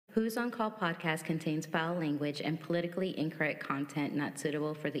Who's on Call podcast contains foul language and politically incorrect content not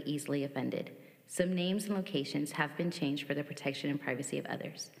suitable for the easily offended. Some names and locations have been changed for the protection and privacy of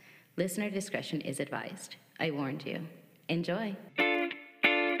others. Listener discretion is advised. I warned you. Enjoy.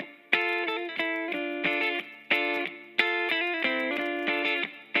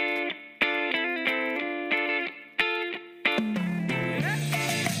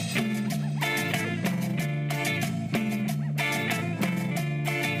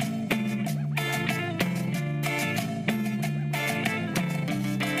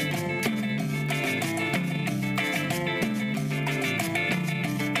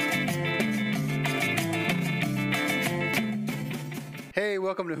 Hey,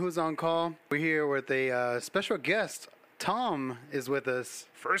 welcome to Who's on Call. We're here with a special guest. Tom is with us.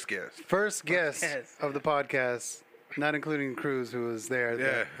 First guest of the podcast, not including Cruz, who was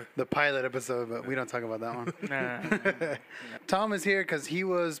there the pilot episode, but we don't talk about that one. Nah. Tom is here because he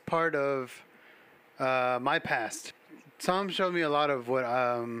was part of my past. Tom showed me a lot of what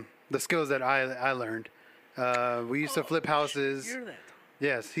the skills that I learned. We used to flip houses. You're that.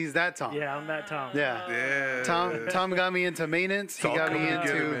 Yes, he's that Tom. Yeah, I'm that Tom. Yeah. Tom got me into maintenance. He got me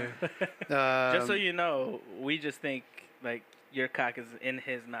into. Just so you know, we just think like your cock is in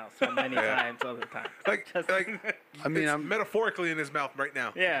his mouth so many times all the time. I mean, it's I'm metaphorically in his mouth right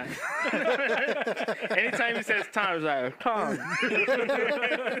now. Yeah. Anytime he says Tom, it's like Tom.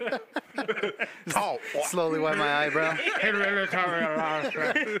 Oh, slowly wipe my eyebrow.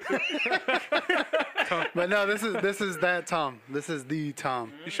 But no, this is that Tom. This is the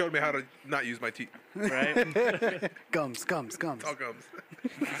Tom. you showed me how to not use my teeth. Right? Gums. All gums.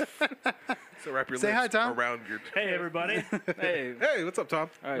 So wrap your Say lips hi, Tom. around your. Hey, everybody. Hey. Hey, what's up, Tom?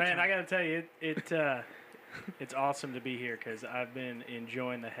 All right, Man, Tom. I got to tell you, it's awesome to be here because I've been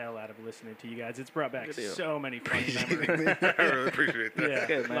enjoying the hell out of listening to you guys. It's brought back Good deal. so many funny memories. I really appreciate that. Yeah,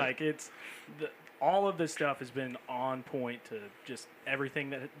 Good, man. like all of this stuff has been on point to just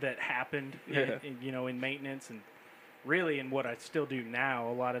everything that happened, in maintenance and really in what I still do now.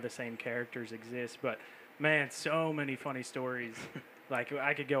 A lot of the same characters exist, but man, so many funny stories. Like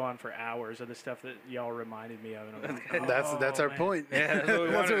I could go on for hours of the stuff that y'all reminded me of. And I'm like, That's our man. point. Yeah, that's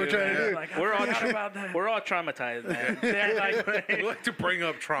what, That's what we're trying to do. Like, We're all about that. We're all traumatized, man. Yeah, We like to bring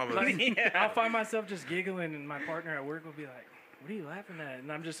up trauma. I'll find myself just giggling, and my partner at work will be like, "What are you laughing at?" And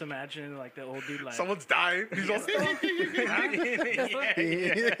I'm just imagining like the old dude, like, Someone's dying. He's all.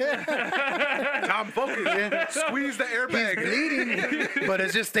 Yeah. Tom, focus. Squeeze the airbag. Bleeding, but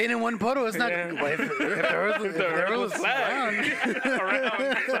it's just staying in one puddle. It's not. Yeah. Well, if the earth was round,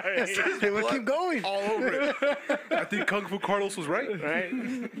 it would keep going. All over it. I think Kung Fu Carlos was right. Right?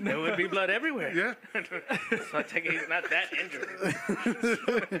 There would be blood everywhere. Yeah. So I take it he's not that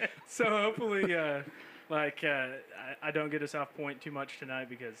injured. so hopefully, I don't get us off point too much tonight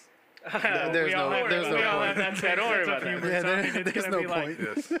because There's we all no have point. that same Don't worry sense of about that. humor. Yeah, So, I mean, it's there's gonna no be point.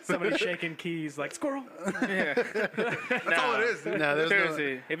 like Yes. somebody shaking keys like squirrel. Yeah. That's all it is. No, there's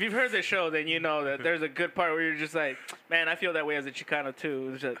Seriously, if you've heard the show, then you know that there's a good part where you're just like, man, I feel that way as a Chicano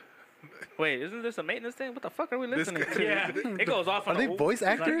too. It's just, wait, isn't this a maintenance thing? What the fuck are we listening to? Yeah. It goes off on Are they a voice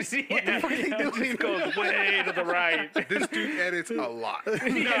actors? Yeah, it goes way to the right. This dude edits a lot.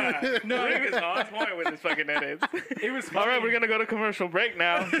 No, Rick is on point with his fucking edits. It was All right, funny. we're gonna go to commercial break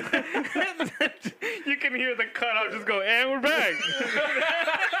now. You can hear the cutout just go, and we're back.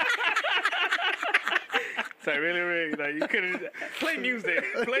 So really, like you could play music,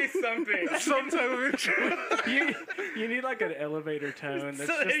 play something. Some type of intro. You need like an elevator tone. That's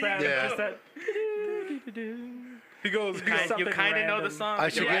So just that. Yeah. Just that. He goes. You something kind of know the random. song. I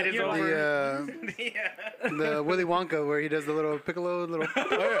but should your get edit's over. the Yeah. the Willy Wonka where he does the little piccolo,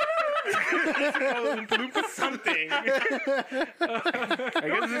 Something. I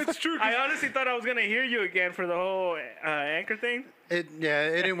guess It's true. I honestly thought I was gonna hear you again for the whole anchor thing. It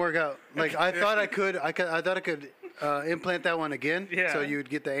didn't work out. Like I thought I could implant that one again. Yeah. So you'd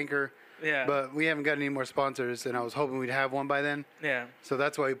get the anchor. Yeah. But we haven't got any more sponsors, and I was hoping we'd have one by then. Yeah. So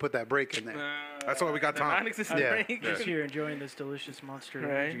that's why we put that break in there. That's why we got the Tom. non-existent Yeah. break. Just here enjoying this delicious Monster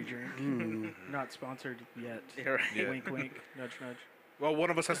Right. energy drink. Not sponsored yet. You're right. Yeah. Wink, wink, nudge, nudge. Well,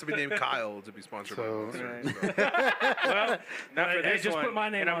 one of us has to be named Kyle to be sponsored by So- Monster. Right. So. Well, not for Hey, this just one. put my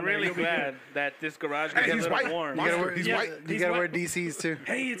name and I'm on there, really you'll be glad that this garage gets Hey, a he's little white. warm. You gotta Monster, wear, he's Yeah. white. you He's gotta white. wear DCs too.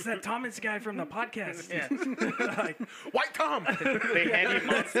 Hey, it's that Thomas guy from the podcast. Yeah. Like, White Tom. They hand you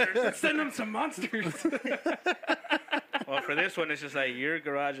monsters. send them some monsters. Well, for this one, it's just like your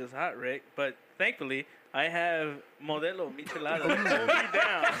garage is hot, Rick. But thankfully, I have Modelo Michelada to hold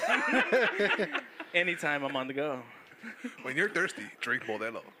me down anytime I'm on the go. When you're thirsty, drink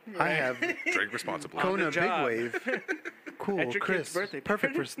Modelo. I have Drink responsibly. Kona Big job. Wave. cool, At your kid's crisp, birthday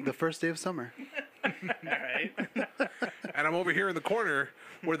perfect for the first day of summer. All right. And I'm over here in the corner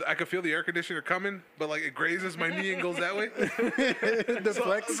where I can feel the air conditioner coming, but like it grazes my knee and goes that way. The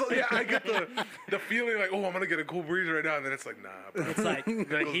flex. So yeah, I get the feeling like, oh, I'm gonna get a cool breeze right now, and then it's like, nah, bro. It's like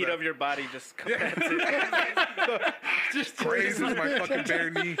The heat of your body just compacts it. just Grazes my fucking bare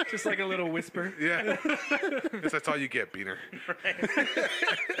knee. just like a little whisper. Yeah, that's all you get, Beaner.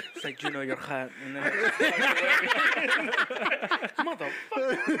 It's like, Juno, you're hot. And then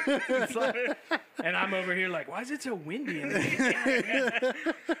motherfucker. And I'm over here like, why is it so windy in here?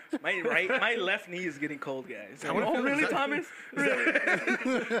 My left knee is getting cold, guys. I wonder if Oh, really, is that- Thomas?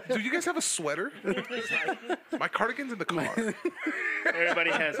 Do you guys have a sweater? My cardigan's in the car.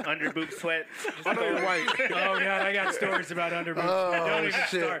 Everybody has under boob sweat. Just I know you're go- white. Oh god, I got stories about underboots. Oh, Don't even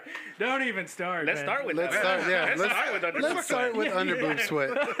shit. start. Don't even start. Let's man. start with Let's that. start. Yeah, Let's start with under let's start with underboob sweat.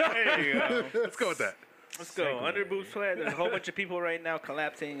 There you go. Let's go with that. Let's go. Under boob sweat. There's a whole bunch of people right now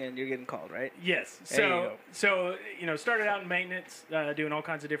collapsing, and you're getting called, right? Yes. There you go. So started out in maintenance, doing all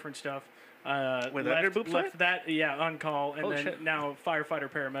kinds of different stuff. With left, under boob sweat? left that, yeah, on call, and Oh, then shit. now firefighter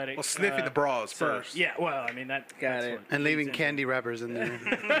paramedic. Well, sniffing the bras so, first. Yeah, well, I mean that. Got that's it. what And leaving leads candy wrappers in there.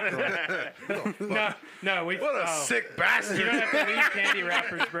 into- No, we. What a oh, sick You bastard. don't have to leave candy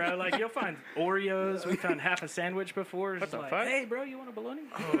wrappers, bro. Like you'll find Oreos. We found half a sandwich before. It's the like, fuck? hey, bro, you want a bologna?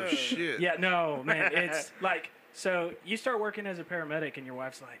 Oh, shit. Yeah, no, man. It's like, so you start working as a paramedic, and your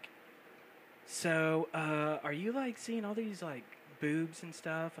wife's like, so are you like seeing all these like boobs and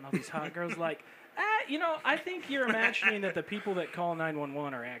stuff, and all these hot girls? Like, I think you're imagining that the people that call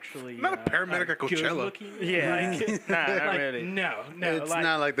 911 are actually Not a paramedic at Coachella. good-looking. Yeah. Like, Nah, not like, really. No, It's like,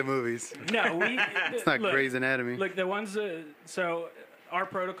 not like the movies. no. It's not look, Grey's Anatomy. Look, the ones so our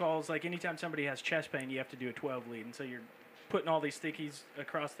protocols, like anytime somebody has chest pain, you have to do a 12 lead, and so you're putting all these stickies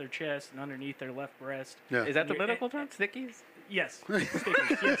across their chest and underneath their left breast. Yeah. Is that the You're- medical term? Stickies? Yes,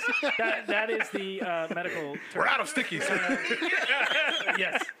 stickies. Yes, that is the medical term. We're out of stickies.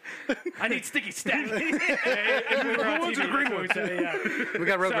 Yes, I need sticky stat. If we were on ones TV, are the green that's what we ones? say, yeah. We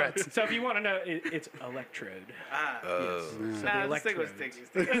got Rugrats. So if you want to know, it's electrode. So Nah, the let's stick with electrodes.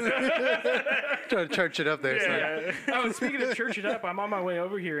 stickies. Trying to church it up there. so- Yeah. Oh, speaking of church it up, I'm on my way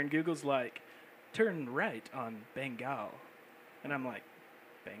over here, and Google's like, turn right on Bengal. And I'm like,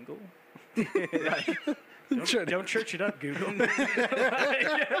 Bengal? Don't church it up, Google. Going.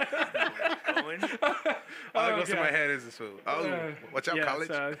 All that goes to God. my head is this food. Oh, watch out, yeah, college.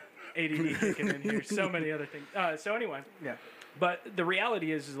 So ADD kicking in here. So many other things. So anyway, Yeah. but the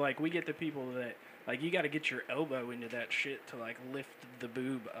reality is like we get the people that like you got to get your elbow into that shit to like lift the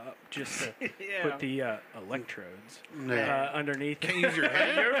boob up just to Yeah. put the electrodes Yeah. underneath. Can't use your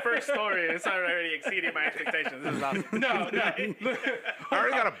hand. Your first story is already exceeding my expectations. This is awesome. No. I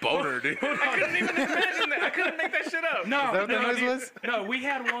already got a boner, dude. I couldn't even imagine that. I couldn't make that shit up. No, Is that what that no, noise dude. was? No, we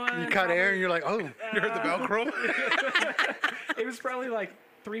had one. You caught air and you're like, oh. You heard the Velcro? It was probably like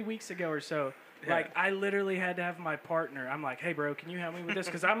 3 weeks ago or so. Like I literally had to have my partner. I'm like, hey bro, can you help me with this?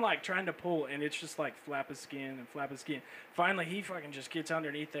 Because I'm like trying to pull, and it's just like flap of skin and flap of skin. Finally, he fucking just gets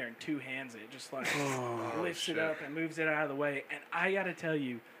underneath there and two hands it, just like lifts it up and moves it out of the way. And I gotta tell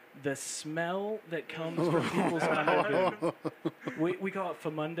you, the smell that comes from people's underboob. We call it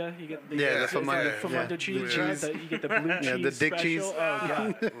famunda. You get the Yeah, the is that famunda. famunda Yeah. cheese. Blue Right? cheese. You get the blue cheese. Yeah, the dick special. cheese.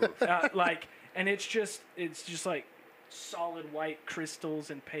 Oh god. Like, and it's just like solid white crystals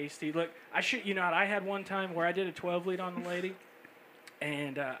and pasty. Look, I had one time where I did a 12 lead on the lady,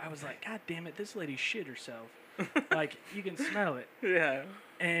 and I was like, God damn it, this lady shit herself. Like, you can smell it. Yeah.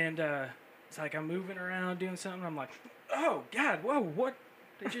 And it's like I'm moving around doing something. I'm like, oh God, whoa, what?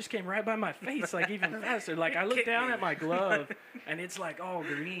 It just came right by my face, like even faster. Like I look down at my glove, and it's like all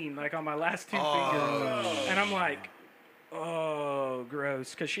green, like on my last two fingers, and I'm like, oh,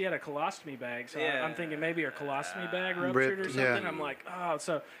 gross. Because she had a colostomy bag, so Yeah. I'm thinking maybe her colostomy bag ruptured or Ripped, something. yeah. I'm like, oh.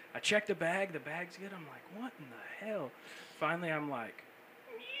 So I check the bag's good. I'm like, what in the hell? Finally, I'm like,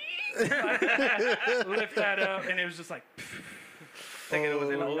 lift that up, and it was just like, Thinking it was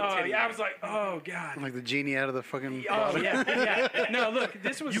an old oh titty. yeah. I was like, oh God. Like the genie out of the fucking Oh bottle. yeah. No, look,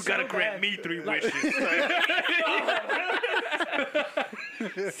 this was You gotta so grant bad. me 3 wishes.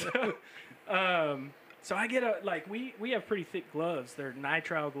 So I get we have pretty thick gloves. They're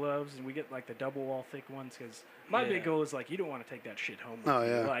nitrile gloves, and we get like the double wall thick ones because my big goal is like you don't want to take that shit home. With Oh,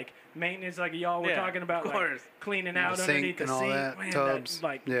 you. yeah. Like maintenance, like y'all were Yeah, talking about, of like course. cleaning out sink underneath the and all sink, that, man, tubs.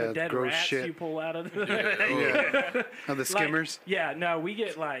 like Yeah, the dead gross rats shit. you pull out of the Yeah. Oh, the skimmers. Like, yeah, no, we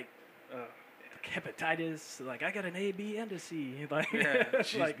get like hepatitis. Like I got an A, B, and a C. Like,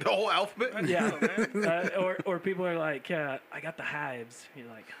 like The whole alphabet? yeah. Or people are like, I got the hives. You're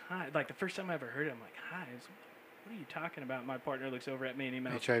like, hi. Like the first time I ever heard it, I'm like, hives? what are you talking about? My partner looks over at me and he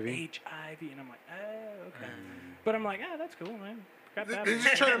mouths HIV. HIV, and I'm like, oh, okay. But I'm like, that's cool, man. Got that. They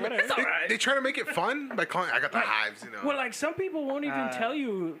just try to Whatever. they try to make it fun by calling. I got the hives, you know. Well, like some people won't even tell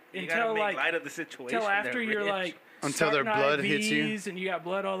you You gotta until make like light of the situation. until after They're you're rich. like Until their starting blood hits you. IVs and you got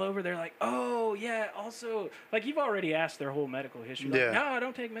blood all over. They're like, oh yeah. Also, like you've already asked their whole medical history. Like, Yeah. no, I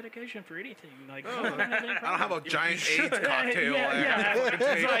don't take medication for anything. Like, I don't have a giant AIDS cocktail. yeah, I have to yeah. fucking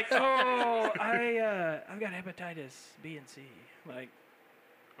take. It's like, oh, I've got hepatitis B and C. Like,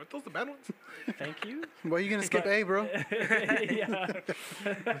 Aren't those the bad ones? thank you. Why are you gonna skip A, bro? Yeah,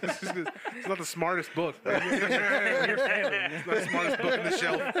 It's not the smartest book. you're failing. It's not the smartest book in the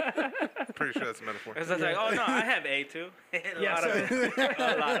shelf. Pretty sure that's a metaphor. It's just like, oh no, I have A too. A lot of them.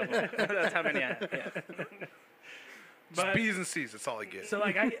 A lot of them. That's how many I have. Yeah. Just But- B's and C's. That's all I get. So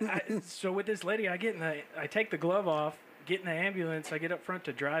like so with this lady, I take the glove off, get in the ambulance, I get up front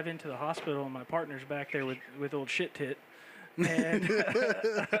to drive into the hospital, and my partner's back there with old shit tit, and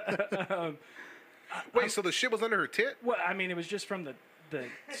Wait, so the shit was under her tit? well, I mean, it was just from the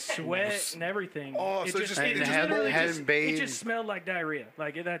sweat and everything. Oh, so it just- it just literally hadn't it bathed. just smelled like diarrhea.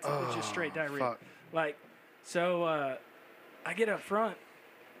 Like it's just straight diarrhea. fuck. Like so, I get up front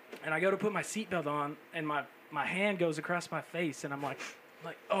and I go to put my seatbelt on, and my hand goes across my face, and I'm like,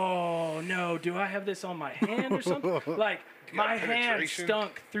 oh no, do I have this on my hand or something? Like my hand penetration?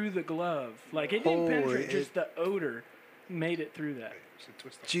 stunk through the glove. Like it didn't Holy penetrate, just the odor made it through that. Should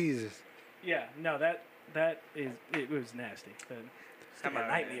twist off. Jesus. Yeah, no, it was nasty. Come on,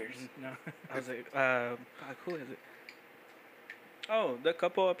 Nightmares. No. I was like, who is it? Oh, the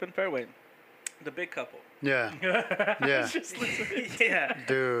couple up in Fairway. The big couple. Yeah. Yeah. Just listen. Yeah.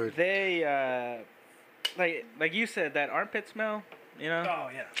 Dude. They, like you said, that armpit smell, you know? Oh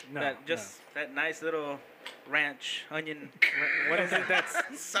yeah. No. that that nice little ranch onion. What is it? That's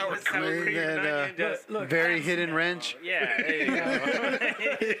Sour cream cream. and That, onion. Just, Look, Very hidden wrench. yeah, there you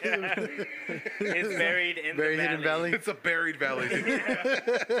go. It's buried in Very the hidden valley. It's a buried valley.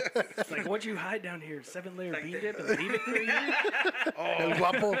 it's like, what'd you hide down here? 7-layer bean dip and leave it for a year? El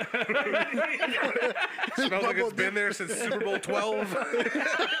Guapo. Smells like it's been there since Super Bowl 12.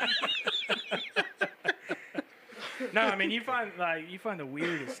 No, I mean you find the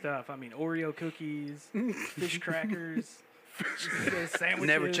weirdest stuff. I mean Oreo cookies, fish crackers, sandwiches.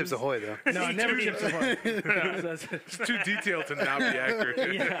 Never Chips Ahoy, though. No, never Chips Ahoy. It's too detailed to not be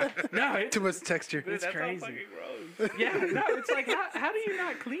accurate. Yeah, no, Too much texture. it's That's all crazy. fucking gross. Yeah, no, it's like how do you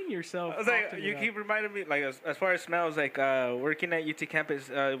not clean yourself? I was like, often you enough? keep reminding me, like, as far as smells, like, working at UT campus,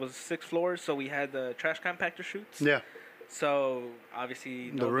 it was 6 floors, so we had the trash compactor chutes. Yeah. So, obviously,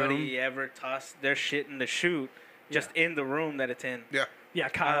 The nobody ever tossed their shit in the chute, just in the room that it's in. Yeah. Yeah,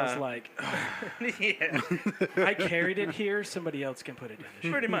 Kyle's like, Yeah, I carried it here. Somebody else can put it in the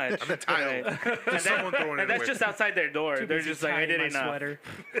chute. pretty much. I'm entitled. And, Someone throwing it and that's away. just outside their door. Too They're busy just like, I tying did my enough. sweater.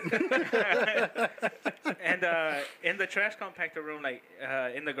 And in the trash compactor room, like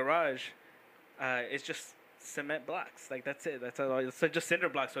in the garage, it's just cement blocks. Like that's it. That's all. It's just cinder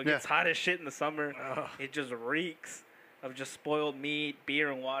blocks. So it gets Yeah. hot as shit in the summer. Ugh. It just reeks of just spoiled meat,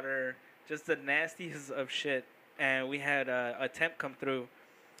 beer and water, just the nastiest of shit. And we had a temp come through,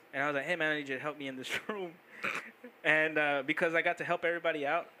 and I was like, "Hey man, I need you to help me in this room." And because I got to help everybody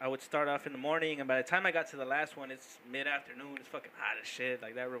out, I would start off in the morning, and by the time I got to the last one, it's mid-afternoon. It's fucking hot as shit.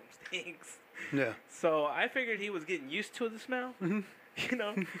 Like that room stinks. Yeah. So I figured he was getting used to the smell, you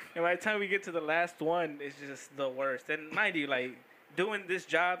know. And by the time we get to the last one, it's just the worst. And mind you, like doing this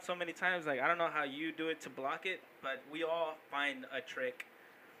job so many times, like I don't know how you do it to block it, but we all find a trick,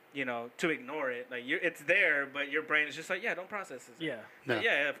 you know, to ignore it. Like it's there, but your brain is just like, yeah, don't process this. Yeah, No.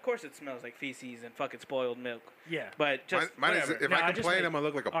 Yeah, of course it smells like feces and fucking spoiled milk. yeah. But just Mine is, whatever. if No, I I just complain, make I'm going to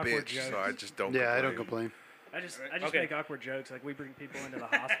look like a awkward bitch. So jokes. I just don't Yeah, I don't complain. I just Okay. make awkward jokes. Like we bring people into the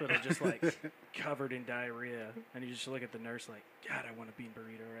hospital just like covered in diarrhea, and you just look at the nurse like, God, I want a bean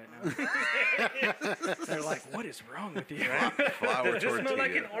burrito right now. They're like, what is wrong with you? Flour Does it smell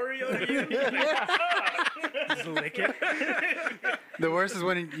like an tortilla. Oreo to you? Just lick it. The worst is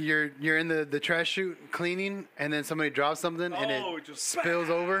when you're in the trash chute cleaning, and then somebody drops something, and Oh, it just spills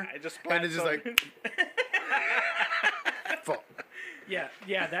over, It just and it's just splats like, fuck.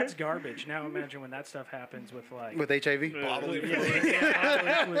 Yeah, that's garbage. Now imagine when that stuff happens with like With HIV? Bodily yeah, fluid.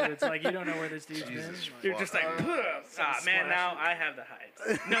 bodily fluids. Like you don't know where this dude's Jesus been. You're just like, man, now I have the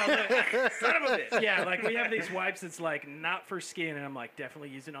hives. No, look, son of a bitch. Yeah, like we have these wipes that's like not for skin, and I'm like definitely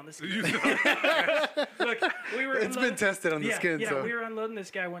using on the skin. Look, we were It's been tested on the skin, Yeah, so. we were unloading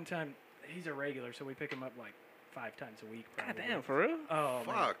this guy one time. He's a regular, so we pick him up like 5 times a week. God Probably. damn, for real? Oh,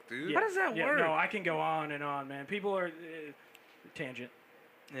 man. Fuck, dude. Yeah, How does that yeah, work? No, I can go on and on, man. People are tangent.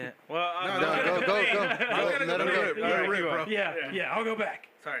 Yeah. Well, No, No, go. Let him Let him go. rip. Let him rip, bro. Yeah, I'll go back.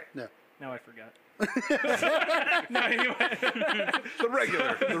 Sorry. Now I forgot. No, anyway. The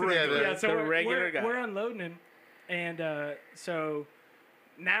regular. Yeah, so The we're, regular we're, guy. we're unloading him, and so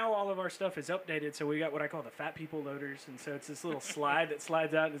now all of our stuff is updated. So we got what I call the fat people loaders, and so it's this little slide that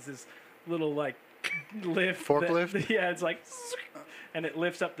slides out. And it's this little like lift. Forklift? Yeah, it's like, and it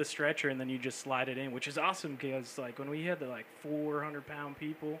lifts up the stretcher, and then you just slide it in, which is awesome because like when we had the like 400-pound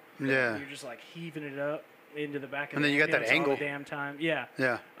people, Yeah. you're just like heaving it up into the back of And the then you got that ambulance all angle. the damn time. Yeah.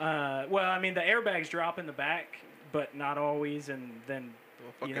 Yeah. Well, I mean, the airbags drop in the back, but not always, and then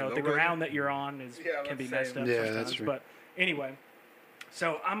fucking the low-rider. ground that you're on Yeah, can be let's messed say. up Yeah, sometimes. that's true. But anyway,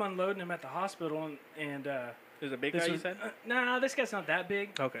 so I'm unloading him at the hospital, and There's a big this guy, you was, said? no, this guy's not that big,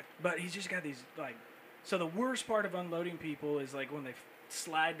 Okay. but he's just got these like. So the worst part of unloading people is like when they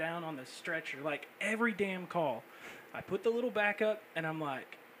slide down on the stretcher. Like every damn call, I put the little back up, and I'm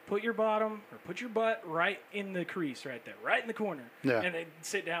like, put your bottom or put your butt right in the crease right there, right in the corner. Yeah. And they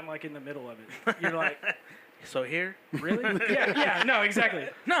sit down like in the middle of it. You're like, So here? really? Yeah, no, exactly.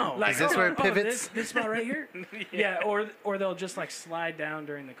 No. Like, Is this where it pivots? This spot right here? Yeah, or they'll just like slide down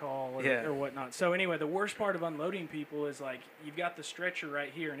during the call or whatnot. So anyway, the worst part of unloading people is like you've got the stretcher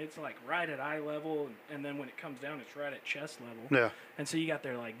right here, and it's like right at eye level, and then when it comes down, it's right at chest level. Yeah. And so you got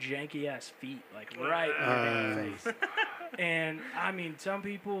their like janky ass feet like right in their damn face. And I mean, some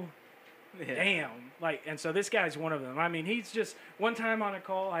people. Yeah. Damn. Like, and so this guy's one of them. I mean, he's just, one time on a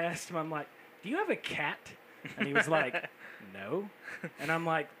call, I asked him, I'm like, do you have a cat? And he was like, no. And I'm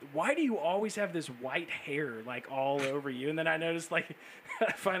like, why do you always have this white hair, like, all over you? And then I noticed, like,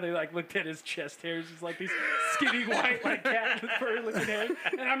 I finally, like, looked at his chest hairs. It's like these skinny white, like, cat fur looking hairs.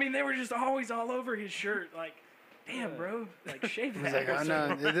 And I mean, they were just always all over his shirt. Like, damn, bro. Like, shave He's that. like, oh,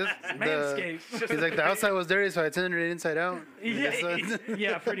 no. Manscaped. He's like, the outside was dirty, so I turned it inside out.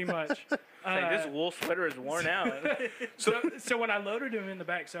 Yeah, pretty much. Like, this wool sweater is worn out. So when I loaded him in the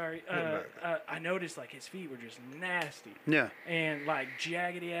back, I noticed like his feet were just nasty Yeah. and like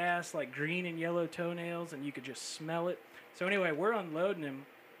jaggedy ass, like green and yellow toenails, and you could just smell it. So anyway, we're unloading him,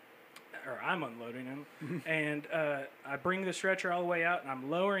 or I'm unloading him, and I bring the stretcher all the way out, and I'm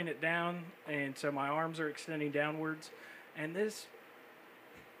lowering it down, and so my arms are extending downwards, and this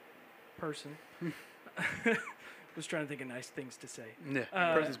person. Was trying to think of nice things to say. Yeah.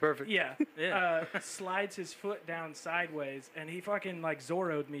 Person's perfect. Yeah. Yeah. Slides his foot down sideways, and he fucking like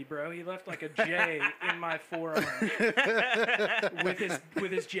Zorro'd me, bro. He left like a J in my forearm with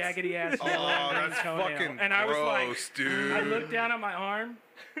his jaggedy ass yellow and green that's toenail. fucking And I was like, gross, dude. I looked down at my arm,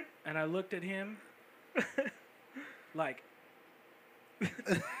 and I looked at him, like,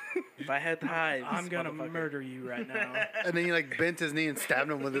 If I had the hives, I'm gonna motherfucker. murder you right now. And then he like bent his knee and stabbed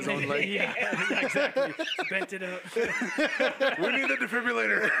him with his own leg. Yeah, exactly. Bent it up. We need the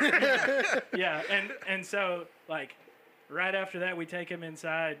defibrillator. Yeah, and so like right after that we take him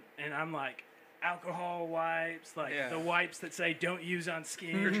inside, and I'm like, alcohol wipes, like Yeah. the wipes that say don't use on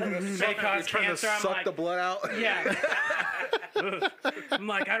skin, You're may cause trying to cancer. I'm suck like, the blood out. yeah. Ugh. I'm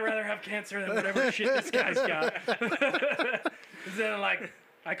like, I'd rather have cancer than whatever shit this guy's got. Then like,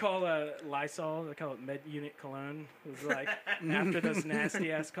 I call Lysol, I call it Med Unit Cologne. It was like after those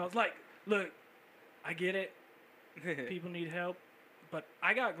nasty ass calls. Like, look, I get it. People need help. But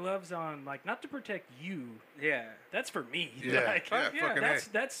I got gloves on, like, not to protect you. Yeah. That's for me. Yeah. Like, Yeah, fucking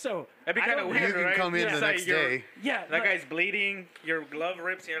that's so. That'd be I kinda don't weird, have- You can right? come in Yeah. the Like next you're- day. Yeah. That like- guy's bleeding, your glove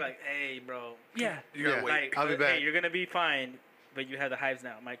rips, and you're like, hey, bro. Yeah. You gotta Yeah. wait. Like, I'll be hey, back. you're going to be fine, but you have the hives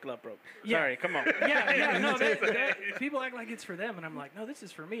now. My glove broke. Yeah. Sorry, come on. Yeah, no, people act like it's for them, and I'm like, no, this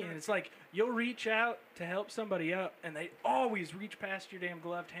is for me. And it's like, you'll reach out to help somebody up, and they always reach past your damn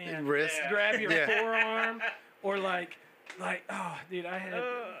gloved hand, Wrist. grab your Yeah. forearm, or like, oh, dude, I had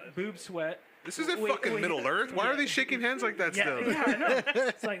boob sweat. This isn't Wait, fucking wait. Middle Earth. Why Yeah. are they shaking hands like that Yeah, still? yeah, I know.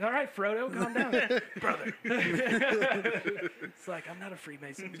 It's like, all right, Frodo, calm down, brother. It's like, I'm not a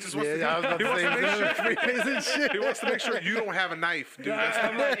Freemason. He just wants to, Yeah, I was about to say Freemason shit. he wants to make sure you don't have a knife, dude. That's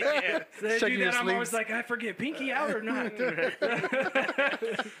I'm like, so they Checking do your that, I'm always sleeves. like, I forget, pinky out or not?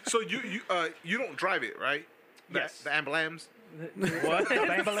 so you don't drive it, right? Yes. The ambulance. What?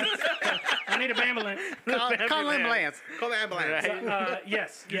 Bambulance? I need a bambulance. Call ambulance. Call the ambulance.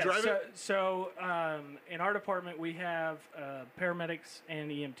 Yes. You Yes. drive it? So in our department, we have paramedics and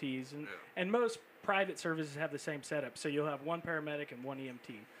EMTs, and most private services have the same setup. So you'll have one paramedic and one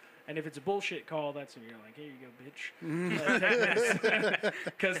EMT. And if it's a bullshit call, that's when you're like, here you go, bitch.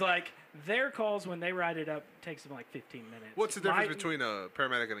 Because, like, their calls, when they write it up, takes them like 15 minutes. What's the difference My- between a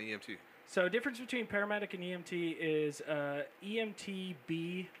paramedic and an EMT? So difference between paramedic and EMT is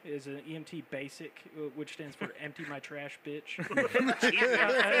EMTB is an EMT basic, which stands for empty my trash, bitch.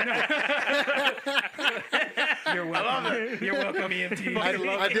 You're welcome. You're welcome, EMT.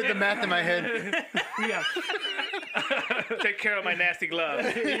 I did the math in my head. Yeah. Take care of my nasty gloves.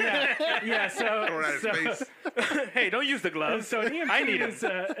 Yeah. Throwing at his So, face. Hey, don't use the gloves. so an I need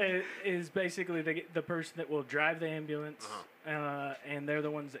EMT is basically the person that will drive the ambulance, and they're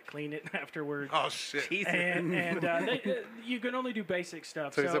the ones that clean it afterwards. Oh shit. Jesus. And you can only do basic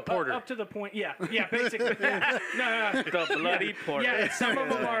stuff. So he's a porter. Up to the point, yeah, basically. No. The bloody porter. Yeah, and some of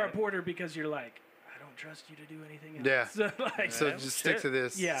them are a porter because you're like, I don't trust you to do anything else. Yeah. So, like, So just stick to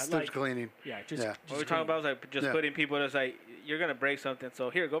this. Yeah, Stitch like- cleaning. yeah, just. Yeah. What we're just talking about is like just Yeah. putting people that's like, you're going to break something,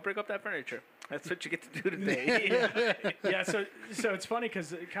 so here, go break up that furniture. That's what you get to do today. Yeah, so it's funny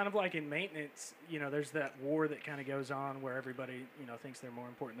because kind of like in maintenance, there's that war that kind of goes on where everybody, thinks they're more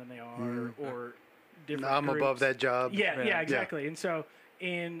important than they are, or different. I'm above groups. that job. Yeah, exactly. And so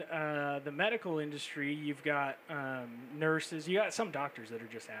in the medical industry, you've got nurses. You got some doctors that are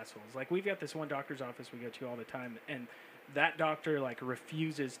just assholes. Like we've got this one doctor's office we go to all the time, and that doctor like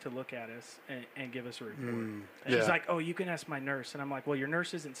refuses to look at us and give us a report. And yeah. she's like, "Oh, you can ask my nurse," and I'm like, "Well, your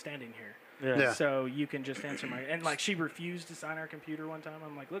nurse isn't standing here." Yeah. So you can just answer my and like she refused to sign our computer one time.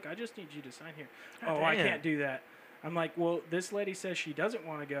 I'm like, look, I just need you to sign here. Oh, I damn. can't do that. I'm like, well, this lady says she doesn't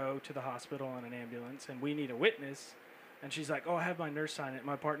want to go to the hospital on an ambulance, and we need a witness. And she's like, oh, I have my nurse sign it.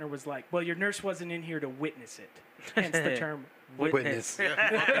 My partner was like, well, your nurse wasn't in here to witness it. Hence the term Witness.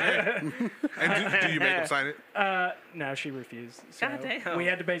 And do you make them sign it? No, she refused. So God damn. we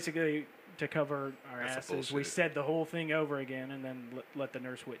had to basically, to cover our That's some asses, we bullshit. said the whole thing over again and then let the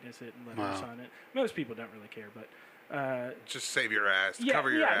nurse witness it and let her Wow. sign it. Most people don't really care, but Just save your ass. yeah,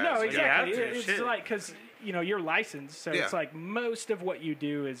 Cover your ass. no, Yeah. exactly. You have to, It's shit. like because you're licensed, so Yeah. it's like most of what you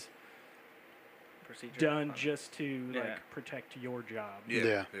do is Procedure. done just to Yeah. like protect your job.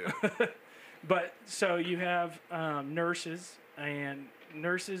 Yeah. But so you have nurses, and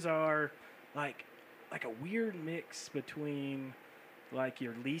nurses are like a weird mix between like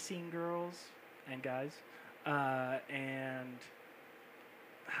your leasing girls and guys, and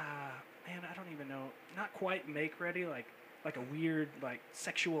man, I don't even know. Not quite make ready, like a weird like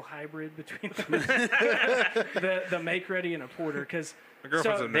sexual hybrid between the make ready and a porter, because My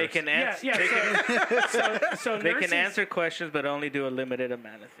girlfriend's a nurse. They can answer. so They nurses, can answer questions, but only do a limited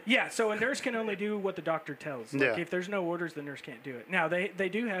amount of things. Yeah, so a nurse can only do what the doctor tells. Like Yeah. if there's no orders, the nurse can't do it. Now they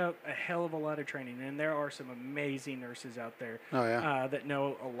do have a hell of a lot of training, and there are some amazing nurses out there Oh, yeah. that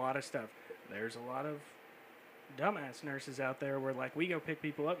know a lot of stuff. There's a lot of dumbass nurses out there where like we go pick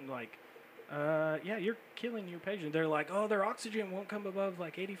people up and like, yeah, you're killing your patient. They're like, oh, their oxygen won't come above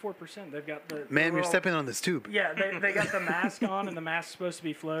like 84%. They've got the Ma'am, you're all- stepping on this tube. Yeah, they got the mask on, and the mask's supposed to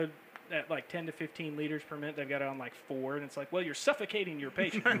be flowed at like 10 to 15 liters per minute. They've got it on like 4, and it's like, well, you're suffocating your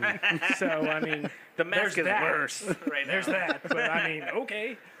patient. So, I mean, The mask there's is that. worse right now. There's that. But I mean,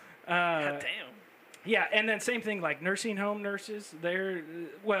 okay. God damn. Yeah, and then same thing like nursing home nurses. They're,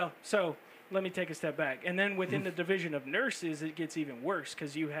 well, so let me take a step back. And then within the division of nurses, it gets even worse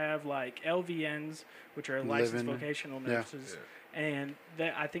because you have like LVNs, which are licensed Living- vocational yeah. nurses. And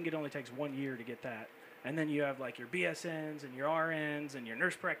that, I think it only takes 1 year to get that. And then you have like your BSNs and your RNs and your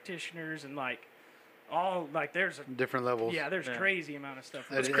nurse practitioners and like all like there's a Different levels. yeah there's Yeah. crazy amount of stuff.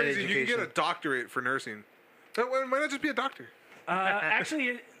 It's Ed- crazy. You can get a education. doctorate for nursing. Why not just be a doctor?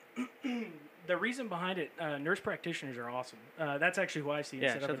 Actually, the reason behind it, nurse practitioners are awesome. That's actually who I see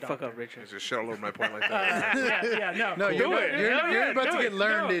Yeah, instead shut of a the fuck doctor. up, Richard. Just shut over my point like that. No, No, you're, do it. you're, Hell you're yeah, about do to it. get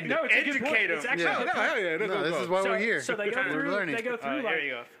learned. No, it's a good point. Educate 'em. It's actually Yeah. a good No, point. hell yeah. No, this is why we're here. So they go We're through. learning. They go through Here like you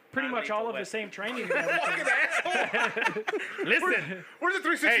go. pretty much all of the same training. And everything. Listen. Where's the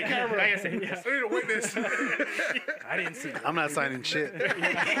 360 Hey, camera? cállese. I need a witness. I didn't see that. I'm not signing shit.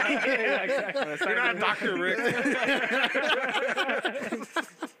 Yeah, exactly. You're not a doctor, Rick.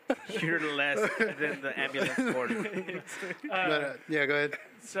 You're less than the ambulance porter. But, yeah, go ahead.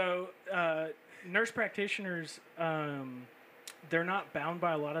 So, nurse practitioners, they're not bound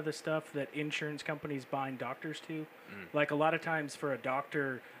by a lot of the stuff that insurance companies bind doctors to. Like a lot of times for a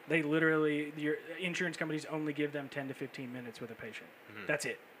doctor, they literally, your insurance companies only give them 10 to 15 minutes with a patient. That's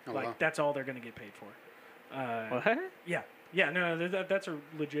it. Oh, like wow. that's all they're going to get paid for. What? Yeah. Yeah, no, that's a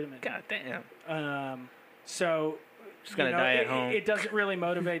legitimate. God damn. So Just gonna you know, die at home. It doesn't really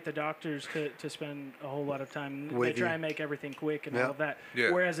motivate the doctors to spend a whole lot of time. With they try you. and make everything quick and Yeah. all of that.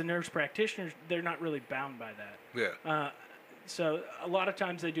 Yeah. Whereas a nurse practitioner, they're not really bound by that. Yeah. So a lot of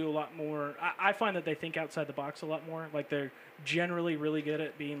times they do a lot more. I find that they think outside the box a lot more. Like they're generally really good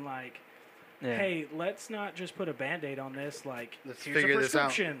at being like, Yeah. hey, let's not just put a Band-Aid on this. Like, Let's here's a figure this out.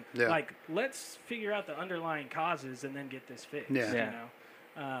 prescription. Yeah. Like, let's figure out the underlying causes and then get this fixed. Yeah. Yeah.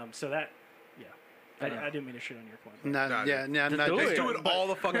 You know? So that, yeah. Yeah. I didn't mean to shit on your point. Not Nah, yeah, dude. not do just it. Do it all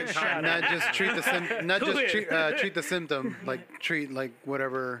the fucking time. not just treat the not Do just it. treat the symptom, like treat like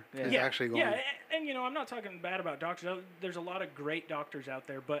whatever is actually going on. Yeah, and you know, I'm not talking bad about doctors. There's a lot of great doctors out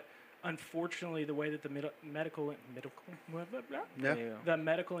there, but unfortunately, the way that the medical Yeah. the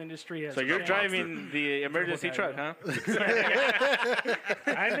medical industry has So you're changed. driving the emergency guy, truck, yeah. huh?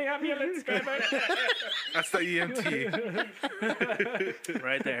 I'm the ambulance driver. That's the E EMT.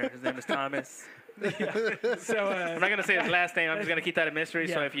 Right there. His name is Thomas. So I'm not gonna say his last name. I'm just gonna keep that a mystery.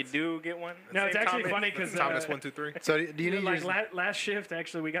 So Yeah. if you do get one, no, it's say actually Thomas. funny because Thomas 1 2 3. So do you need like your last shift,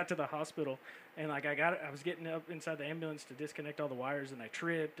 actually, we got to the hospital, and like I was getting up inside the ambulance to disconnect all the wires, and I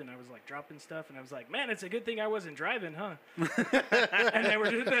tripped, and I was like dropping stuff, and I was like, man, it's a good thing I wasn't driving, huh? And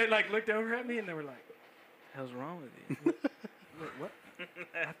they like looked over at me, and they were like, Hell's wrong with you? what?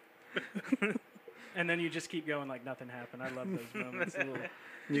 And then you just keep going like nothing happened. I love those moments. A little,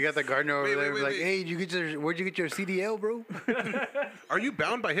 you got the gardener over Wait, there wait, like, wait. hey, where'd you get your CDL, bro? Are you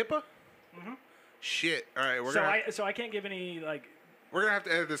bound by HIPAA? Shit. All right, so I can't give any like. we're gonna have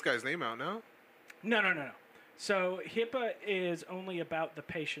to edit this guy's name out now. No. So HIPAA is only about the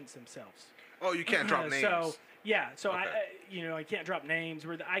patients themselves. Oh, you can't drop names. So yeah, so Okay. I can't drop names.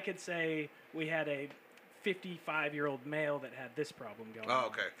 Where I could say we had a 55-year-old male that had this problem going on. Oh,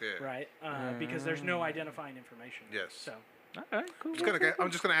 okay. Yeah. Right, because there's no identifying information. Yes. So All right, cool. I'm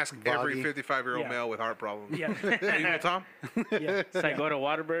just gonna ask every Boggy. 55-year-old Yeah. male with heart problems. yeah, You know, Tom? yeah. It's like go to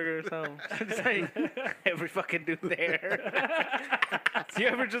Whataburger or something. It's like every fucking dude there. Do you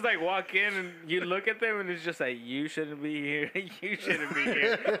ever just like walk in and you look at them and it's just like, you shouldn't be here. You shouldn't be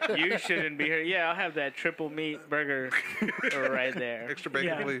here. You shouldn't be here. Yeah, I'll have that triple meat burger right there. Extra bacon,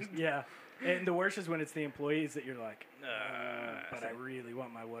 Yeah, please. yeah. And the worst is when it's the employees that you're like, but I really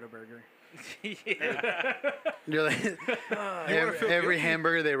want my Whataburger. Yeah. You're like, wanna feel every guilty?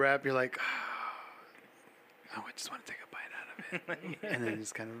 hamburger they wrap, you're like, oh, I just want to take a bite out of it, and then it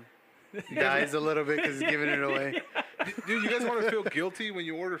just kind of dies a little bit because he's giving it away. Dude, you guys want to feel guilty when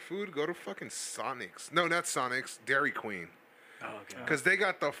you order food? Go to fucking Sonic's. No, not Sonic's. Dairy Queen. Oh, okay. Because they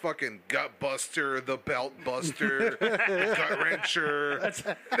got the fucking gut buster, the belt buster, the gut wrencher.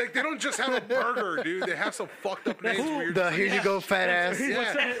 Like, they don't just have a burger, dude. They have some fucked up names where you're The here you go, fat ass.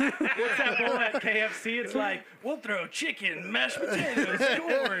 yeah. What's that bowl at KFC? It's like, we'll throw chicken, mashed potatoes,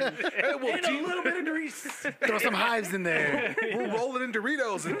 corn, we'll and a little bit of grease. Throw some hives in there. We'll roll it in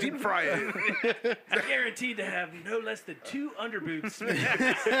Doritos and deep fry it. Guaranteed to have no less than 2 underboots.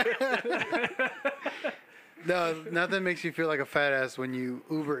 No, nothing makes you feel like a fat ass when you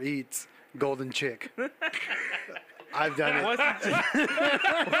Uber Eats Golden Chick. I've done it. What's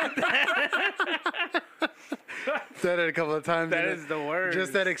Done it a couple of times. that and is the worst.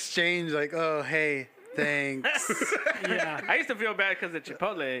 just that exchange, like, oh, hey, thanks. Yeah. I used to feel bad because of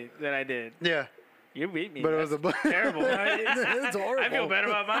Chipotle that I did. Yeah, You beat me. but it was That's a terrible. it's horrible. I feel better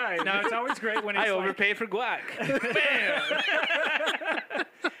about mine. No, it's always great when it's I like, overpaid for guac. Bam.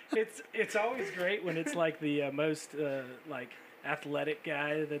 it's always great when it's like the most like athletic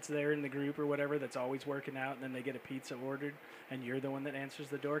guy that's there in the group or whatever that's always working out, and then they get a pizza ordered and you're the one that answers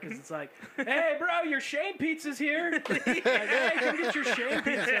the door because it's like, hey bro, your Shane pizza's here. Like, hey, come get your Shane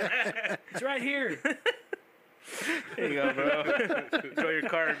pizza. It's right here. There you go, bro. Enjoy your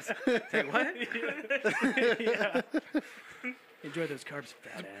carbs. Say what? Yeah. Enjoy those carbs,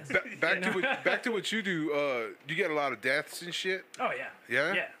 fat ass. Back to what you do. You get a lot of deaths and shit. Oh yeah.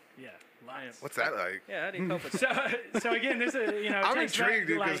 Yeah? Yeah. Lots. What's that like? Yeah, how do you cope with So again, this is I'm takes back, intrigued,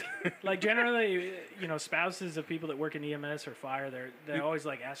 dude, 'cause- like generally, spouses of people that work in EMS or fire, they always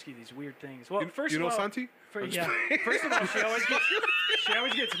like ask you these weird things. Well, first you know of all, Santi? First of all, she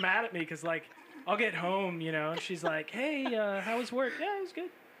always gets mad at me because like I'll get home, and she's like, "Hey, how was work? Yeah, it was good.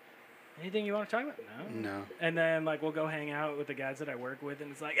 Anything you want to talk about? No. And then like we'll go hang out with the guys that I work with,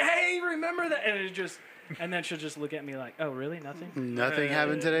 and it's like, "Hey, remember that?" And then she'll just look at me like, "Oh, really? Nothing? Nothing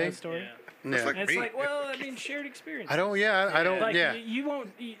happened today. No story?" Yeah. It's like And it's me. like, well, I mean, shared experience. I don't. Yeah, I don't. Like yeah. you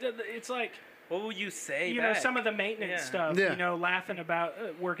won't. It's like What will you say? know back? some of the maintenance Yeah. stuff. Yeah. Laughing about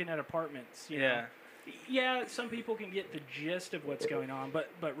working at apartments. You know? Yeah. Yeah, some people can get the gist of what's going on, but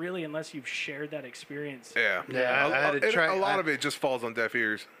really, unless you've shared that experience, Yeah. Yeah, I had to try- A lot of it just falls on deaf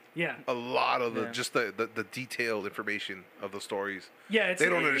ears. yeah, A lot of Yeah. just the detailed information of the stories. yeah, it's, They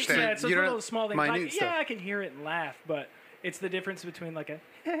don't understand. Yeah, it's those You don't- little small things. minute Like, stuff. yeah, I can hear it and laugh, but it's the difference between like a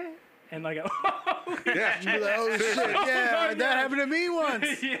and like a Yeah. You're like, oh shit! Yeah, that happened to me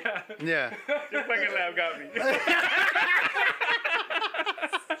once. yeah. Yeah. Your fucking laugh got me.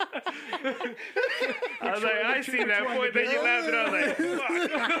 I was like, I see that point. Then you laughed, and I was like,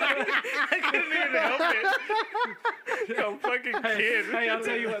 fuck. I couldn't even help it. Yo, fucking kid. Hey, I'll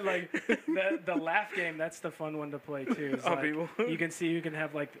tell you what, like, the laugh game, that's the fun one to play, too. It's like, people. you can see you can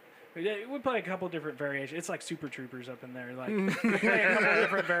have, like, we play a couple different variations. It's like Super Troopers up in there. Like, we play a couple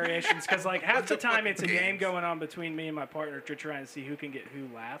different variations because, like, half the time it's a game going on between me and my partner to try and see who can get who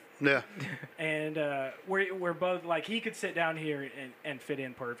laugh. Yeah. And we're both, like, he could sit down here and fit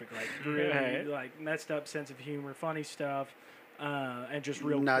in perfect. Like, really, like, messed up sense of humor, funny stuff, and just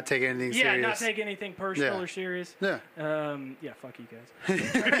real... Not take anything Yeah, serious. not take anything personal Yeah. or serious. Yeah. Yeah, fuck you guys.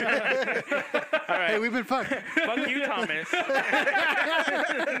 All right. Hey, we've been fucked. Fuck you, Thomas.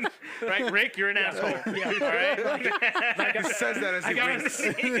 Right, Rick, you're an asshole. Yeah. All right? He says that as he winks.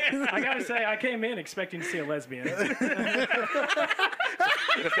 I gotta say, I came in expecting to see a lesbian. The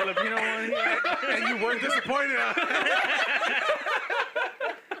Filipino one. And you weren't disappointed.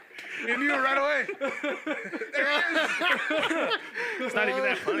 You knew it right away. It's not even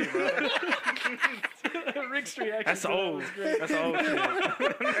that funny, bro. Rick's reaction. That's to that old. was great. That's old shit.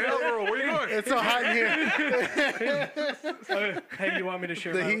 Hey, Elro, where you going? It's so hot in here. Hey, you want me to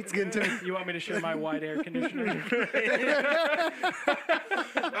share? The heat's getting to me. You want me to share my white air conditioner?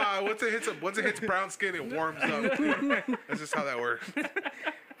 Once it hits brown skin, it warms up. That's just how that works.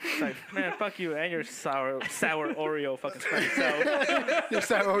 It's like, man, fuck you and your sour Oreo fucking spread self. Your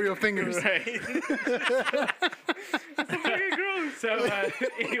sour Oreo fingers. Right. It's fucking gross. So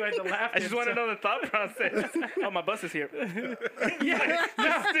anyway, the laugh. I just want to know the thought process. Oh, my bus is here. Yeah,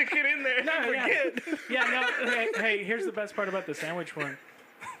 no, Stick it in there. Forget. yeah, no. Hey, here's the best part about the sandwich one.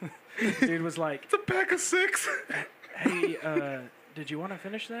 Dude was like, It's a pack of 6. "Hey, did you want to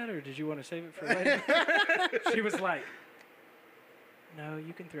finish that, or did you want to save it for later?" She was like, "No,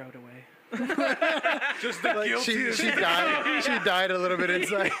 you can throw it away." Just the Like guilty. she died. She died a little bit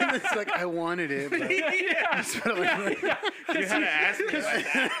inside. It's like I wanted it. But just felt like, You had to ask me like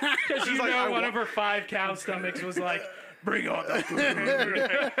that. Because you like, know "I one wa- of her 5 cow stomachs was like, "Bring on the food."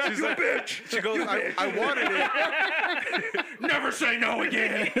 She's like, bitch. She goes, I wanted it. Never say no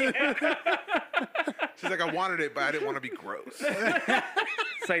again. She's like, I wanted it, but I didn't want to be gross.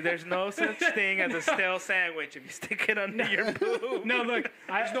 It's like there's no such thing as a stale sandwich if you stick it under your boob. No, look,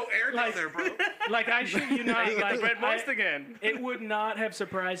 There's no air down like- there, bro. like I shit you not. You got the Like, red moist again. it would not have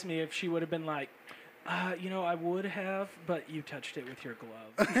surprised me if she would have been like, I would have, but you touched it with your glove.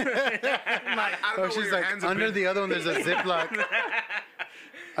 I don't know oh, where she's your like hands have under been. the other one. There's a Ziploc.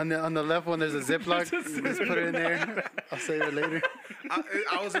 On the left one, there's a Ziploc. Just put it in there. I'll save it later.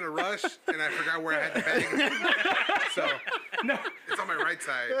 I was in a rush, and I forgot where I had the bang. So No, it's on my right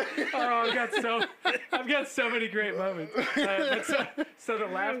side. oh, I've got so many great moments. But so the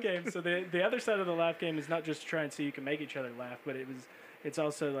laugh game. So the other side of the laugh game is not just to try and see who can make each other laugh, but it's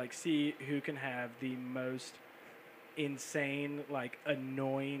also like see who can have the most insane, like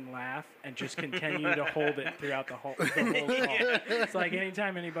annoying laugh and just continue to hold it throughout the whole call. It's like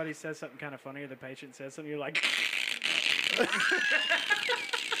anytime anybody says something kind of funny or the patient says something, you're like,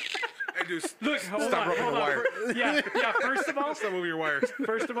 Hey, dude, look, hold stop on, rubbing hold the on. wire. Yeah. First of all, Stop moving your wires.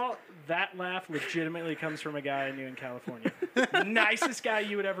 that laugh legitimately comes from a guy I knew in California. Nicest guy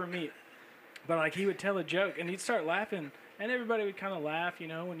you would ever meet. But like he would tell a joke and he'd start laughing and everybody would kind of laugh,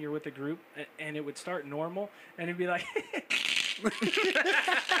 when you're with a group and it would start normal and it'd be like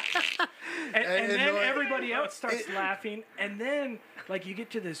and then everybody else starts laughing and then like you get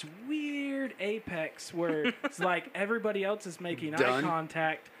to this weird apex where it's like everybody else is making eye Done.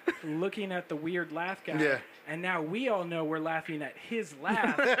 contact looking at the weird laugh guy. Yeah. And now we all know we're laughing at his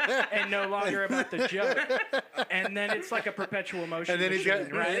laugh and no longer about the joke. And then it's like a perpetual motion And then he's machine,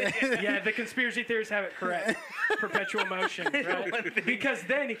 got- right? Yeah, the conspiracy theorists have it correct. Perpetual motion, right? Because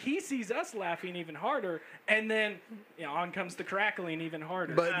then he sees us laughing even harder, and then on comes the crackling even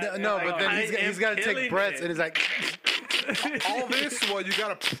harder. But but then he's got to take breaths, and it's like All this while you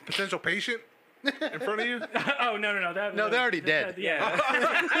got a potential patient in front of you? oh no, no, they're already dead. Yeah,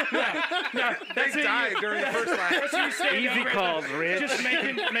 no, that's They died during the first laugh. That's who you stand Easy over at calls, Rich. just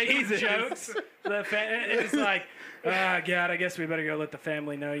making jokes. It's like, God, I guess we better go let the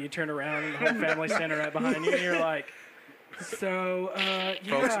family know. You turn around and the whole family standing right behind you, and you're like, so, yeah.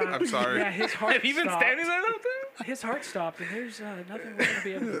 Folks, I'm sorry. Yeah, his heart Have you been stopped. standing there though, too? His heart stopped, and there's nothing we're going to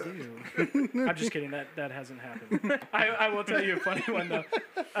be able to do. I'm just kidding. That hasn't happened. I will tell you a funny one, though.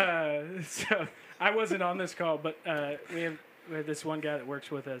 So I wasn't on this call, but we have this one guy that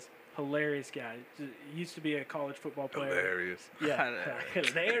works with us. Hilarious guy. He used to be a college football player. Hilarious. Yeah,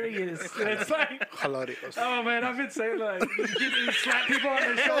 hilarious. It's like, hilarious. oh man, I've been saying like, you slap people on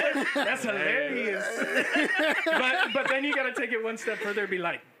their shoulder. That's hilarious. but then you got to take it one step further and be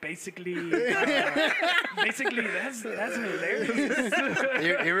like, basically, that's hilarious.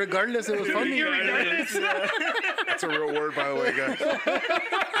 Irregardless, it was funny. That's a real word, by the way, guys.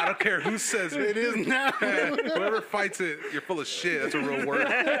 I don't care who says it. It is now. Whoever fights it, you're full of shit. That's a real word.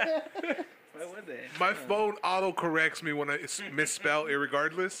 What was it? My phone auto corrects me when I misspell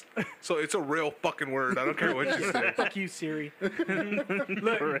irregardless, so it's a real fucking word. I don't care what you say. Fuck you, Siri.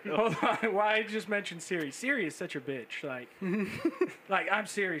 Look, hold on. Why I just mentioned Siri? Siri is such a bitch. Like I'm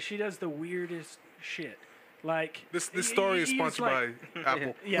Siri. She does the weirdest shit. Like This story is you just sponsored by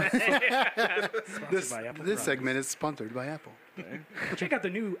Apple. Yeah. This by Apple this products. segment is sponsored by Apple. Check out the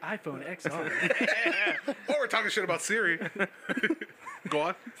new iPhone XR. Oh, we're talking shit about Siri. Go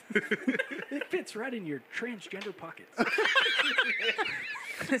on. It fits right in your transgender pockets.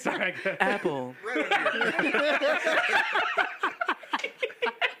 Sorry. Apple.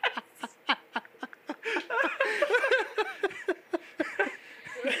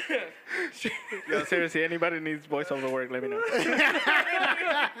 Yo, seriously, anybody needs voiceover work, let me know.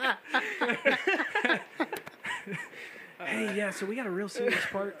 Hey, yeah, so we got a real serious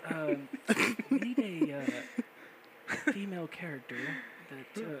part. We need a female character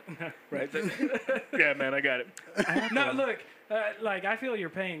that. Right? Yeah, man, I got it. No, look, like I feel your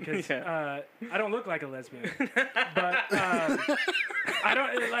pain because Yeah. I don't look like a lesbian, but I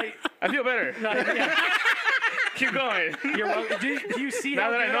don't like. I feel better. Yeah, Keep going. you're welcome. Do you see Now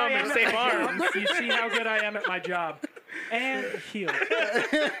how that I good know I'm am in at safe my arms. job? You see how good I am at my job, and healed.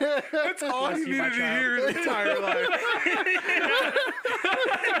 That's all Bless he you, my needed to child. hear his entire life.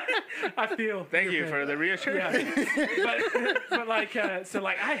 I feel. Thank your you for pain. the reassurance. Yeah, but like so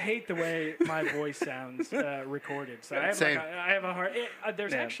like I hate the way my voice sounds recorded. So I have Same. I have a hard.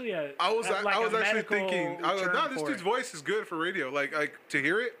 There's Yeah. actually a. I was like a actually medical thinking, term no, this for dude's it. voice is good for radio. Like to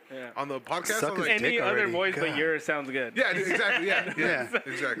hear it Yeah. on the podcast. Suck I was his like, dick Any other already. voice but God. yours sounds good. yeah, exactly. Yeah, Yeah.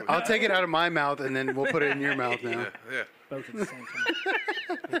 exactly. I'll take it out of my mouth and then we'll put it in your mouth now. Yeah. Both at the same time.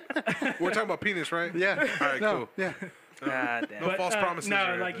 We're talking about penis, right? Yeah. All right, No. cool. Yeah. God damn. No false promises. No,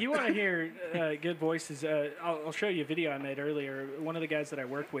 or like anything. you want to hear good voices. I'll show you a video I made earlier. One of the guys that I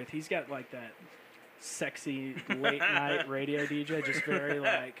work with, he's got like that sexy late night radio DJ, just very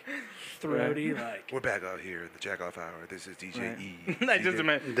like throaty, like. We're back out here in the Jack Off Hour. This is DJ Right. E. I just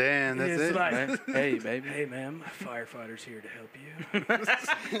imagine. Damn, that's It's it. like, Right? Hey, baby. hey, ma'am, firefighter's here to help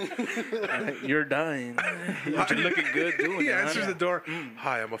you. You're dying. You're looking good doing He it. answers huh? the door.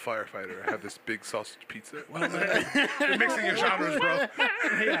 Hi, I'm a firefighter. I have this big sausage pizza. You're mixing your genres, bro.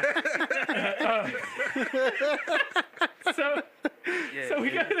 So Yeah, we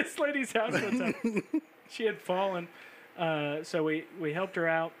yeah. got to this lady's house one time. She had fallen. So we helped her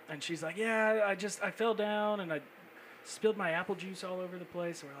out, and she's like, yeah, I fell down, and I spilled my apple juice all over the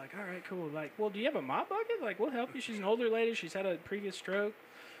place. And we're like, all right, cool. Like, well, do you have a mop bucket? Like, we'll help you. She's an older lady. She's had a previous stroke.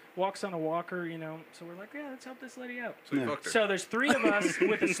 Walks on a walker, you know. So we're like, yeah, let's help this lady out. So you fucked her. So there's 3 of us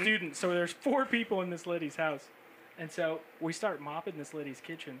with a student. So there's 4 people in this lady's house. And so we start mopping this lady's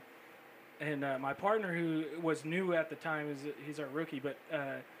kitchen. And my partner, who was new at the time, he's our rookie, but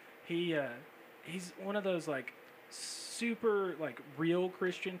he's one of those like super like real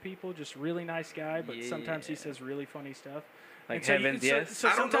Christian people, just really nice guy, but sometimes he Yeah. says really funny stuff. Like And so Heaven's Yes? So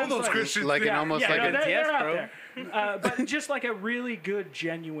I don't know sometimes, those like, Christians. Like an Yeah, almost yeah, like no, a they're Yes, out bro. there. But just like a really good,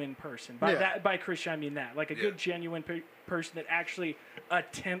 genuine person. By Yeah. by Christian, I mean that. Like a Yeah. good, genuine person that actually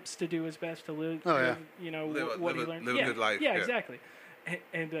attempts to do his best to live, Oh, yeah. live, you know, Live a- what live he a- learned. live a yeah, good life, Yeah, yeah. exactly.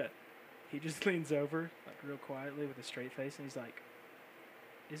 And he just leans over, like real quietly with a straight face, and he's like,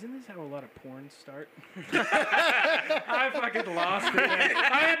 isn't this how a lot of porns start? I fucking lost it, man.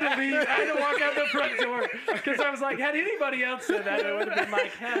 I had to leave. I had to walk out the front door because I was like, had anybody else said that, it would have been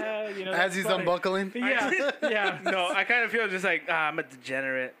like, you know. As that's he's funny. unbuckling. Yeah, yeah. No, I kind of feel just like, I'm a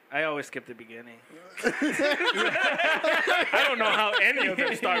degenerate. I always skip the beginning. I don't know how any of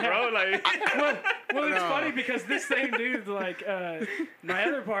them start, bro. Like, Well, it's funny because this same dude, like, my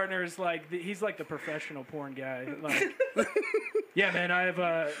other partner is like, he's like the professional porn guy. Like, yeah, man, I have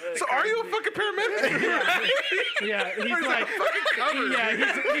So are you a fucking paramedic? yeah, he's like, Covered. yeah,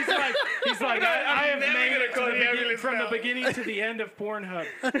 he's like, I have never made gonna it call to the ambulance from the now. beginning to the end of Pornhub.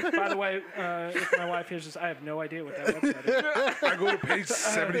 By the way, if my wife hears this, I have no idea what that website is. I go to page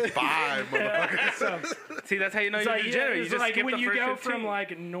 75, motherfucker. So, see, that's how you know it's you're like, degenerate. You it's just like skip when the you first go 15. from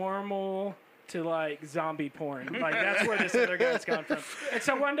like normal to like zombie porn. Like that's where this other guy's gone from. And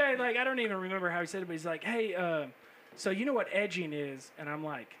so one day, like I don't even remember how he said it, but he's like, "Hey, so you know what edging is?" And I'm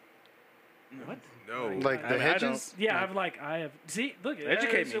like, "What?" No. Like the I hedges. Yeah, I'm like, I have. See, look,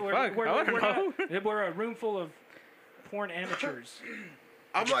 Educate me. Fuck, I wanna know. We're a room full of porn amateurs.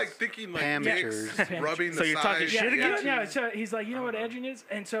 I'm like thinking like Amateurs. dicks rubbing So the you're talking side. shit again? Yeah, so he's like, you know what edging is?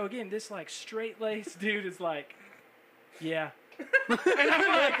 And so again, this like straight laced dude is like, yeah. And I'm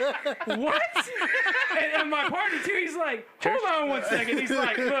like, what? And my partner too, he's like, hold on one second. He's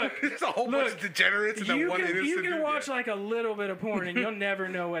like, look, There's a whole bunch Look, of degenerates and then one innocent you can dude. watch like a little bit of porn and you'll never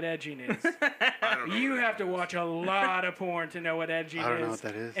know what edging is. I don't know. You have to watch a lot of porn to know what edging is. I don't know what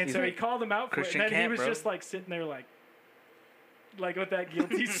that is. And so he called him out for it. Christian And then he Camp, was bro. just like sitting there like with that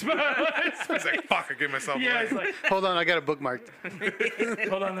guilty smile. He's like, fuck, I gave myself Yeah, away. he's like, Hold on, I got it bookmarked.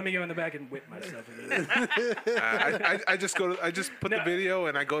 hold on, let me go in the back and whip myself again. I just put the video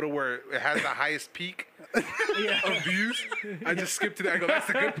and I go to where it has the highest peak Yeah. of views. I just skip to that. I go, that's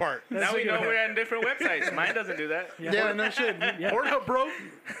the good part. Now we a know good- we're on different websites. Mine doesn't do that. Yeah, no shit. Yeah. Pornhub, bro.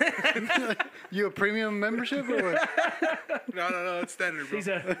 You a premium membership or what? No, it's standard, bro. He's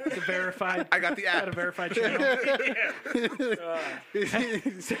a verified. I got the got a app. verified channel.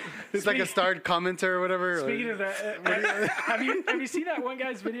 It's like a starred commenter or whatever. Speaking of that, have you seen that one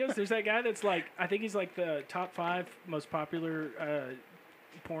guy's videos? There's that guy that's like, I think he's like the top 5 most popular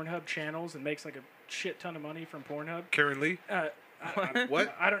Pornhub channels and makes like a shit ton of money from Pornhub. Karen Lee.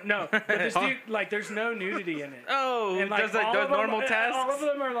 What? I don't know, but this dude, like, there's no nudity in it. Oh, And like does like all those of them- normal tasks? all of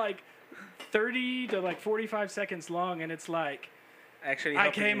them are like 30 to like 45 seconds long, and it's like Actually, I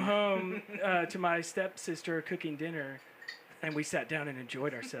helping came you. home to my stepsister cooking dinner, and we sat down and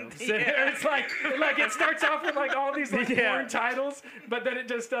enjoyed ourselves. Yeah. It's like it starts off with like all these like Yeah. porn titles, but then it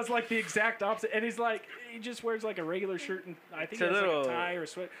just does like the exact opposite. And he's like, he just wears like a regular shirt and I think It's a he has little- like a tie or a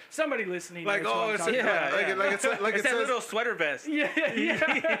sweater. Somebody listening, Like, knows what oh, I'm it's talking like, about. Yeah, like, it's like It's it that says, little sweater vest. Yeah,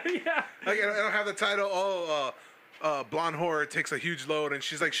 yeah. like I don't have the title. Blonde whore takes a huge load and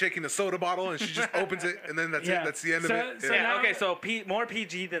she's like shaking a soda bottle and she just opens it and then that's Yeah. it. That's the end So- of it. so Yeah. now- Okay, so more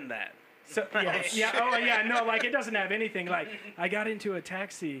PG than that. So, yeah, no, like it doesn't have anything. Like I got into a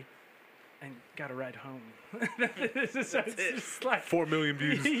taxi and got a ride home. it's just like 4 million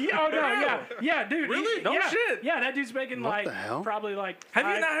views. oh no, yeah, dude. Really? No yeah, shit. Yeah, that dude's making What like the hell? probably like. Have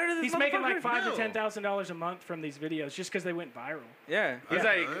you five- not heard of this He's making like motherfucker? $5,000 to No. $10,000 a month from these videos just because they went viral. Yeah, he's Yeah.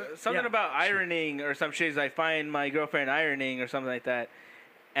 like something Yeah. about ironing or some shit. He's like, find my girlfriend ironing or something like that.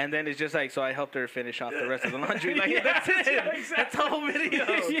 And then it's just like, so I helped her finish off the rest of the laundry. Like, Yeah, that's it. yeah, exactly. That's the whole video.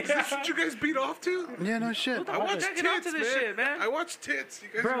 Is this what you guys beat off to? Yeah, no shit. I watch Jack tits, it off to this shit, man. I watch tits. You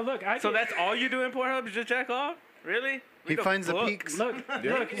guys Bro, look, I So get- that's all you do in Pornhub is just jack off? Really? He Read a finds the book. peaks. Look,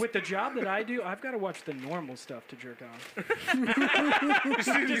 with the job that I do, I've got to watch the normal stuff to jerk off.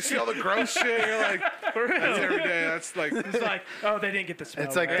 you see all the gross shit. You're like, For real. that's every day. That's like, It's like, oh, they didn't get the smell.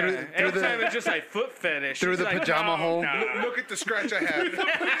 It's like right. through, Yeah. through Anytime the it's just like foot fetish. through it's the like, pajama oh, hole. nah. look at the scratch I have.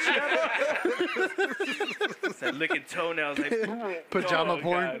 It's that licking toenails. Like, pajama oh,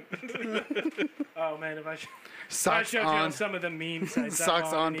 porn, God. Oh man, if I socks showed you on. some of the meme sites,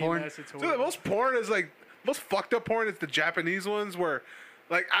 Socks on porn. It's Dude, the horrible. most porn is like most fucked up porn is the Japanese ones where,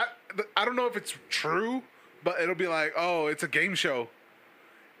 like, I don't know if it's true, but it'll be like, oh, it's a game show,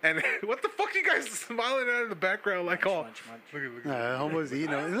 and what the fuck you guys smiling at in the background like, oh, Munch, munch. look at Homo's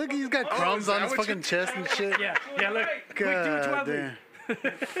eating. Look, he's got crumbs is on that his what fucking you- chest and shit. Yeah, look. Quick, do a God 12 damn.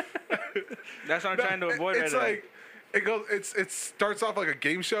 That's what I'm trying to avoid it's right like. It goes. It starts off like a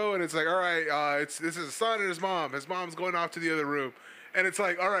game show, and it's like, all right, this is his son and his mom. His mom's going off to the other room, and it's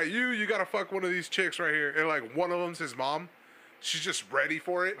like, all right, you gotta fuck one of these chicks right here, and like one of them's his mom. She's just ready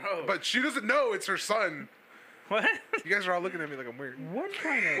for it, Bro. but she doesn't know it's her son. now. What? You guys are all looking at me like I'm weird. What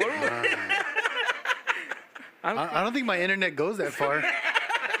kind of? I don't think my internet goes that far.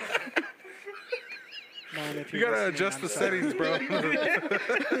 Man, if You you're gotta listening, adjust I'm the sorry. settings,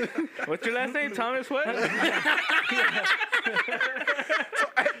 bro. What's your last name? Thomas what?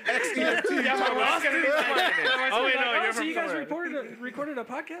 Yeah, my wife's gonna be like, Oh, wait, no, oh, you're so from you guys somewhere. recorded a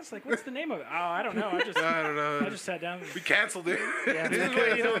podcast? Like, what's the name of it? Oh, I don't know. I don't know. I just sat down. We canceled it. Yeah, This is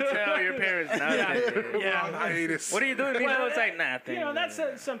what you don't tell your parents nowadays. yeah. On hiatus. What are you doing? People, Well, it's like, nah, You know, that's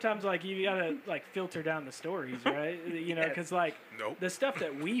sometimes like you gotta like filter down the stories, right? You know, because like Nope. the stuff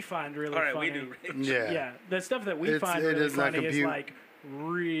that we find really all right, funny. we do. Yeah. Yeah, the stuff that we It's- find it really does not funny is compute. like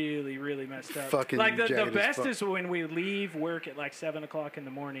really, really messed up. Fucking like the jagged as best fuck. is when we leave work at like 7:00 in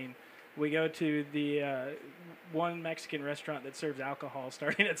the morning. We go to the one Mexican restaurant that serves alcohol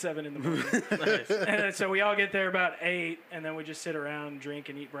starting at 7 in the morning. And so we all get there about 8, and then we just sit around, drink,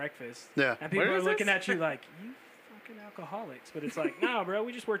 and eat breakfast. Yeah. And people Where are is looking this? at you like, you fucking alcoholics. But it's like, no, bro,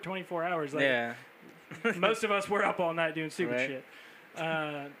 we just work 24 hours. Like, Yeah. most of us were up all night doing stupid Right.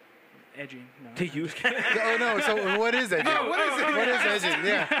 shit. Edging. No. To you. Oh no! So what is edging? What is it? What is edging?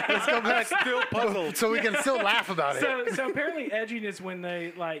 Yeah, let's go back. Still puzzled. So we can still laugh about it. So apparently edging is when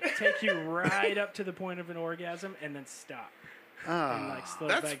they like take you right up to the point of an orgasm and then stop. and like slow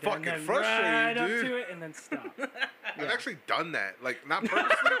That's back down, fucking and then frustrating, right dude. up to it, and then stop. I've actually done that. Like, not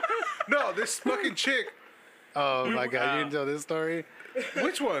purposely. No, this fucking chick. Oh my god, you didn't tell this story?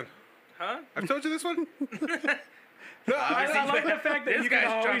 Which one? Huh? I've told you this one? No, I love the fact that This you can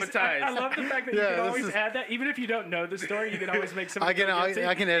guy's always. traumatized. I love the fact that you Yeah, can this always is- add that, even if you don't know the story, you can always make somebody. I can feel guilty.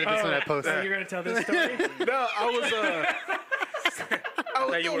 I can edit this when I post So it. you're gonna tell this story? no, I was,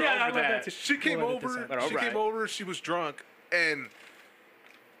 That you were Yeah, I over love that that. too. she came We'll edit this over. out. But She alright. came over. She was drunk, and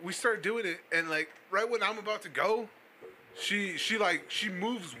we started doing it. And like right when I'm about to go, she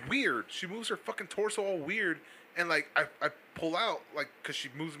moves weird. She moves her fucking torso all weird, and like I pull out like because she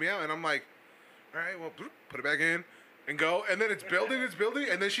moves me out, and I'm like, all right, well, bloop, put it back in and go, and then it's building,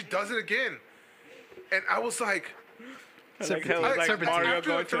 and then she does it again, and I was like. Like, how it's like Serpentine. Mario After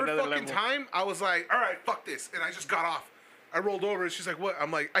going the to third another fucking level. time, I was like, all right, fuck this. And I just got off. I rolled over and she's like, what?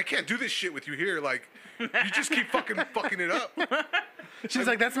 I'm like, I can't do this shit with you here. Like, you just keep fucking it up. She's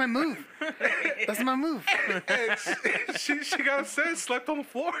like, that's my move. That's my move. And she got upset and slept on the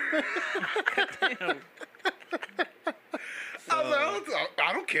floor. I was like,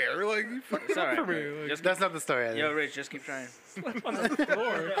 I don't care. Like, you fucking It's all up right, for me. bro. Like, Just That's not the story. I Yo, think. Rich, just keep trying. On the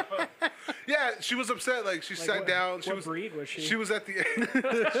floor. yeah, she was upset. Like, she sat what- down. She what was breed was she? She was at the end.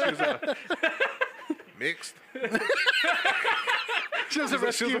 She was mixed. She was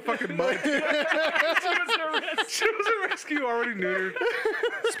a She was rescue. a fucking mud. She was a rescue already neutered.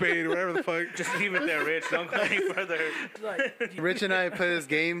 Spayed or whatever the fuck. Just leave it there, Rich. Don't go any further. Rich and I play this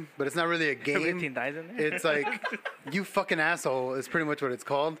game, but it's not really a Everything game. dies in there. It's like, you fucking asshole is pretty much what it's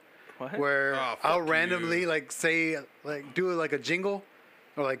called. What? Where Oh, I'll fuck randomly you. like say, like do like a jingle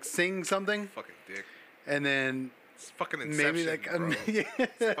or like sing something, Fucking dick. and then It's fucking Inception, maybe like bro.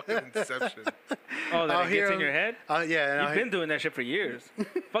 yeah, Fucking Inception. Oh, that I'll it hear gets in him- your head? yeah, and You've I'll, been doing that shit for years.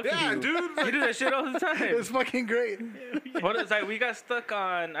 Fuck Yeah, you. dude. You do that shit all the time. it's fucking great. What is like we got stuck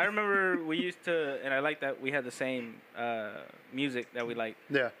on? I remember we used to, and I like that we had the same music that we liked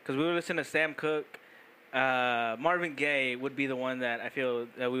Yeah, because we would listen to Sam Cooke. Marvin Gaye would be the one that I feel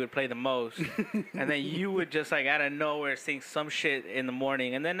that we would play the most, and then you would just like out of nowhere sing some shit in the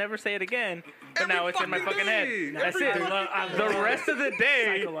morning and then never say it again. But Every now it's in my fucking fucking day. head. That's Every it. fucking I The love rest of the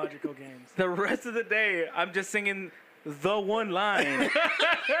day, psychological games. the rest of the day, I'm just singing the one line,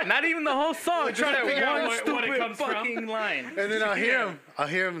 not even the whole song. Just trying to that figure out one what it stupid comes from. fucking line. and then I'll hear him. I'll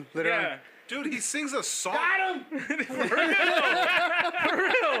hear him later Yeah. on. Dude, he sings a song. For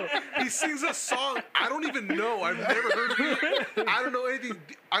real. He sings a song. I don't even know. I've never heard it. I don't know anything.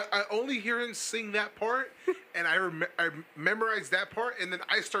 I only hear him sing that part, and I memorize that part, and then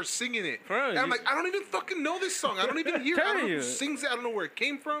I start singing it. Bro, and I'm you- like, I don't even fucking know this song. I don't even hear. I don't know Telling who you. sings it. I don't know where it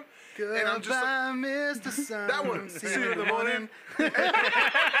came from. And I'm just like, Goodbye, Mr. Sun. that one. See you in the morning.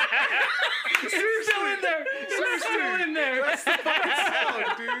 Still in there. Still in there.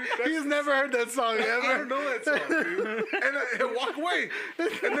 Oh, dude. He's never heard that song I ever. don't know that song, dude. And he'll walk away.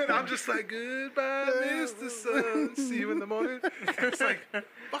 And then I'm just like, goodbye, Mr. Sun. See you in the morning. It's like,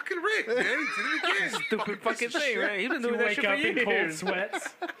 fucking Rick, man. He did it again. Stupid fucking piece of thing, shit. right? He's been You doing that wake shit for up in cold years. sweats.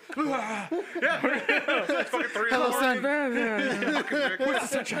 It's fucking 3 in the Hello, morning. son.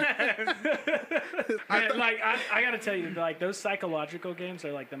 Fucking Rick. Man, like I gotta tell you, like those psychological games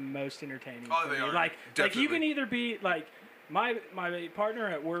are like the most entertaining. Oh, for they me. are. Like you can Definitely. either be like my partner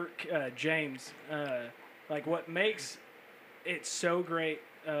at work, James. Like what makes it so great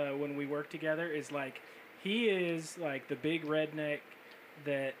when we work together is like he is like the big redneck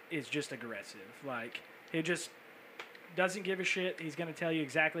that is just aggressive. Like he just doesn't give a shit. He's gonna tell you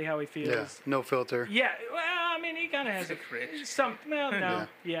exactly how he feels. Yeah, no filter. Yeah, well, I mean, he kind of has Rich. some. Well, no,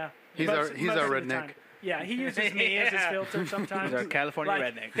 yeah. He's our Most of the redneck. time. Yeah, he uses me as his Yeah. filter sometimes. He's our California Like,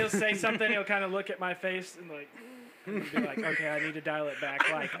 redneck. He'll say something. He'll kind of look at my face and like, and be like, okay, I need to dial it back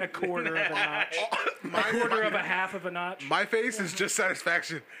like a quarter of a notch, quarter of a half of a notch. My face is just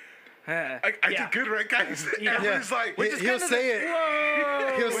satisfaction. I Yeah. did good, right, guys? Yeah. Everybody's like, He'll say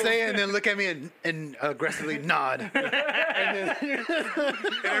it. He'll say it and then look at me and aggressively nod. and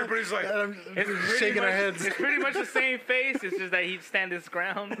everybody's like, I'm It's shaking our much- heads. It's pretty much the same face. It's just that he'd stand his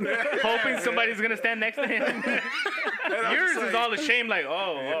ground, hoping somebody's gonna stand next to him. and I'm Yours just is like, all ashamed, like,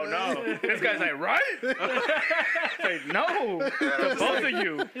 oh no. This guy's like, right? It's like, no, to both of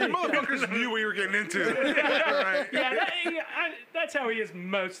you. you motherfuckers knew what you were getting into. All right. Yeah, that's how he is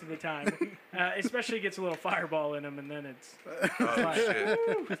most of the time. Especially gets a little fireball in him, and then it's Oh, shit.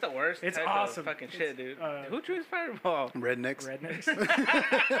 That's the worst. It's type awesome. Of fucking shit, dude. uh, Who drew his fireball? Rednecks. rednecks.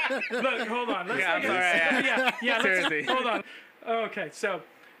 Look, hold on. Let's Yeah, I'm look sorry. at yeah. Seriously. Hold on. Okay, so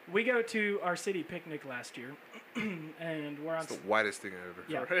we go to our city picnic last year, and we're on. It's the whitest thing ever.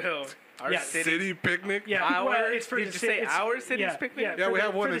 Yeah. For real. Our Yeah. City picnic. Yeah, Our- well, it's for did the you city. say it's- our city's yeah, picnic? Yeah, Yeah, for we the-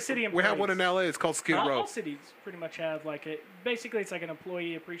 have one. for the city We have one in employees. LA. It's called Skid All Row. cities pretty much have like it. Basically, it's like an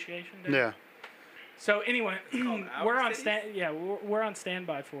employee appreciation day. Yeah. So anyway, Our we're on cities? we're on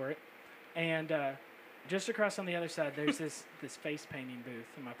standby for it, and just across on the other side, there's this face painting booth,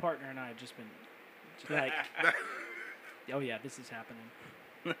 and my partner and I have just been like, oh yeah, this is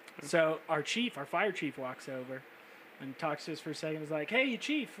happening. So our fire chief, walks over and talks to us for a second. He's like, "Hey,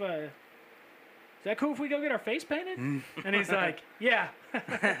 chief, is that cool if we go get our face painted?" And he's like, "Yeah,"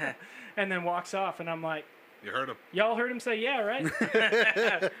 and then walks off, and I'm like, You heard him. "Y'all heard him say yeah,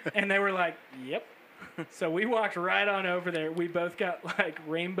 right?" And they were like, "Yep." So we walked right on over there. We both got like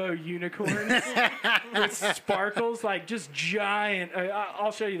rainbow unicorns with sparkles, like just giant.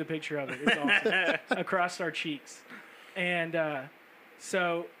 I'll show you the picture of it. It's awesome. Across our cheeks. And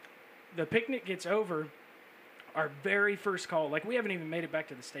so the picnic gets over. Our very first call, like we haven't even made it back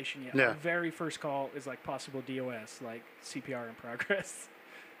to the station yet. Yeah. Our very first call is like possible DOS, like CPR in progress.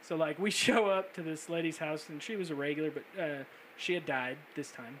 So like we show up to this lady's house, and she was a regular, but she had died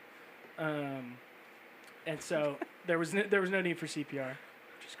this time. And so there was no need for CPR,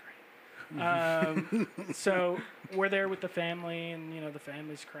 which is great. So we're there with the family, and the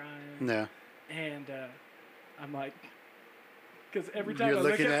family's crying, Yeah. and I'm like, because every time You're I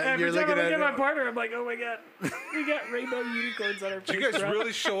look looking at at- you're looking at my it. partner, I'm like, oh my god, we got rainbow unicorns on our face. Do you guys right?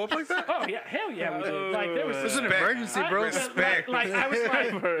 really show up like that? Oh yeah, hell yeah, we did. Like there was This is an Respect. emergency, bro. Respect. Like I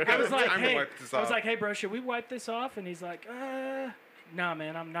was like, Time to hey, wipe this I was off. like, hey, bro, should we wipe this off? And he's like, nah,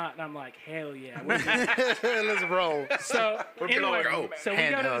 man, I'm not. And I'm like, hell yeah. we're good." Let's roll. So anyway, go. so we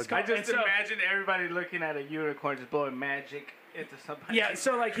Hand go to this hug. call, I just and so, imagine everybody looking at a unicorn just blowing magic into somebody. yeah.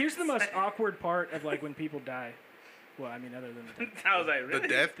 So like, here's the most awkward part of like when people die. Well, I mean, other than the death. I was like, The really?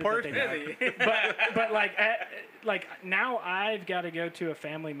 death part? they die. but like now I've got to go to a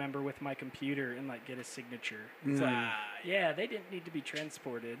family member with my computer and like get a signature. It's like, yeah, they didn't need to be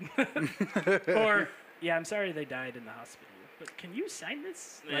transported. Or yeah, I'm sorry they died in the hospital. But can you sign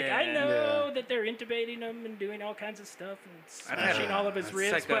this? Like I Yeah. know Yeah. that they're intubating him and doing all kinds of stuff and I've had- smashing all of his it's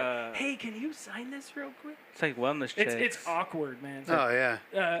ribs. like but a- hey, can you sign this real quick? It's like wellness checks. It's awkward, man. Oh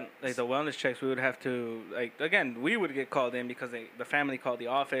yeah. Like the wellness checks, we would have to we would get called in because the family called the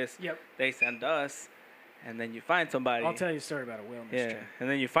office. Yep. They send us, and then you find somebody. I'll tell you a story about a wellness Yeah, check. and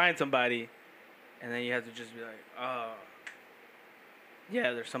then you find somebody, and then you have to just be like, oh,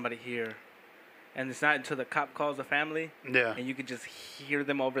 yeah, there's somebody here, and it's not until the cop calls the family, Yeah. and you can just hear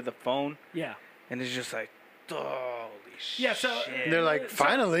them over the phone, Yeah. and it's just like, holy shit. Yeah, so- They're like,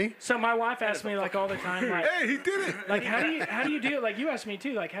 finally. So my wife asks me like all the time, like, Hey, he did it. like how do you deal? Like you asked me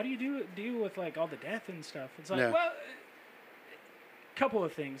too. Like how do you deal with like all the death and stuff? It's like Yeah. well, couple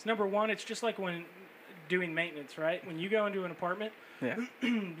of things. Number one, it's just like when doing maintenance, right? When you go into an apartment, Yeah,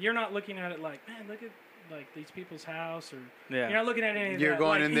 you're not looking at it like, man, look at like these people's house, or yeah. you're not looking at any of You're that.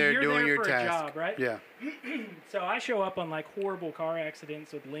 going Like, in there you're doing there your for task. a job, right? Yeah. So I show up on like horrible car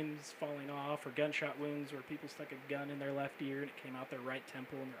accidents with limbs falling off or gunshot wounds where people stuck a gun in their left ear and it came out their right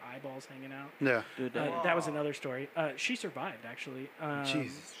temple and their eyeballs hanging out. Yeah. Dude, That was another story. She survived actually.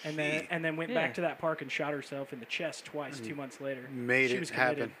 Jesus. And then went Yeah. back to that park and shot herself in the chest twice 2 months later. Made She it was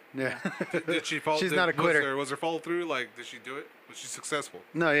happen. committed. Yeah. Did she fall? She's not a quitter. Was there follow through? Like, did she do it? Was she successful?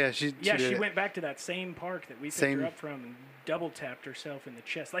 No, yeah, she Yeah, did she it. went back to that same park that we picked Same- her up from and double tapped herself in the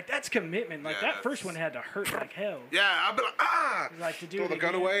chest. Like that's commitment. Like Yeah, that first that's- one had to hurt like hell. Yeah, I'd be like, ah. Like to do Throw it the gun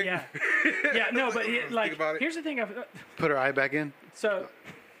again. away? Yeah, yeah. No, but Think like about it. here's the thing. Put her eye back in. So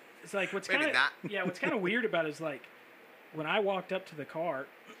it's like what's Maybe kind not. of yeah, what's kind of weird about it is like when I walked up to the car,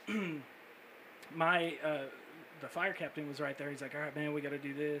 my the fire captain was right there. He's like, "All right, man, we got to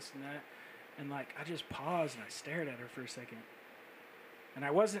do this and that," and like I just paused and I stared at her for a second, and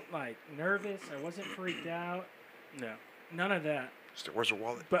I wasn't like nervous. I wasn't freaked out. yeah. None of that. She's like, where's her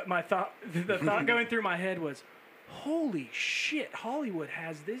wallet? But my thought, the thought going through my head was, "Holy shit! Hollywood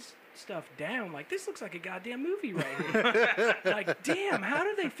has this stuff down. Like this looks like a goddamn movie right here. Like, damn, how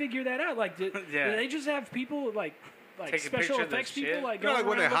did they figure that out? Like, did they just have people like Taking special pictures of effects people shit? like You know, like going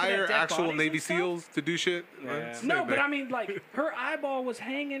when they around looking hire at dead actual bodies Navy and stuff? SEAls to do shit. Yeah. Right? No, Same but thing. I mean, like her eyeball was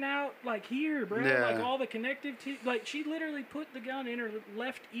hanging out like here, bro. Yeah. Like all the connective like she literally put the gun in her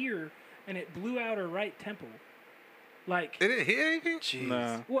left ear and it blew out her right temple. Like, It didn't hit anything? Jeez.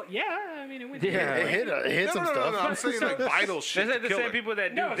 No. well, yeah. I mean, it went. Yeah. It hit No, some no, stuff. no, I'm saying like vital shit. That's like to the kill same her. people that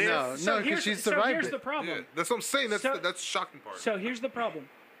do No, this. No, so no, 'cause here's she so survived here's it. the problem. Yeah, that's what I'm saying. That's So- that's the shocking part. So here's the problem.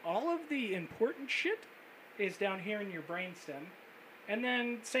 All of the important shit is down here in your brainstem, and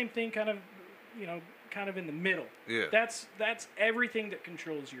then same thing, kind of, kind of in the middle. Yeah. That's everything that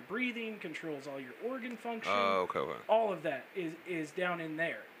controls your breathing, controls all your organ function. Oh, okay. All of that is down in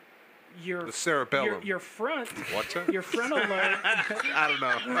there. The cerebellum. Your front. What's that? Your frontal lobe.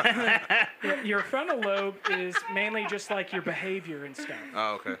 I don't know. Your frontal lobe is mainly just like your behavior and stuff.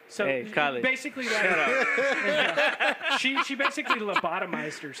 Oh, okay. So Hey, college. basically, that, she basically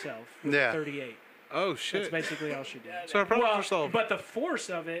lobotomized herself. With Yeah. 38. Oh shit. That's basically all she did. So her problem herself. But the force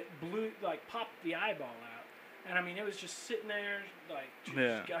of it popped the eyeball out, and I mean it was just sitting there like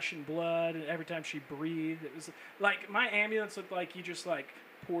just gushing blood, and every time she breathed, it was like my ambulance looked like you just like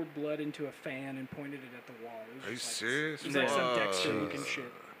poured blood into a fan and pointed it at the wall. It was Are you just serious? It was like some Whoa. Dexter looking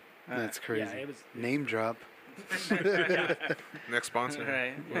shit. That's crazy. Yeah, it was. Name drop. Next sponsor.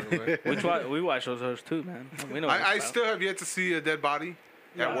 Right. We watch those too, man. We know. I still have yet to see a dead body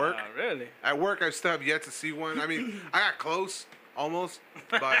at work. Really? At work, I still have yet to see one. I mean, I got close, almost,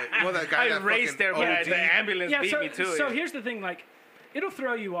 but that guy I that raced there, fucking but OD'd. the ambulance beat me to so it. here's the thing, like, it'll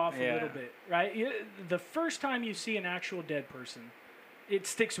throw you off a Yeah. little bit, right? The first time you see an actual dead person, it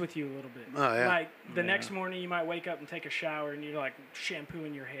sticks with you a little bit. Oh, yeah. Like the next morning, you might wake up and take a shower, and you're like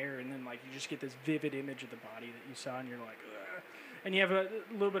shampooing your hair, and then like you just get this vivid image of the body that you saw, and you're like, ugh. And you have a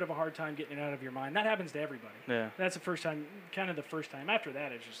little bit of a hard time getting it out of your mind. That happens to everybody. Yeah. That's the first time, kind of the first time. After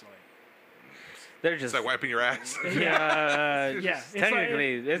that, it's just like, They're It's just like wiping your ass. yeah, it's like-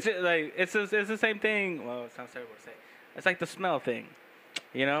 technically, it's the same thing. Well, it sounds terrible to say. It's like the smell thing,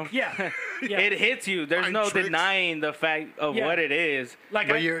 you know? yeah, yeah. It hits you. There's Mind no tricks. denying the fact of Yeah. what it is. Like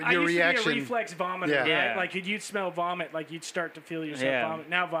But I your used reaction- to be a reflex vomiter, Yeah. right? Yeah. Like you'd smell vomit, like you'd start to feel yourself Yeah. vomit.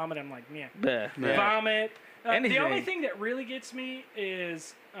 Now vomit, I'm like, yeah. Yeah. Vomit. The only Anything. thing that really gets me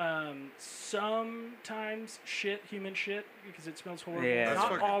is sometimes human shit, because it smells horrible. Yeah. That's Not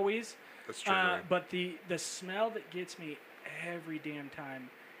fucking- always. That's triggering. But the smell that gets me every damn time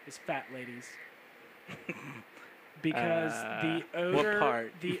is fat ladies. Because the odor,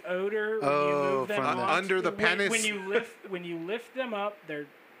 part? the odor when you Oh, move them from the- off- Under the when penis? when you lift them up, they're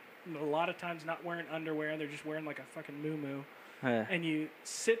a lot of times not wearing underwear. They're just wearing like a fucking muumuu. Yeah. And you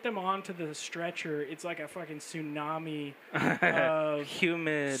sit them onto the stretcher. It's like a fucking tsunami of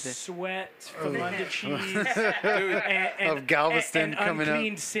Humid. sweat from under cheese Of Galveston and coming up.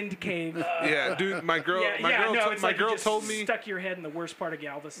 unclean Sind cave. Yeah, dude, my girl it's like you just told me stuck your head in the worst part of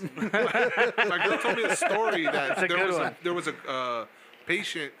Galveston. my girl told me a story that a good one. there was a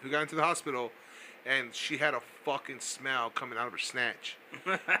patient who got into the hospital, and she had a fucking smell coming out of her snatch,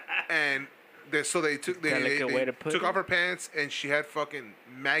 and they took Delicate way to put took it. off her pants, and she had fucking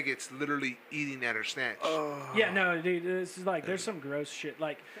maggots literally eating at her snatch. Yeah, no, dude, this is like there's some gross shit.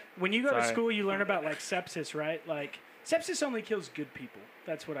 Like when you go to Sorry. school, you learn about like sepsis, right? Like sepsis only kills good people.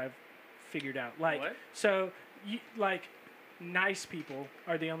 That's what I've figured out. Like What? so, like nice people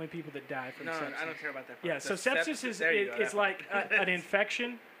are the only people that die from sepsis. care about that. Yeah, so sepsis is like an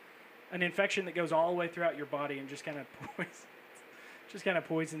infection that goes all the way throughout your body and just kind of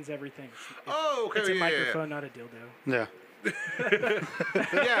poisons everything. Oh, okay, It's a yeah, microphone, not a dildo. Yeah.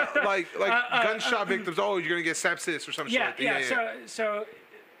 yeah, like gunshot victims. Oh, you're gonna get sepsis or something. Yeah, like that. yeah. So,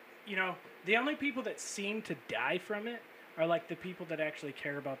 you know, the only people that seem to die from it are like the people that actually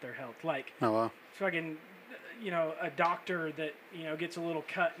care about their health. Like Oh wow. fucking, you know, a doctor that gets a little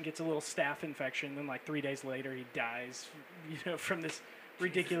cut and gets a little staph infection, then like 3 days later he dies, from this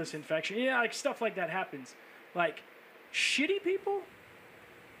ridiculous infection. Yeah, like stuff like that happens. Like shitty people,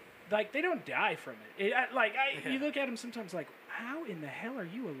 like they don't die from it. You look at them sometimes like, how in the hell are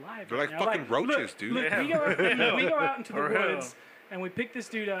you alive? They're right like now? fucking roaches, look, dude. Look, Yeah. we go out into the For real. woods and we pick this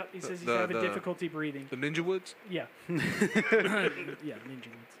dude up. He says he's The- having the- difficulty breathing. The Ninja Woods. Yeah. Yeah, Ninja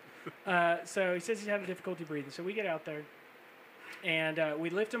Woods. So he says he's having difficulty breathing. So we get out there and we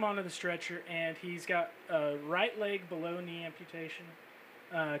lift him onto the stretcher, and he's got a right leg below knee amputation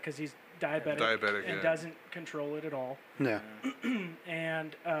because he's diabetic and yeah. doesn't control it at all. Yeah.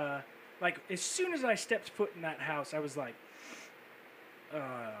 And like as soon as I stepped foot in that house, I was like, "Oh,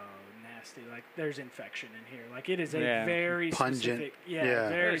 nasty! Like there's infection in here. Like it is a Yeah. very Pungent. specific, Yeah.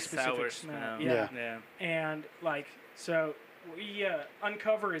 very sour specific smell. Yeah. Yeah. And like so, we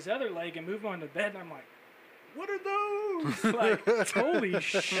uncover his other leg and move him onto the bed, and I'm like, "What are those?" Like holy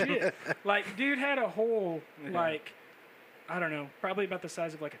shit! Like dude had a hole like. I don't know, probably about the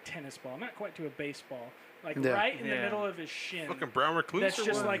size of like a tennis ball, not quite to a baseball, like Yeah. right in the Yeah. middle of his shin. Fucking brown recluse. That's or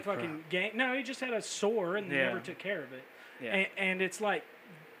just what? like fucking gang. No, he just had a sore and Yeah. never took care of it. Yeah. And it's like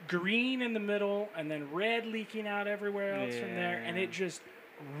green in the middle and then red leaking out everywhere else from there, and Yeah. it just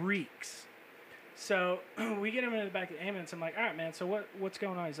reeks. So we get him in the back of the ambulance. I'm like, all right, man. So what's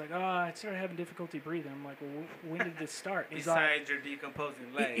going on? He's like, oh, I started having difficulty breathing. I'm like, well, when did this start? He's like, Besides your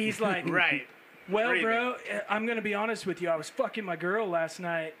decomposing leg. he's like, right. Well, breathing. bro, I'm gonna be honest with you. I was fucking my girl last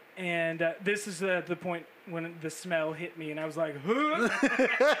night, and this is the point when the smell hit me, and I was like, huh?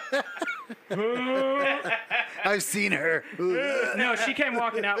 I've seen her. No, she came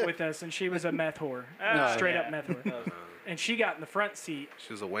walking out with us, and she was a meth whore, straight yeah. up meth whore, and she got in the front seat.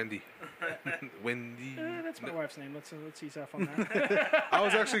 She was a Wendy. Wendy. That's my wife's name. Let's ease off on that. I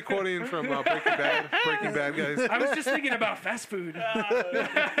was actually quoting from Breaking Bad. Breaking Bad, guys. I was just thinking about fast food. All right,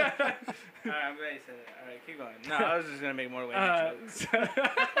 I'm glad you said that. All right, keep going. No, I was just gonna make more Wendy jokes. No,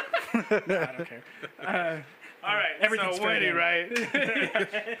 I don't care. All right, everything's so Wendy,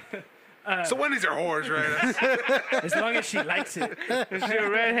 fair right? So Wendy's are whores, right? As long as she likes it. Is she a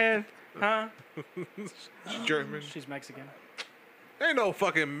redhead? Huh? German. She's Mexican. Ain't no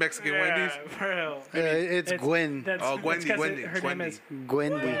fucking Mexican Wendy's. For real. It's Gwen. Oh, that's Gwendy, 'cause Wendy, Her name is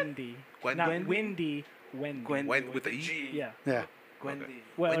Gwendy. Wendy. Gwendy. Not Wendy. Wendy. Wendy with the E? G. Yeah. Yeah. Wendy.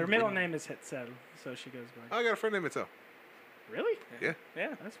 Well, her middle Wendy. name is Hetzel, so she goes by. I got a friend named Itzel. Really? Yeah.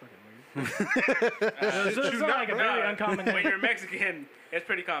 Yeah. That's fucking weird. So it's not like a very uncommon When name. you're Mexican, it's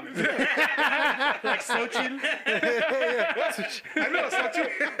pretty common. Like Xochitl. I know, it's not you.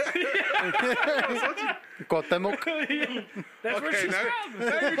 Cuauhtémoc. That's where Okay, she's now, from.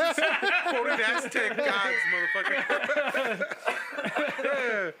 now you're just quoting Aztec gods, motherfucker.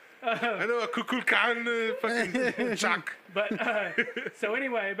 I know a Kukulkan fucking shock. But so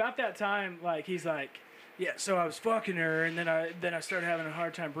anyway, about that time, like he's like, yeah. So I was fucking her, and then I started having a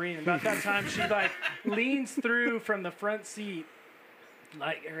hard time breathing. About that time, she like leans through from the front seat,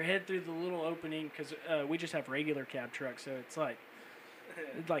 like her head through the little opening, because we just have regular cab trucks, so it's like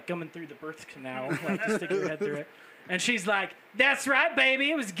coming through the birth canal, like to stick your head through it. And she's like, "That's right, baby.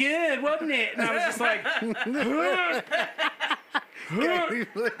 It was good, wasn't it?" And I was just like,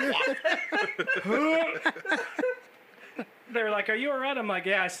 they were like, "Are you all right?" I'm like,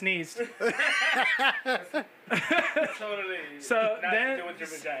 "Yeah, I sneezed." Totally. So Nothing then, to do with your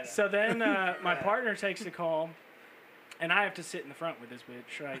vagina. so then my partner takes the call, and I have to sit in the front with this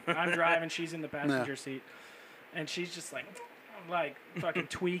bitch. Right, I'm driving, she's in the passenger seat, and she's just like fucking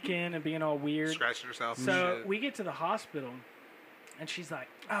tweaking and being all weird. Scratching herself. and So shit. we get to the hospital, and she's like,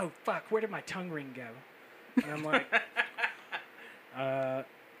 "Oh fuck, where did my tongue ring go?" And I'm like,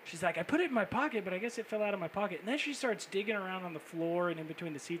 She's like, "I put it in my pocket, but I guess it fell out of my pocket." And then she starts digging around on the floor and in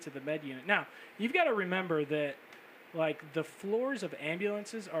between the seats of the med unit. Now, you've got to remember that, like, the floors of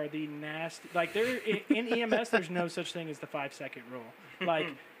ambulances are the nasty. Like, in EMS, there's no such thing as the 5-second rule. Like,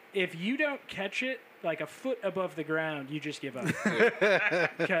 if you don't catch it, like a foot above the ground, you just give up.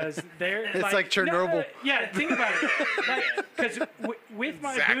 Because they're It's like Chernobyl. Yeah, think about it. Because with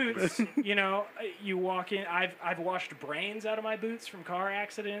my Exactly. boots, you know, you walk in. I've washed brains out of my boots from car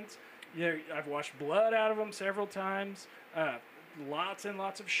accidents. I've washed blood out of them several times. Lots and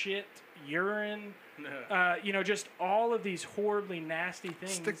lots of shit, urine. You know, just all of these horribly nasty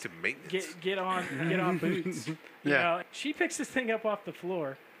things. Stick to maintenance. Get on boots. You Yeah. know, she picks this thing up off the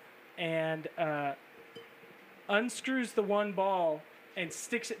floor, and unscrews the one ball and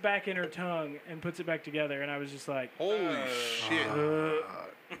sticks it back in her tongue and puts it back together. And I was just like, Holy shit.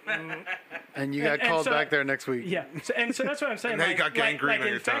 And you got And called so- back there next week. yeah. So that's what I'm saying. And now you like, got gangrene like on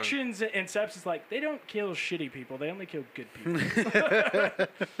your tongue. infections and sepsis, like, they don't kill shitty people. They only kill good people.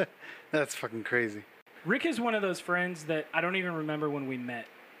 That's fucking crazy. Rick is one of those friends that I don't even remember when we met.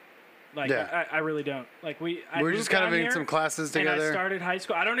 Like, Yeah. I really don't. Like, I We're moved just kind of down in here, some classes and I together. started high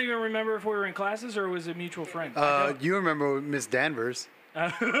school. I don't even remember if we were in classes or it was a mutual friend. I don't. You remember Miss Danvers?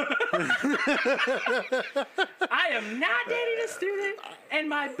 I am not dating a student, and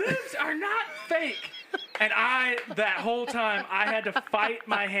my boobs are not fake. And that whole time, I had to fight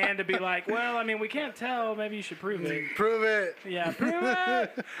my hand to be like, well, I mean, we can't tell. Maybe you should prove it. Prove it. Yeah, prove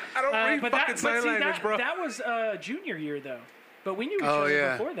it. I don't read fucking sign language, bro. That was junior year, though. But we knew each Oh other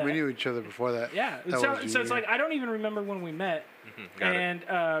yeah, before that. we knew each other before that. Yeah. That So was it's junior. like, I don't even remember when we met. Got it.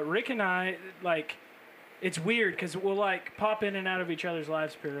 And Rick and I, like, it's weird because we'll, like, pop in and out of each other's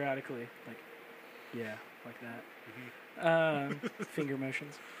lives periodically. Like, yeah, like that. Finger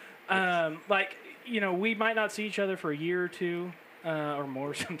motions. Like, you know, we might not see each other for a year or two or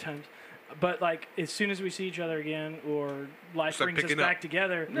more sometimes. But, like, as soon as we see each other again or life Start brings us picking back up.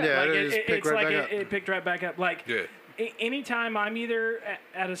 together, Yeah, like, it'll just pick it's right like back up. it picked right back up. Like, Yeah. anytime I'm either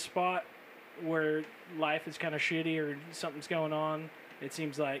at a spot where life is kind of shitty or something's going on, it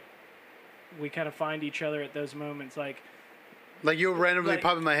seems like we kind of find each other at those moments. Like, You'll randomly like-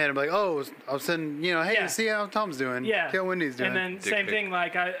 pop in my head and be like, oh, I'll send, you know, hey, Yeah. see how Tom's doing. yeah. See how Wendy's doing. And then Dick same pic. thing,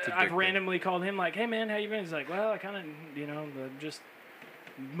 like a I've dick randomly called him like, hey man, how you been? He's like, well, I kind of, you know, just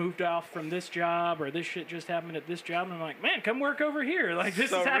moved off from this job, or this shit just happened at this job, and I'm like, man, come work over here. Like this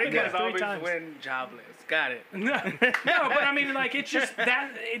So has happened Rick like has 3 always times. been jobless. Got it. No, but I mean, like, it's just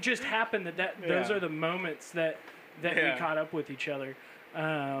that it just happened that those Yeah. are the moments that Yeah. we caught up with each other,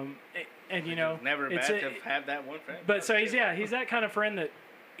 and you know, Never it's bad to have that one friend. But so he's that kind of friend that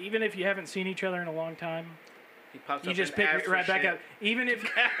even if you haven't seen each other in a long time, He pops you up just and pick asks it for right back shit. up. Even if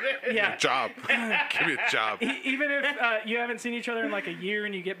yeah. Job. Give me a job. Even if you haven't seen each other in like a year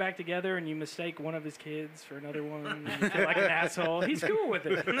and you get back together and you mistake one of his kids for another one and you feel like an asshole, he's cool with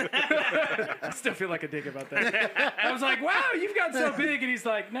it. I still feel like a dick about that. I was like, wow, you've got so big. And he's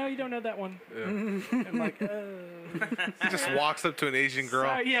like, no, you don't know that one. I'm like, oh. He just walks up to an Asian girl.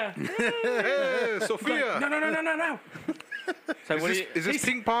 Sorry, yeah. Hey, Sophia. No. So what do you, Is this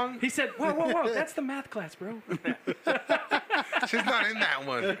ping pong? He said, whoa, that's the math class, bro. She's not in that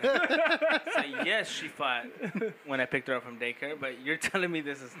one. so yes, she fought when I picked her up from daycare, but you're telling me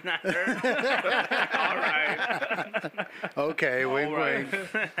this is not her? All right. Okay, wink, All right.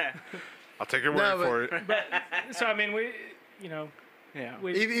 wink. I'll take your No, word for it. So, I mean, we, you know. Yeah.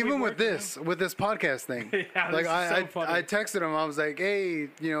 Even with this podcast thing, Yeah, like this is I so funny. I texted him. I was like, hey,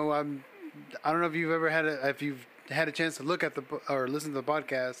 you know, I don't know if you've ever if you've had a chance to look at or listen to the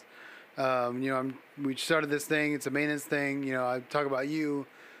podcast. You know, we started this thing. It's a maintenance thing. You know, I talk about you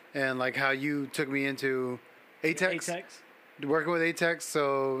and like how you took me into Atex, working with Atex.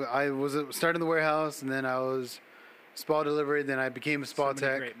 So I was starting the warehouse, and then I was spa delivery. Then I became a spa So many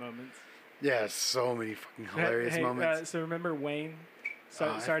tech. great moments. Yeah, so many fucking hilarious moments. So remember Wayne?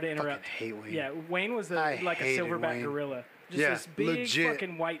 So, Oh, sorry to I interrupt. fucking hate Wayne. Yeah, Wayne was I like a hated silverback Wayne. gorilla. Just Yeah, this big legit.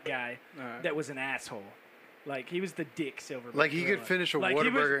 fucking white guy Alright. that was an asshole. Like, he was the dick silverback Like he could gorilla. finish a Like, he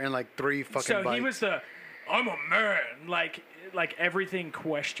was- Whataburger in like 3 fucking So bites. he was I'm a man. Like everything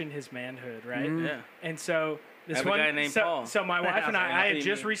questioned his manhood, right? Mm-hmm. Yeah. And so this have a one guy named so, Paul. so my wife and I was like, I what do had you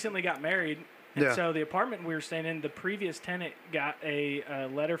just mean? recently got married. And Yeah. so the apartment we were staying in, the previous tenant got a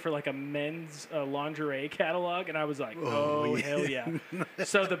letter for like a men's lingerie catalog, and I was like, oh hell yeah.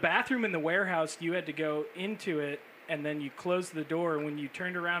 So the bathroom in the warehouse, you had to go into it, and then you closed the door, and when you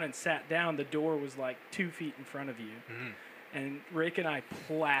turned around and sat down, the door was like 2 feet in front of you. And Rick and I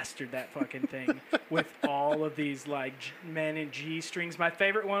plastered that fucking thing with all of these like men in G strings. My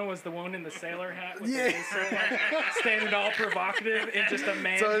favorite one was the one in the sailor hat with Yeah. the lace, like, standing all provocative in just a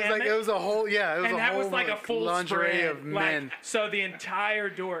man So it was hammock. like it was a whole and a that whole was like a full lingerie spread, of like, men. so the entire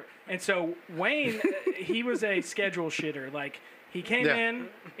door. And so Wayne, he was a schedule shitter. Like he came Yeah.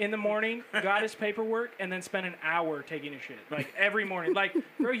 in the morning, got his paperwork, and then spent an hour taking a shit. Like every morning. Like,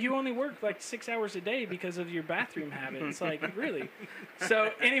 bro, you only work like 6 hours a day because of your bathroom habit. It's like, really?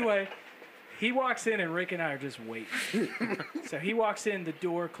 So anyway, he walks in and Rick and I are just waiting. So he walks in, the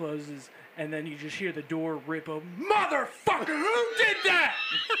door closes, and then you just hear the door rip open. Motherfucker, who did that?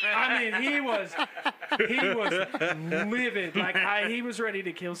 I mean, he was livid. Like he was ready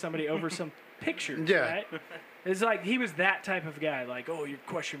to kill somebody over some pictures. Yeah. Right? It's like he was that type of guy. Like, oh, you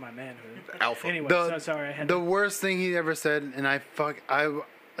question my manhood. Alpha. Anyway, so sorry. I had The to, worst thing he ever said, and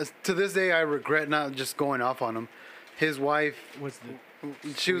to this day I regret not just going off on him. His wife, was the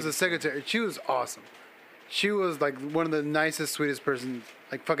she was a secretary. She was awesome. She was like one of the nicest, sweetest person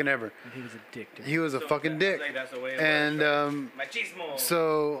like fucking ever. he was a dick to me. He was a fucking dick. Like, that's the way it And works, right? Machismo.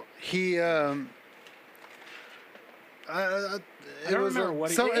 so he it don't was remember what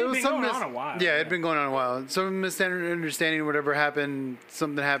he- some, it had was been some going on a while, Yeah, yeah. it'd been going on a while. Some misunderstanding, whatever happened,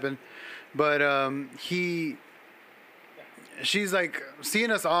 something happened, but she's like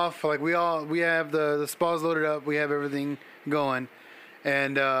seeing us off. Like we have the spas loaded up, we have everything going,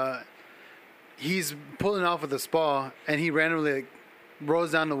 and he's pulling off with the spa, and he randomly like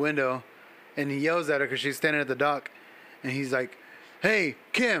rolls down the window, and he yells at her because she's standing at the dock, and he's like, "Hey,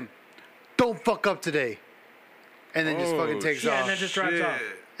 Kim, don't fuck up today," and then just fucking takes Yeah, off, and then just drives off.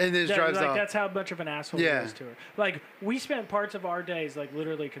 and then just drives like, off. That's how much of an asshole Yeah. he was to her. Like, we spent parts of our days, like,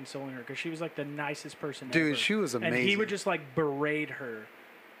 literally consoling her because she was, like, the nicest person Dude, ever. she was And he amazing. would just, like, berate her,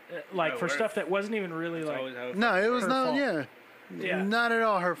 like, Oh, for word. stuff that wasn't even really, It's like, always how it No, it was her not. fault. Yeah, Yeah. not at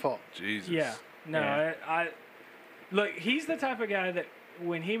all her fault. Jesus. yeah. No, Yeah. I look, he's the type of guy that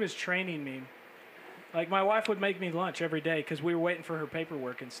when he was training me, like, my wife would make me lunch every day because we were waiting for her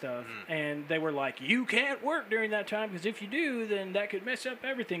paperwork and stuff. And they were like, you can't work during that time because if you do, then that could mess up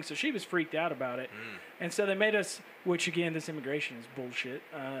everything. So she was freaked out about it. And so they made us, which, again, this immigration is bullshit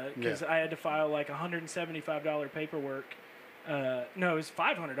because Yeah. I had to file, like, $175 paperwork. No, it was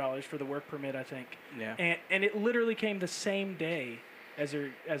 $500 for the work permit, I think. Yeah. And it literally came the same day as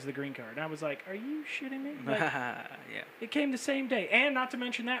the green card. And I was like, are you shitting me? Like, yeah. it came the same day. And not to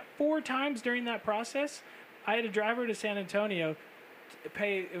mention that 4 times during that process, I had to drive her to San Antonio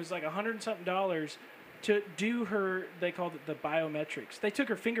pay. It was like $100 and something to do her. They called it the biometrics. They took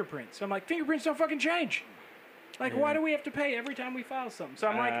her fingerprints. I'm like, fingerprints don't fucking change. Like, why do we have to pay every time we file something? So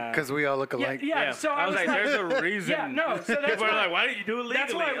I'm like, Because we all look yeah, alike. yeah. So I was like, there's a reason. Yeah, no. So that's People are why, like, why didn't you do it legally?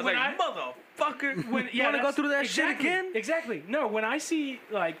 that's why I was when like, motherfucker, when you want to go that's- through that exactly, shit again? Exactly. No, when I see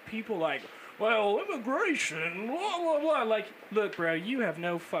like people like, well, immigration, blah blah blah. Like, look, bro, you have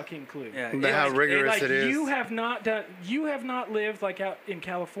no fucking clue. Yeah, How rigorous Like it is. you have not done. You have not lived like out in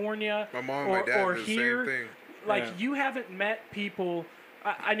California My mom and or, my dad or did the here. same thing. Like Yeah. you haven't met people.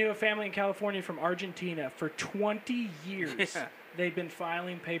 I knew a family in California from Argentina for 20 years. Yeah. They've been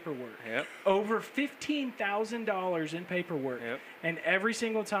filing paperwork. Yep. Over $15,000 in paperwork. Yep. And every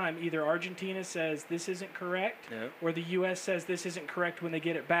single time, either Argentina says this isn't correct, Yep. or the U.S. says this isn't correct when they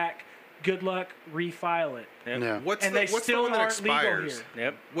get it back. Good luck, refile it. Yep. Yeah. What's And the, they what's the still one that aren't legal expires? here.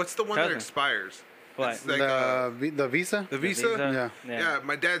 Yep. What's the one Tell that me. expires? What? It's like, The visa? the visa? Yeah,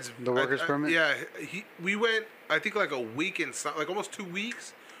 my dad's The workers permit? Yeah, we went. I think like a week and like almost 2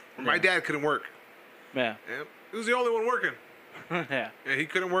 weeks. Where my dad couldn't work. Yeah. Yeah, he was the only one working. Yeah. Yeah, he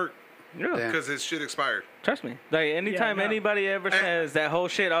couldn't work Yeah. Damn. because his shit expired. Trust me. Like anytime no. anybody ever says that whole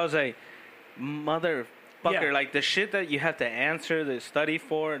shit, I was like, motherfucker. Yeah. Like the shit that you have to answer, the study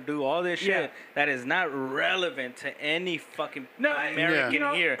for, and do all this shit Yeah. that is not relevant to any fucking No, American Yeah. you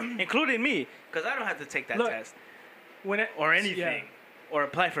know- here, including me, because I don't have to take that Look, test When it, or anything yeah. or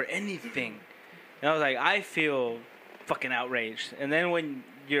apply for anything. And I was like, I feel fucking outraged. And then when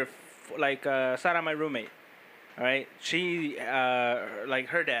you're like Sarah, my roommate, all right, she like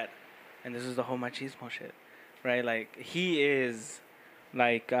her dad, and this is the whole machismo shit, right? Like he is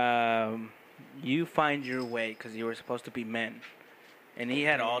like you find your way because you were supposed to be men, and he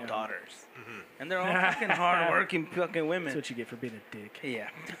had all daughters, and they're all fucking hardworking fucking women. That's what you get for being a dick. Yeah,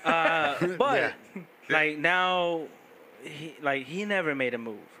 but Yeah. like now, he never made a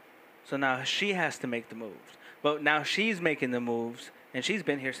move, so now she has to make the moves. But now she's making the moves, and she's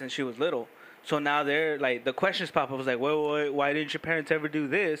been here since she was little. So now they're like the questions pop up. Was like, well, why didn't your parents ever do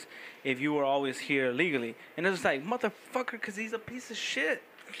this if you were always here legally? And it's like, motherfucker, because he's a piece of shit.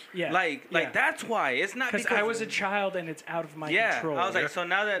 Yeah. Like Yeah. that's why. It's not Because because I was a child and it's out of my yeah, control. I was like, Yeah. so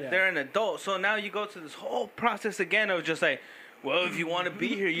now that Yeah. they're an adult, so now you go to this whole process again of just like, well, if you want to be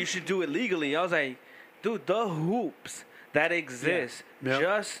here, you should do it legally. I was like, dude, the hoops that exist Yeah. Yep.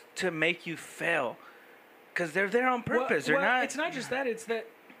 just to make you fail, because they're there on purpose. Well, they're not. It's not just that. It's that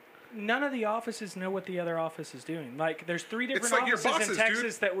none of the offices know what the other office is doing. Like, there's 3 different like your offices bosses, in Texas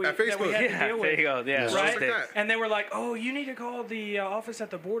dude, that we at that we Facebook. had to Yeah, deal there with. you go. Yeah, Just Right? like that. And they were like, oh, you need to call the office at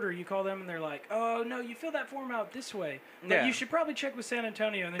the border. You call them, and they're like, oh, no, you fill that form out this way. But Yeah. you should probably check with San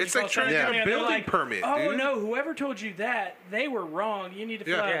Antonio. And then It's you like call San trying to get a Antonio, and they're building like, permit, oh, dude. no, whoever told you that, they were wrong. You need to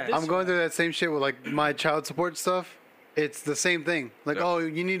fill Yeah. out Yeah. this I'm going one. through that same shit with like my child support stuff. It's the same thing. Like, Yeah. oh,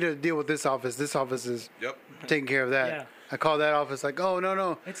 you need to deal with this office. This office is Yep. taking care of that. Yeah. I call that office like, oh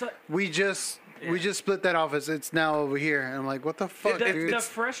no, It's like, we just split that office. It's now over here. And I'm like, what the fuck, the, dude? the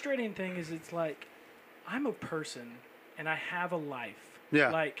frustrating thing is it's like I'm a person and I have a life. Yeah.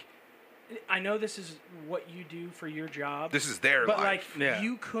 Like I know this is what you do for your job. This is their but life. like Yeah.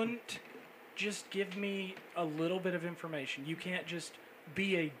 you couldn't just give me a little bit of information. You can't just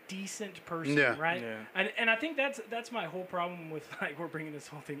be a decent person, Yeah. right? Yeah. And I think that's my whole problem with like we're bringing this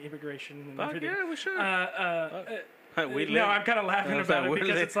whole thing immigration and Fuck everything. yeah, we should. We No, live- I'm kind of laughing I was about like, it we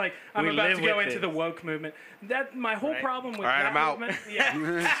because live- it's like I'm we about live to go with into it. the woke movement. That my whole Right. problem with All right, that I'm out. movement,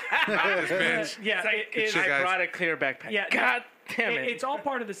 yeah, Bench. yeah, shit, I guys. brought a clear backpack. Yeah, God damn it. It's all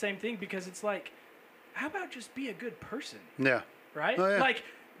part of the same thing because it's like, how about just be a good person, Yeah. right? Oh, yeah.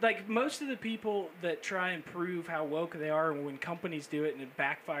 Like most of the people that try and prove how woke they are, and when companies do it and it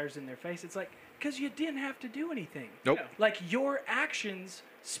backfires in their face, it's like because you didn't have to do anything. Nope. Like your actions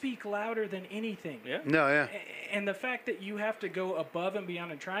speak louder than anything. Yeah. No, yeah. And the fact that you have to go above and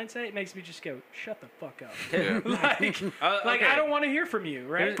beyond and try and say it makes me just go, shut the fuck up. Yeah. like okay. I don't want to hear from you,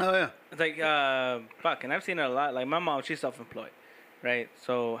 right? Here's- Oh, yeah. It's like fuck, and I've seen it a lot. Like my mom, she's self-employed, right?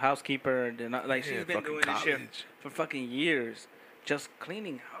 So housekeeper, and like she's Yeah, been fucking doing this shit college. for fucking years, just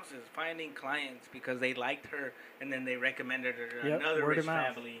cleaning houses, finding clients because they liked her, and then they recommended her to Yep, another word rich of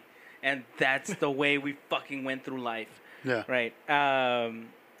mouth. family, and that's the way we fucking went through life, Yeah. right?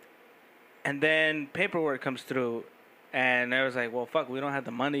 And then paperwork comes through, and I was like, well, fuck, we don't have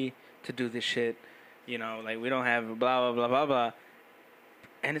the money to do this shit, you know, like we don't have blah blah blah blah blah.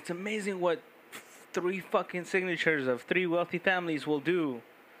 And it's amazing what 3 fucking signatures of 3 wealthy families will do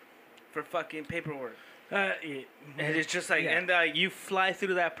for fucking paperwork. And it's just like, Yeah. and you fly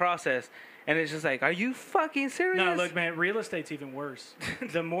through that process, and it's just like, are you fucking serious? No, look, man, real estate's even worse.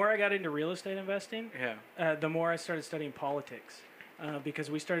 The more I got into real estate investing, Yeah. the more I started studying politics. because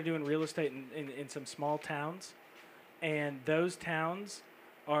we started doing real estate in some small towns, and those towns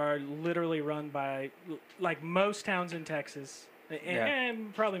are literally run by, like most towns in Texas,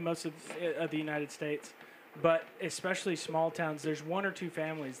 and probably most of the United States, but especially small towns. There's one or two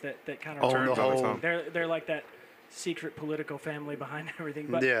families that kind of Own the whole. they're like that secret political family behind everything,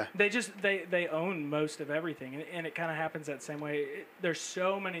 but Yeah. they own most of everything, and it kind of happens that same way. There's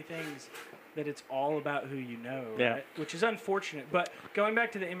so many things that it's all about who you know, right? Which is unfortunate. But going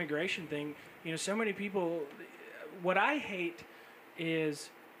back to the immigration thing, so many people. What I hate is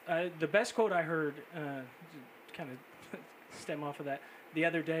the best quote I heard, kind of stem off of that, the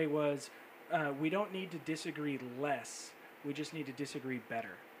other day was, "We don't need to disagree less. We just need to disagree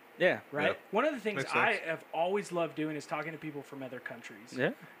better." Yeah. Right. Yeah. One of the things Makes I sense. have always loved doing is talking to people from other countries.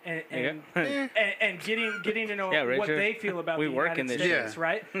 Yeah. And getting to know Yeah, what Richard, they feel about we the work United in this States, shit.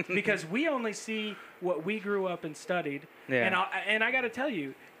 right? Because we only see what we grew up and studied. Yeah. And I got to tell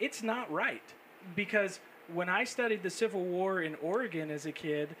you, it's not right, because when I studied the Civil War in Oregon as a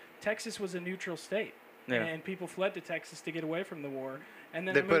kid, Texas was a neutral state. Yeah. And people fled to Texas to get away from the war. And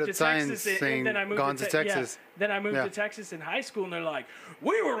then They I put moved a to sign Texas, saying, and then I moved "Gone to Texas." Then I moved Yeah. to Texas in high school, and they're like,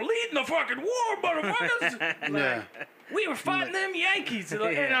 "We were leading the fucking war, motherfuckers!" Like, Yeah. we were fighting them Yankees, and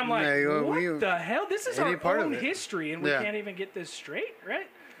I'm like, Yeah, well, "What we- the hell? This is any our part of own it. history, and we Yeah. can't even get this straight, right?"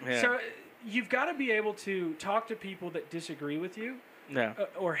 Yeah. So you've got to be able to talk to people that disagree with you, Yeah.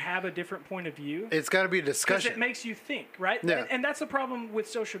 or have a different point of view. It's got to be a Because discussion. it makes you think, right? Yeah. And that's the problem with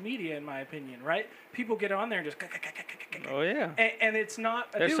social media, in my opinion, right? People get on there and just... Oh yeah. And it's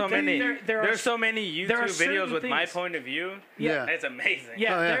not... There's dude, so many. there are There's so many there are YouTube videos certain with my things- point of view. Yeah. It's amazing.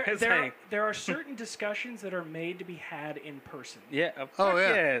 Yeah, Oh, yeah. It's there like- are certain discussions that are made to be had in person. Yeah. Oh, Fuck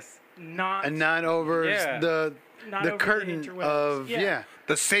yeah. Yes. Not... And not over Yeah. the Not the over the curtain interwebs. of Yeah. yeah.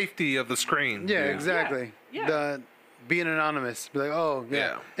 The safety of the screen. exactly. Yeah. The being anonymous. Be like, oh yeah.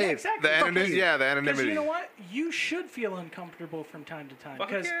 Yeah. Hey, exactly. The fuck anonymity. you. Yeah, the Because anonymity. you know what? You should feel uncomfortable from time to time. Fuck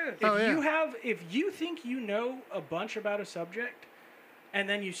Because yes. if Oh, yeah. if you think you know a bunch about a subject, and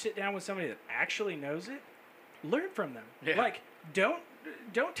then you sit down with somebody that actually knows it, learn from them. Yeah. Like, don't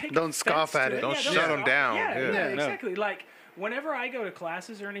take Don't offense scoff at to it. Don't Yeah, shut scoff. them down. Yeah, Yeah. yeah, No. exactly. Like, whenever I go to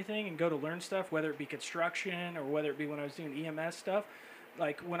classes or anything and go to learn stuff, whether it be construction or whether it be when I was doing EMS stuff,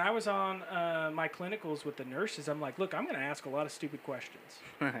 like when I was on my clinicals with the nurses, I'm like, look, I'm going to ask a lot of stupid questions.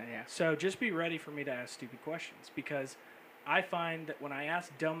 Yeah. So just be ready for me to ask stupid questions, because I find that when I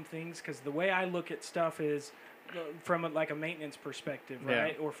ask dumb things, because the way I look at stuff is from a maintenance perspective, Yeah.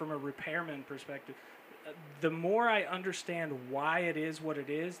 right, or from a repairman perspective. The more I understand why it is what it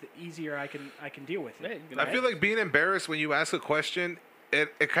is, the easier I can deal with it. I feel like being embarrassed when you ask a question,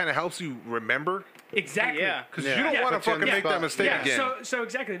 it kind of helps you remember. Exactly. Yeah. Because Yeah. you don't Yeah. want to Put you on fucking the make that spot. mistake Yeah. again. So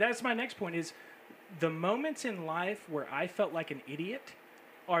exactly. That's my next point. Is the moments in life where I felt like an idiot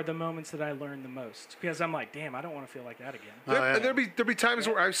are the moments that I learn the most, because I'm like, damn, I don't want to feel like that again. Oh, yeah. There'll be times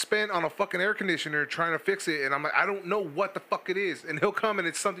where I've spent on a fucking air conditioner trying to fix it, and I'm like, I don't know what the fuck it is, and he'll come and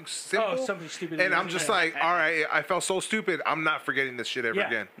it's something simple, something stupid. and I'm just Yeah. like, all right, I felt so stupid. I'm not forgetting this shit ever Yeah.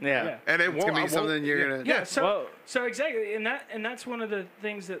 again. Yeah. And it It's won't gonna I be won't- something you're yeah. gonna. Yeah, so Well- so exactly, and that's one of the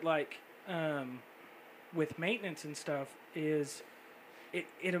things that, like, with maintenance and stuff, is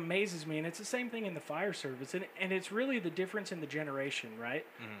it amazes me, and it's the same thing in the fire service, and it's really the difference in the generation, right?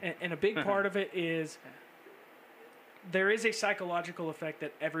 And a big part of it is there is a psychological effect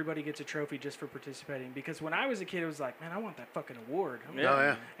that everybody gets a trophy just for participating. Because when I was a kid, it was like, man, I want that fucking award. I'm Oh gonna-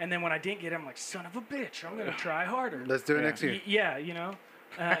 yeah. And then when I didn't get it, I'm like, son of a bitch, I'm gonna try harder. Let's do it Yeah. next year. Yeah, you know.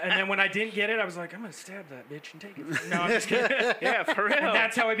 And then when I didn't get it, I was like, I'm gonna stab that bitch and take it. No, I'm just kidding. Yeah, for real. And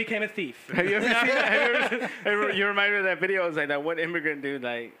that's how I became a thief. Have you ever seen that? You remind me of that video. It's like that one immigrant dude,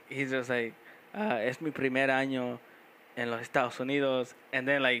 like, he's just like, es mi primer año en los Estados Unidos. And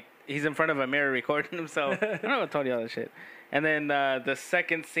then, like, he's in front of a mirror recording himself. I don't know if I told you all that shit. And then the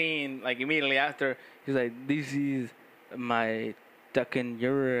second scene, like, immediately after, he's like, this is my second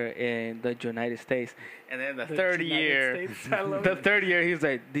year in the United States. And then the third United year, States, I love the it. third year, he's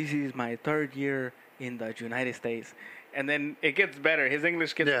like, this is my third year in the United States. And then it gets better. His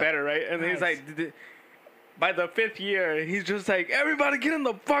English gets Yeah. better, right? And he's Nice. like, by the fifth year, he's just like, everybody get on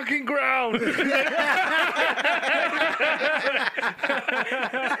the fucking ground.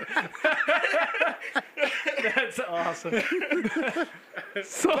 That's awesome.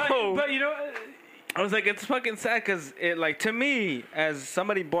 So But you know, I was like, it's fucking sad because it, like, to me, as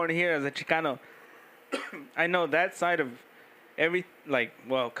somebody born here as a Chicano, I know that side of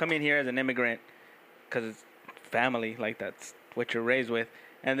coming here as an immigrant, because it's family, like, that's what you're raised with,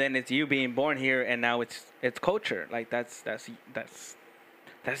 and then it's you being born here, and now it's culture, like, that's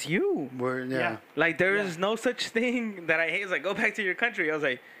that's you. Yeah. Like there is no such thing that I hate. It's like go back to your country. I was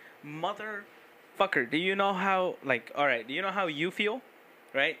like, motherfucker, do you know how all right, do you know how you feel?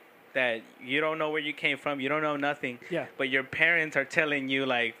 Right? That you don't know where you came from, you don't know nothing. Yeah. But your parents are telling you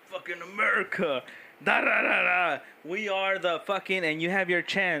like fucking America. Da da da da. We are the fucking and you have your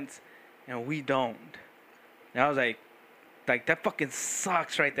chance and we don't. And I was like that fucking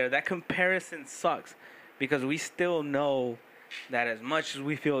sucks right there. That comparison sucks. Because we still know that as much as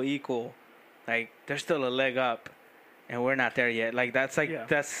we feel equal, like there's still a leg up, and we're not there yet. Like that's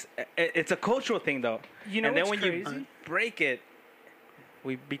it's a cultural thing though. You know and then what's when crazy? you break it,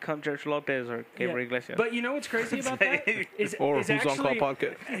 we become George Lopez or Gabriel Iglesias. But you know what's crazy about that? Or is Who's on Call actually-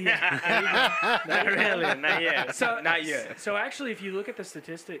 podcast. Not really, not yet. Not yet. So actually, if you look at the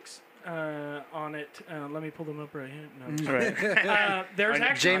statistics on it, let me pull them up right here. No. Right. There's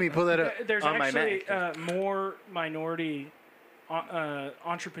actually Jamie, pull that up. There's On my actually Mac. more minority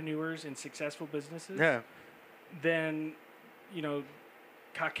entrepreneurs in successful businesses Yeah. than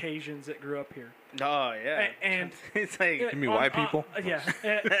Caucasians that grew up here. Oh yeah. And it's like You mean white people? Yeah.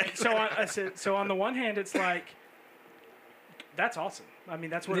 So on the one hand, it's like that's awesome. I mean,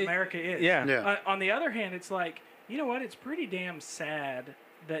 that's what America is. yeah. Yeah. On the other hand, it's like, you know what? It's pretty damn sad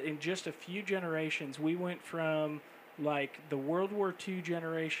that in just a few generations we went from like the World War II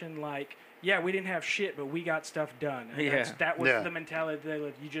generation, like, yeah, we didn't have shit, but we got stuff done. And Yeah. that was Yeah. the mentality they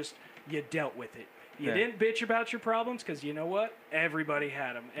lived. You dealt with it. You Yeah. didn't bitch about your problems because you know what? Everybody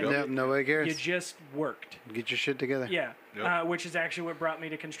had them. And Yep, nobody cares. you just worked. Get your shit together. Yeah, Yep. which is actually what brought me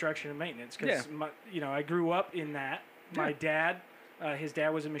to construction and maintenance because Yeah. I grew up in that. My dad, his dad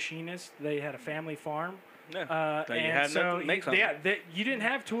was a machinist. They had a family farm. Yeah. So you And had so nothing to make something. you didn't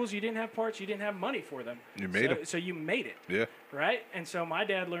have tools, you didn't have parts, you didn't have money for them. You made 'em. So you made it, Yeah. right? And so my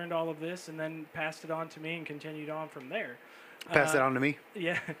dad learned all of this and then passed it on to me and continued on from there. Pass that on to me.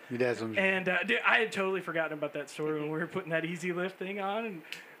 Yeah. Your dad's one. And dude, I had totally forgotten about that story when we were putting that easy lift thing on, and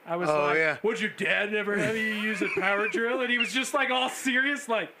I was Oh, like, yeah. "Would your dad never have you use a power drill?" And he was just like all serious,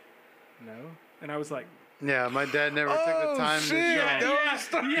 like, "No." And I was like, Yeah, my dad never took the time to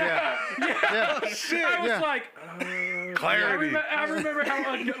show me. "Yeah." Shit. I was Yeah. like, Clarity. I remember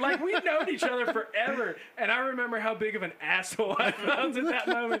how like we'd known each other forever, and I remember how big of an asshole I felt at that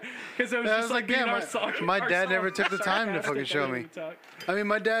moment because I was I just was like, like, being damn, our my dad never took the time to fucking show me. I mean,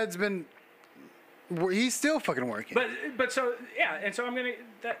 my dad's been. He's still fucking working. But so yeah, and so I'm gonna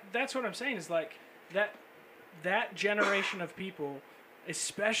that's what I'm saying is like that generation of people,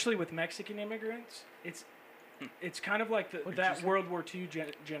 especially with Mexican immigrants, it's kind of like that World War II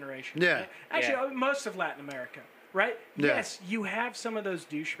generation. Yeah. Actually, most of Latin America, right? Yeah. Yes, you have some of those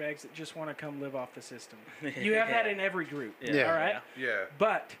douchebags that just want to come live off the system. You have that in every group. Yeah. All right. Yeah.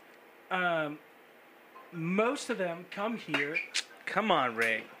 But most of them come here. Come on,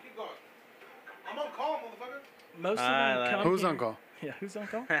 Ray. Keep going. I'm on call, motherfucker. Most of I them like- come. Who's here- on call? Yeah, who's on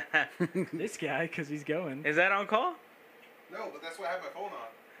call? This guy, because he's going. Is that on call? No, but that's why I have my phone on.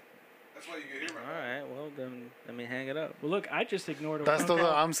 That's why you can hear All right. Well, then let me hang it up. Well, look, I just ignored a That's phone still.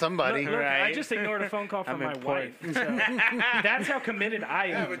 call. I'm somebody. Look, I Right. just ignored a phone call from I'm my important. wife. So that's how committed I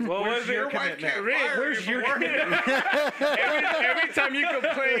am. What Where's was it? your Your wife commitment? can't Rick, fire Where's you for your working. commitment? every time you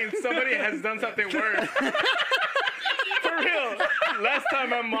complain, somebody has done something worse. For real. Last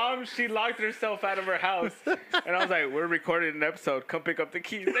time my mom, she locked herself out of her house. And I was like, we're recording an episode. Come pick up the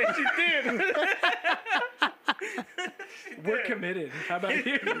keys. And she did. We're committed. How about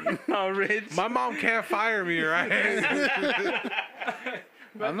you? Oh, Rich. My mom can't fire me, right?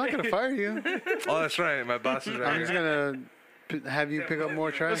 I'm not gonna fire you. Oh, that's right. My boss is right I'm just here. gonna have you pick up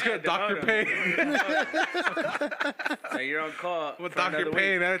more trash. Let's go, Dr. Payne. Hey, you're on call. With for Dr. another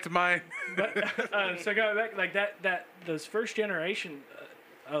Payne, week. add it to mine. So going back, like that those first generation,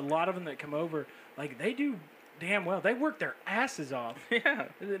 a lot of them that come over, like they do damn well. They work their asses off. Yeah.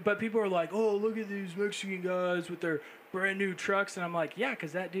 But people are like, "Oh, look at these Mexican guys with their brand new trucks," and I'm like, "Yeah,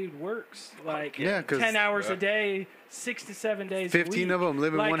 because that dude works like Yeah, 'cause- 10 hours a day, 6 to 7 days. 15 a of week. them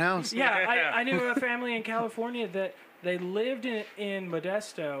live in Like, one house. Yeah, I knew a family in California that they lived in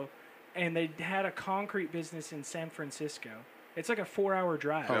Modesto, and they had a concrete business in San Francisco. It's like a 4-hour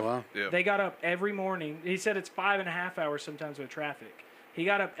drive. Oh wow. Yeah. They got up every morning. He said it's 5.5 hours sometimes with traffic. He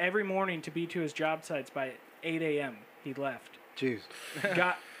got up every morning to be to his job sites by 8 a.m. He left. Jeez.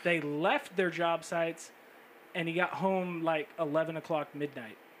 They left their job sites, and he got home like 11 o'clock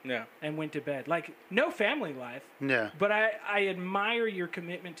midnight Yeah. and went to bed. Like, no family life. Yeah. But I admire your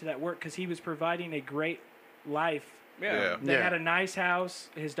commitment to that work because he was providing a great life. Yeah. They Yeah. had a nice house.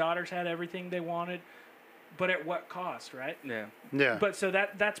 His daughters had everything they wanted. But at what cost, right? Yeah. Yeah. But so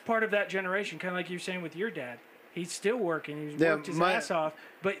that's part of that generation, kind of like you're saying with your dad. He's still working. He's Yeah, worked his my- ass off.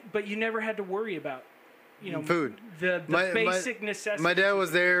 But you never had to worry about, Food. The basic necessities. My dad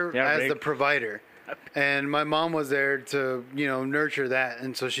was there Yeah, as Rick. the provider, and my mom was there to nurture that,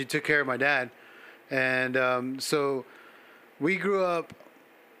 and so she took care of my dad, and so we grew up.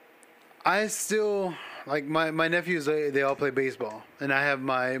 I still like my nephews. They all play baseball, and I have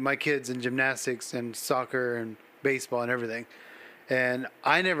my kids in gymnastics and soccer and baseball and everything, and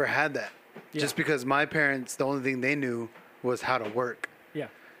I never had that, just because my parents, the only thing they knew was how to work. Yeah.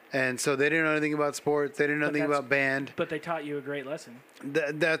 And so they didn't know anything about sports. They didn't know anything about band. But they taught you a great lesson.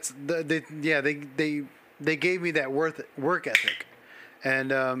 They gave me that work ethic,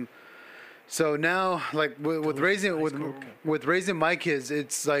 and so now like with raising my kids,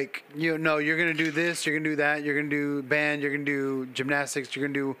 it's like you're gonna do this, you're gonna do that, you're gonna do band, you're gonna do gymnastics, you're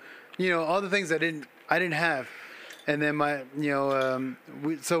gonna do all the things I didn't have, and then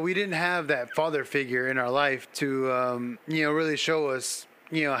we didn't have that father figure in our life to really show us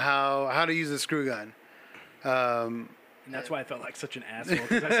how to use a screw gun. And that's why I felt like such an asshole.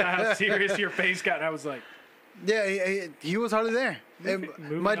 Because I saw how serious your face got. And I was like, Yeah, he was hardly there.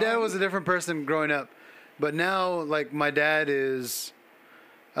 Moving My dad on. was a different person growing up, but now like my dad is,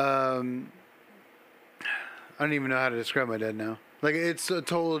 I don't even know how to describe my dad now. Like it's a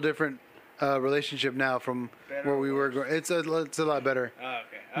total different relationship now from where we were. It's a lot better. Oh,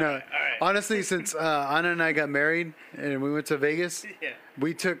 okay. No, All right. honestly, since Anna and I got married and we went to Vegas, Yeah.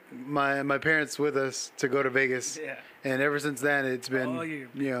 we took my parents with us to go to Vegas. Yeah. And ever since then, it's been oh, you're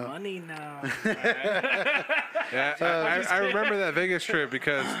money now. Yeah, I remember that Vegas trip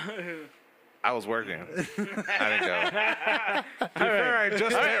because I was working. I didn't go. To be fair, I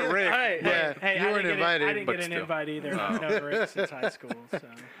just met Rick. All right. Yeah, Hey, you I weren't didn't invited. I didn't but get an still. invite either. I've known Rick since high school. So.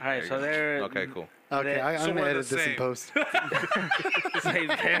 All right. So they're Okay, cool. Okay, I'm So gonna we're edit the this in same. post.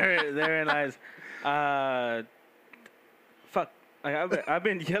 therein lies. Fuck. Like, I've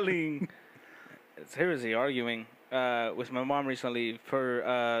been yelling, seriously arguing with my mom recently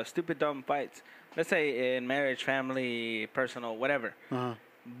for stupid dumb fights. Let's say in marriage, family, personal, whatever. Uh-huh.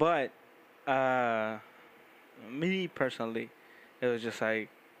 But me personally, it was just like,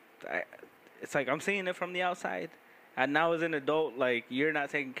 it's like I'm seeing it from the outside. And now as an adult, like, you're not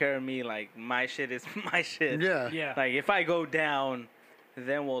taking care of me. Like, my shit is my shit. Yeah. Yeah. Like, if I go down,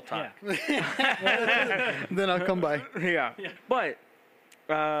 then we'll talk. Then I'll come by. Yeah. But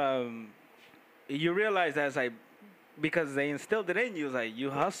you realize that's like, because they instilled it in you, it's like, you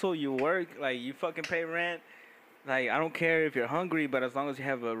hustle, you work, like, you fucking pay rent. Like, I don't care if you're hungry, but as long as you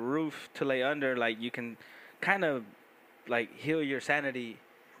have a roof to lay under, like, you can kind of, like, heal your sanity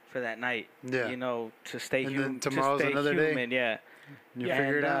for that night. Yeah. You know, to stay And human. then tomorrow's another day. human, yeah. You Yeah,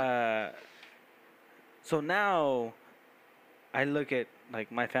 figure it And, out. so now I look at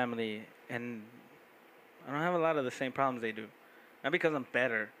like my family and I don't have a lot of the same problems they do. Not because I'm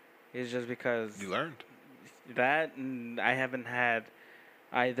better. It's just because You learned. that, and I haven't had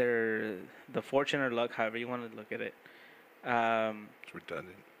either the fortune or luck, however you want to look at it, It's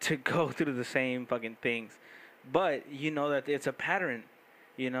redundant. to go through the same fucking things. But you know that it's a pattern,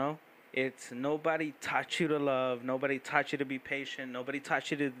 you know? It's nobody taught you to love, nobody taught you to be patient, nobody taught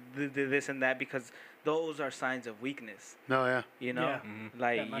you to do this and that, because those are signs of weakness, No, yeah. you know? Yeah.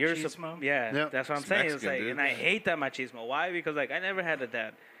 Like That you're machismo? yeah, Yep. that's what I'm It's saying. Mexican, It's like, dude. and I hate that machismo. Why? Because like I never had a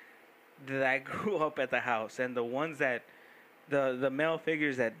dad that grew up at the house, and the ones that the male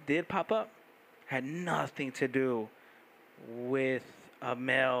figures that did pop up had nothing to do with a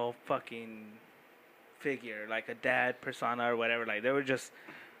male fucking figure, like a dad persona or whatever. Like they were just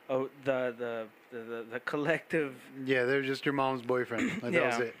the collective. Yeah, they're just your mom's boyfriend. Like, that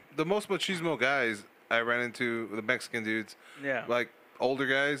was Yeah. it. The most machismo guys I ran into, the Mexican dudes, Yeah, like older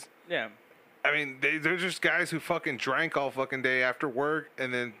guys. yeah, I mean, they're just guys who fucking drank all fucking day after work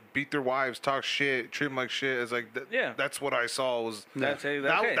and then beat their wives, talk shit, treat them like shit. It's like, Yeah. that's what I saw was that's it.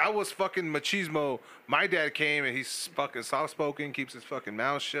 that, Okay. that was fucking machismo. My dad came and he's fucking soft spoken, keeps his fucking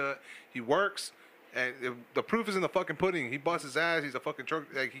mouth shut. He works, and the proof is in the fucking pudding. He busts his ass. He's a fucking truck.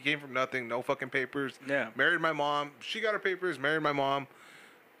 Like, he came from nothing, no fucking papers. Yeah. Married my mom. She got her papers. Married my mom.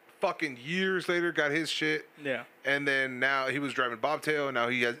 Fucking years later, got his shit. Yeah. And then now he was driving bobtail. And now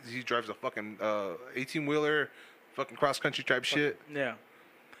he drives a fucking 18-wheeler, fucking cross country type shit. Yeah.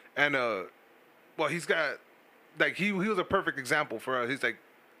 And well, he's got like he was a perfect example for us. He's like,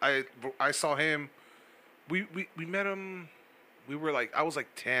 I saw him. We met him. We were like, I was like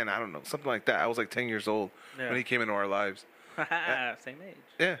 10, I don't know, something like that. I was like 10 years old Yeah. when he came into our lives. Same age.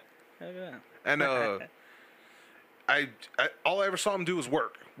 Yeah. Look at that. And I all I ever saw him do was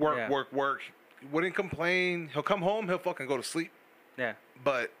work. Yeah. Wouldn't complain. He'll come home. He'll fucking go to sleep. Yeah.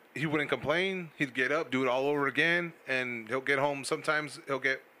 But he wouldn't complain. He'd get up, do it all over again, and he'll get home. Sometimes he'll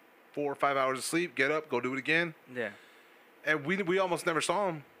get 4 or 5 hours of sleep, get up, go do it again. Yeah. And we almost never saw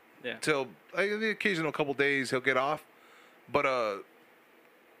him Yeah. till like, the occasional couple days he'll get off, but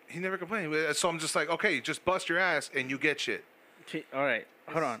he never complained. So I'm just like, okay, just bust your ass and you get shit. All right.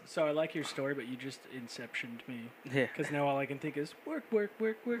 Hold on. So I like your story, but you just inceptioned me. Yeah. Because now all I can think is work, work,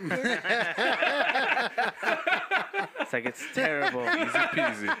 work, work, work. It's like it's terrible. Easy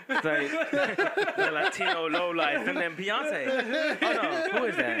peasy. It's like the Latino low life, and then Beyonce. Oh no, who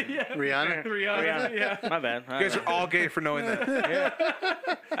is that? Rihanna. Rihanna. Yeah. My bad. You guys are all gay for knowing that.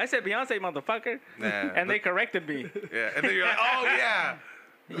 Yeah. I said Beyonce, motherfucker, Nah, and they corrected me. yeah, and then you're like, oh yeah.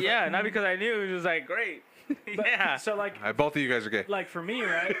 Yeah, not because I knew. It was just like great. Yeah. So like, All right, both of you guys are gay. like for me,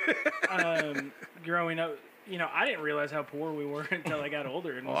 right? Growing up, I didn't realize how poor we were until I got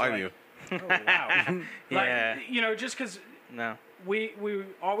older. And Oh, was I like, knew. Oh wow. Yeah. Just because No. we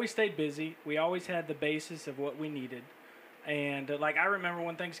always stayed busy. We always had the basis of what we needed. And like I remember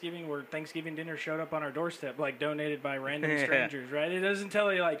one Thanksgiving where Thanksgiving dinner showed up on our doorstep, like donated by random Yeah. strangers, right? It doesn't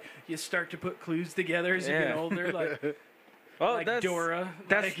tell you like you start to put clues together as you get Yeah. older, like Oh, like that's Dora,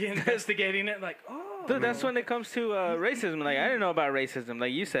 that's- like investigating it, like oh, dude. That's when it comes to racism. Like I didn't know about racism.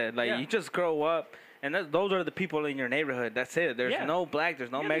 Like you said, like Yeah. you just grow up, and those are the people in your neighborhood. That's it. There's Yeah. no black.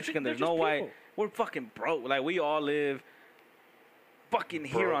 There's no Yeah, Mexican. they're There's no just white. people. We're fucking broke. Like we all live fucking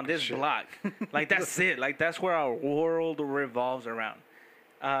here Broke on this shit. block. Like that's it. Like that's where our world revolves around.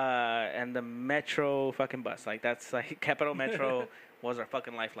 And the Metro fucking bus. Like that's like Capital Metro was our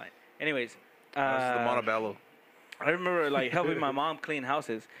fucking lifeline. Anyways, That was the Montebello. I remember like helping my mom clean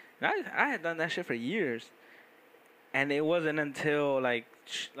houses. And I had done that shit for years. And it wasn't until like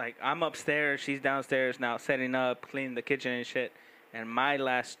I'm upstairs, she's downstairs now setting up, cleaning the kitchen and shit. And my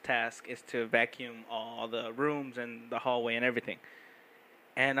last task is to vacuum all the rooms and the hallway and everything.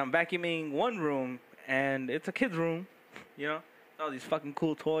 And I'm vacuuming one room, and it's a kid's room, all these fucking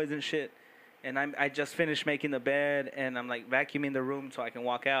cool toys and shit. And I just finished making the bed, and I'm like vacuuming the room so I can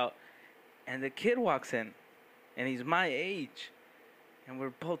walk out. And the kid walks in, and he's my age. And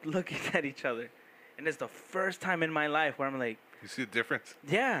we're both looking at each other. And it's the first time in my life where I'm like, You see the difference?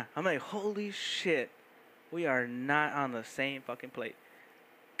 yeah. I'm like, holy shit. We are not on the same fucking plate.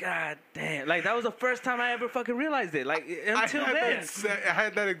 God damn. Like, that was the first time I ever fucking realized it. Like, until then. I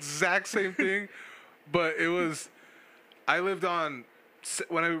had that exact same thing, but it was. I lived on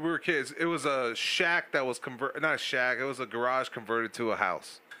when we were kids. It was a shack that was not a shack. It was a garage converted to a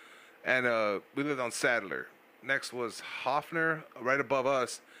house, and we lived on Sadler. Next was Hoffner, right above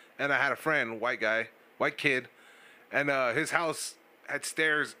us, and I had a friend, white kid, and his house had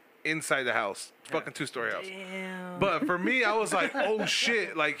stairs inside the house, fucking 2-story house. Damn. But for me, I was like, oh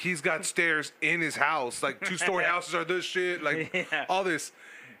shit, like he's got stairs in his house. Like 2-story houses are this shit, like Yeah. all this.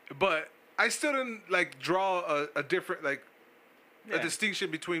 But I still didn't like draw a different, like a Yeah. distinction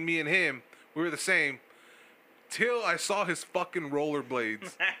between me and him. We were the same. Till I saw his fucking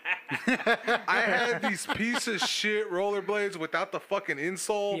rollerblades. I had these piece of shit rollerblades without the fucking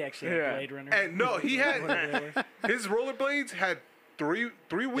insole. he actually had Yeah. Blade Runner. And no, he had Whatever they were. his rollerblades had three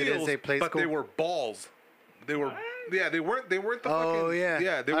wheels, say play but they school? were balls. They were they weren't the Oh, fucking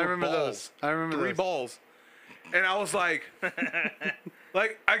yeah. they I were remember balls. those. I remember 3 those. balls. And I was like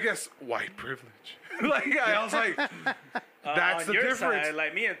like I guess white privilege. Like I was like that's on the your difference. Side,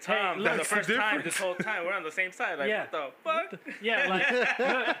 like me and Tom, look, for the that's the first time difference. this whole time, we're on the same side. Like, Yeah. what the fuck? Yeah,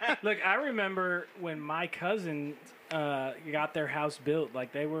 like look, I remember when my cousins got their house built.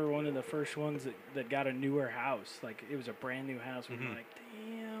 Like they were one of the first ones that got a newer house. Like it was a brand new house. We were like,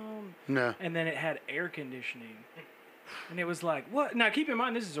 damn. No. And then it had air conditioning, and it was like, what? Now keep in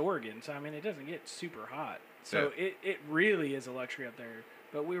mind this is Oregon, so I mean it doesn't get super hot. So it really is a luxury up there.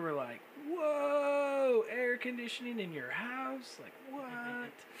 But we were like, whoa, air conditioning in your house? Like,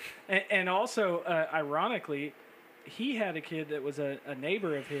 what? And also, ironically, he had a kid that was a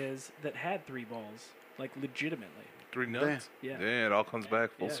neighbor of his that had 3 balls, like legitimately. 3 nuts. Yeah. Yeah, it all comes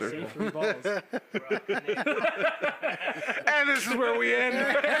back full Yeah, circle. see, 3 balls. And this is where we end.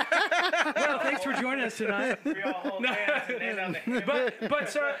 Well, thanks for joining us tonight. We all hold hands and end on the hip. But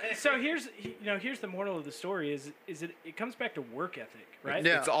so here's the moral of the story is it comes back to work ethic, right?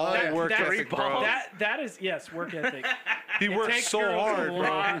 Yeah. It's all That- work that- ethic, bro. That is yes, work ethic. He It works takes so girls hard, a bro.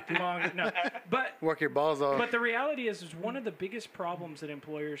 lot longer. No, but Work your balls off. But the reality is one of the biggest problems that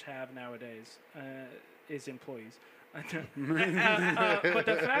employers have nowadays is employees. But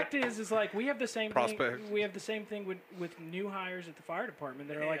the fact is like we have the same thing. Prospects. We have the same thing with new hires at the fire department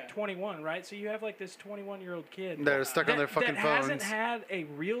that are like 21, right? So you have like this 21-year-old kid That are stuck on their fucking that phones. hasn't had a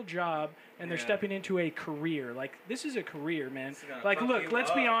real job, and they're stepping into a career. Like this is a career, man. gonna Like, fuck look, you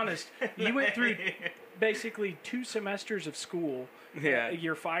let's be up. honest. You went through basically 2 semesters of school. Yeah.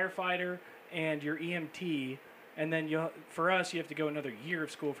 Your firefighter and your EMT. And then for us, you have to go another year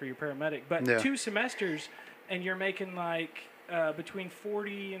of school for your paramedic. But Yeah. 2 semesters, and you're making like between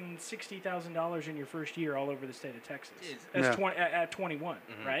 $40,000 and $60,000 in your first year all over the state of Texas. As Yeah. 21,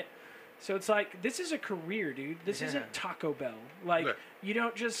 right? So it's like this is a career, dude. This isn't Taco Bell. Like Yeah. you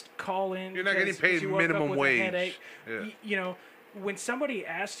don't just call in. You're not getting 'cause paid you woke up minimum with a wage. headache. Yeah. You know, when somebody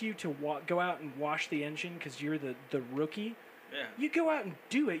asks you to go out and wash the engine because you're the rookie. Yeah. You go out and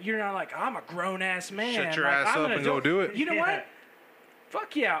do it. You're not like, I'm a grown ass man. Shut your like, ass I'm up an and go adult." do it. You know Yeah. what?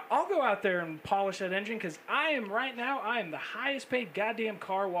 Fuck yeah. I'll go out there and polish that engine because I am the highest paid goddamn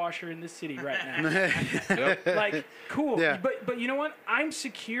car washer in this city right now. Like, cool. Yeah. But you know what? I'm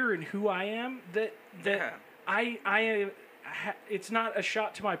secure in who I am that Yeah. it's not a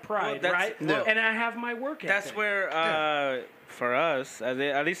shot to my pride, that's- right? Yeah. And I have my work That's ethic. where, for us,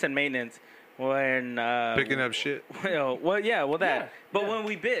 at least in maintenance, when Picking up shit. well, yeah, well that. Yeah, But yeah. when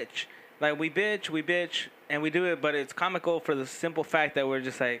we bitch, like we bitch, and we do it, but it's comical for the simple fact that we're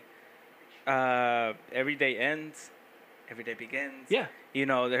just like, every day ends, every day begins. Yeah. You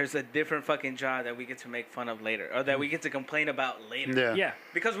know, there's a different fucking job that we get to make fun of later, or that we get to complain about later. Yeah. Yeah.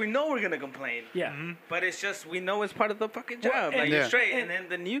 Because we know we're gonna complain. Yeah. But it's just we know it's part of the fucking job. Well, like and- you're Yeah. straight, and- and then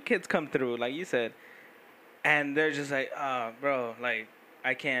the new kids come through, like you said, and they're just like, bro, like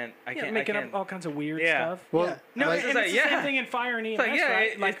I can't. Making up all kinds of weird Yeah. stuff. Well, yeah. No, like- and It's like, it's the same thing in fire and EMS, It's like, yeah,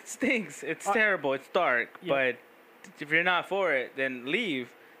 right? it stinks. It's terrible. It's dark. Yeah. But if you're not for it, then leave.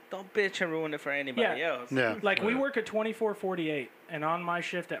 Don't bitch and ruin it for anybody Yeah. else. Yeah. Like we work at 24/48, and on my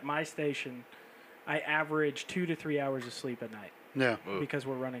shift at my station, I average 2 to 3 hours of sleep at night Yeah. because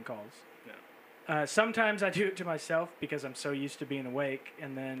we're running calls. Yeah. Sometimes I do it to myself because I'm so used to being awake,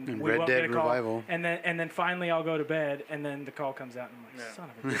 and then And we Red won't Dead get a call, Revival. and then finally I'll go to bed, and then the call comes out, and I'm like, Yeah. son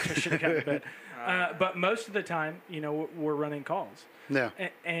of a bitch, I should have gotten to bed. But most of the time, you know, we're running calls, Yeah.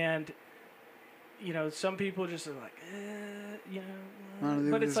 and you know, some people just are like, you I don't know,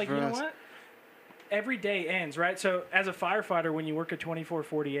 think but this it's is like, for you know us. what? Every day ends, right? So as a firefighter, when you work at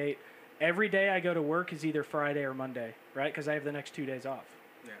 24/48, every day I go to work is either Friday or Monday, right? Because I have the next 2 days off.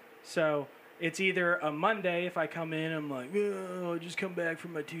 Yeah. So it's either a Monday if I come in, I'm like, oh, I just come back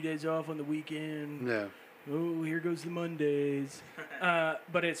from my 2 days off on the weekend. Yeah. Oh, here goes the Mondays.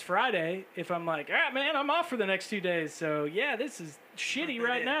 But it's Friday if I'm like, man, I'm off for the next 2 days. So yeah, this is shitty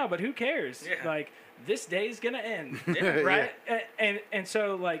right now, but who cares? Yeah. Like this day's gonna end, Yeah. right? And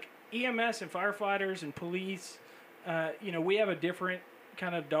so like EMS and firefighters and police, you know, we have a different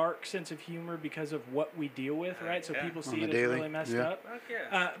kind of dark sense of humor because of what we deal with, right? So Yeah. people On see the it as daily, really messed yeah. up. Fuck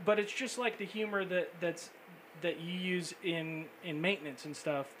yeah. But it's just like the humor that you use in maintenance and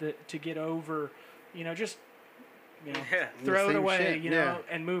stuff to get over, you know, just you know, Yeah. throw it same away, shit, you yeah. know,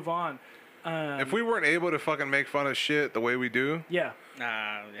 and move on. If we weren't able to fucking make fun of shit the way we do, Yeah,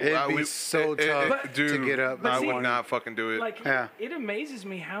 Nah. It'd Yeah. be so tough dude, to get up. I this would morning. not fucking do it. like Yeah. it amazes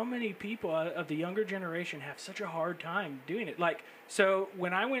me how many people of the younger generation have such a hard time doing it. Like, so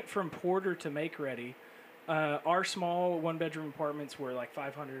when I went from porter to make ready, our small 1-bedroom apartments were like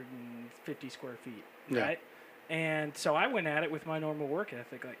 550 square feet, Yeah. right? And so I went at it with my normal work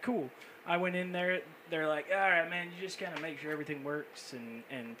ethic, like, cool. I went in there, they're like, all right, man, you just kind of make sure everything works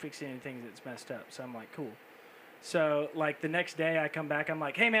and fix anything that's messed up. So I'm like, cool. So, like, the next day I come back, I'm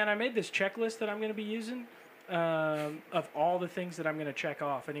like, hey, man, I made this checklist that I'm going to be using of all the things that I'm going to check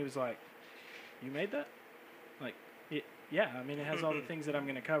off. And he was like, you made that? Like, yeah, I mean, it has all the things that I'm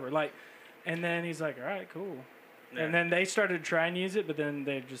going to cover. Like, and then he's like, all right, cool. Yeah. And then they started to try and use it, but then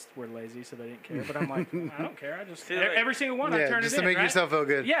they just were lazy, so they didn't care. But I'm like, I don't care. I just See, like- every single one I Yeah, turn just it to in, make right? yourself feel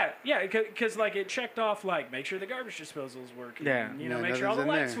good. Yeah, because like it checked off like make sure the garbage disposals work. Yeah. and, you know, Yeah, make sure all the nothing's in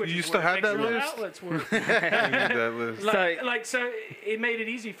light there. switches You still work, have make that sure all the list? outlets work. that list. So it made it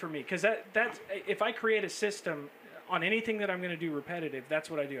easy for me because that's if I create a system on anything that I'm going to do repetitive, that's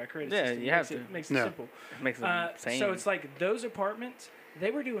what I do. I create a Yeah, system. you makes have it to. makes it No. simple. It makes it sane. So it's like those apartments,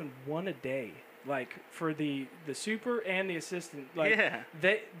 they were doing one a day Like for the super and the assistant, like Yeah.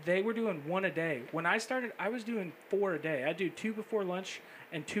 they were doing one a day. When I started, I was doing 4 a day. I do 2 before lunch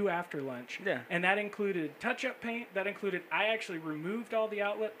and 2 after lunch. Yeah. And that included touch-up paint. That included I actually removed all the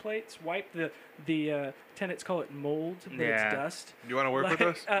outlet plates, wiped the tenants call it mold, but Yeah. it's dust. You want to work with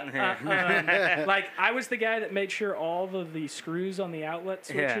us? Like I was the guy that made sure all of the screws on the outlet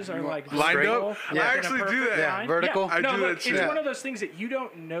switches are like Lined vertical up? and I in a actually do perfect that. Yeah, line. vertical. Yeah. I No, do look, that it's shit. one of those things that you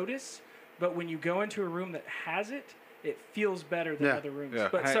don't notice, but when you go into a room that has it, it feels better than Yeah. other rooms. Yeah.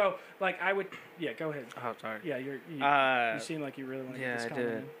 But I- so like I would, go ahead. Oh, sorry. Yeah, you seem like you really want to yeah, get this I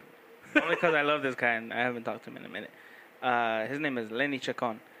comment did. Only because I love this guy and I haven't talked to him in a minute. His name is Lenny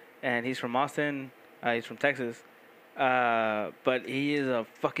Chacon, and he's from Austin. He's from Texas. But he is a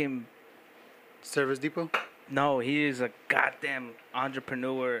fucking... Service Depot. No, he is a goddamn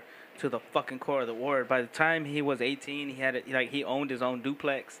entrepreneur to the fucking core of the word. By the time he was 18, he owned his own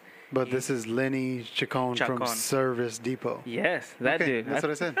duplex. But this is Lenny Chacon from Chacon. Service Depot. Yes, that Okay, dude. that's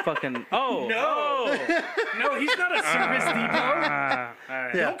what I said. Fucking... Oh! No! No, he's not a Service Depot. All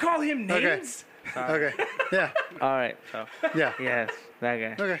right. Yeah. Don't call him names. Okay. Yeah. All right. So, Yeah. yes, that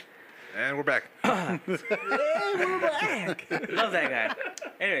guy. Okay. And we're back. Love that guy.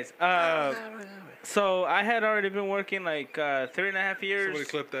 Anyways, so I had already been working like 3.5 years Somebody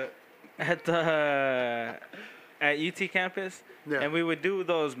clip that. at the at UT campus, Yeah. and we would do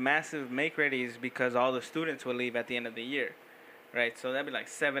those massive make readies because all the students would leave at the end of the year, right? So that'd be like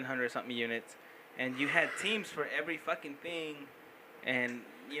 700 something units, and you had teams for every fucking thing, and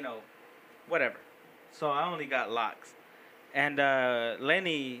whatever. So I only got locks, and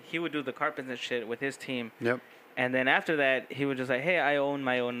Lenny, he would do the carpets and shit with his team. Yep. And then after that, he was just like, hey, I own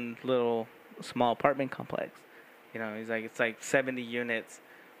my own little small apartment complex. He's like, it's like 70 units,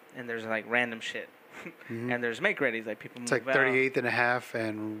 and there's like random shit. And there's make readies, like people It's move like out. 38th and a half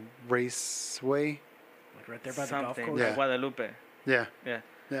and Raceway. Like right there by the golf Something, course. Yeah. like Guadalupe. Yeah. Yeah.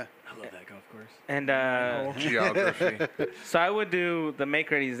 Yeah. I love that golf course. And Geography. so I would do the make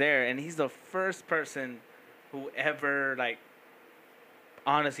readies there, and he's the first person who ever, like,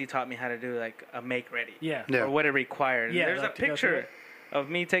 honestly taught me how to do, like, a make ready. Yeah. Yeah. Or what it required. And Yeah, there's like a to go through picture it. of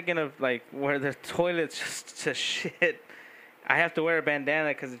me taking like where the toilet's just shit. I have to wear a bandana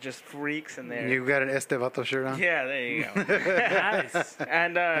because it just freaks in there. You got an Estevato shirt on? Yeah, there you go. Nice.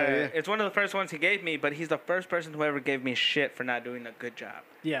 And yeah. it's one of the first ones he gave me, but he's the first person who ever gave me shit for not doing a good job.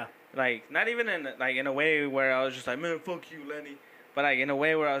 Yeah. Like, not even in a way where I was just like, man, fuck you, Lenny. But like in a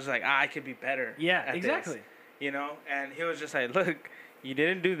way where I was like, I could be better. Yeah, at exactly. This, And he was just like, look, you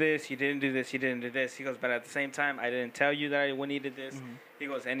didn't do this, you didn't do this, you didn't do this. He goes, but at the same time, I didn't tell you that I needed this. He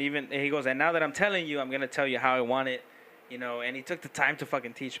goes, and now that I'm telling you, I'm gonna tell you how I want it. And he took the time to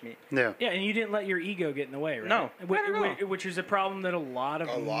fucking teach me. Yeah. Yeah, and you didn't let your ego get in the way, right? No, Wh- not at all. Which is a problem that a lot of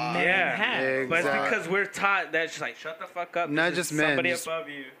men Yeah. have. But it's Exactly. because we're taught that it's just like, shut the fuck up. Not this just is men, somebody just- above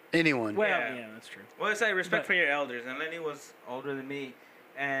you. Anyone. Well, Yeah. yeah, that's true. Well, it's like respect But- for your elders, and Lenny was older than me,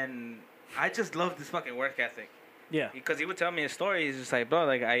 and I just love this fucking work ethic. Yeah. Because he would tell me a story. He's just like, bro,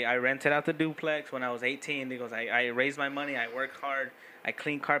 like I rented out the duplex when I was 18. He goes, I raised my money, I worked hard, I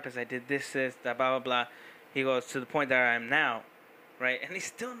cleaned carpets, I did this, that, blah, blah, blah. He goes, to the point that I am now, right? And he's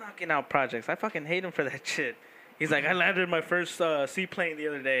still knocking out projects. I fucking hate him for that shit. He's like, I landed my first seaplane the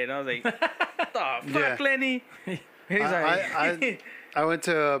other day, and I was like, the fuck, Yeah. Lenny? He's I went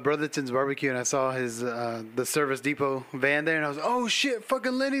to Brotherton's barbecue and I saw his the Service Depot van there and I was oh shit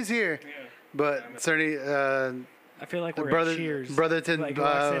fucking Lenny's here. But certainly I feel like we're Brother- at Cheers. Brotherton, Like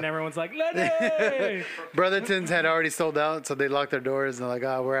walks in, everyone's like, Lenny! Brotherton's had already sold out, so they locked their doors and they're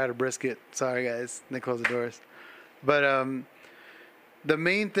like, we're out of brisket. Sorry guys. And they closed the doors. But the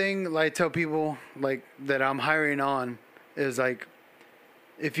main thing like I tell people like that I'm hiring on is like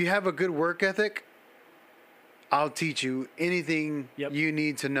if you have a good work ethic, I'll teach you anything Yep. you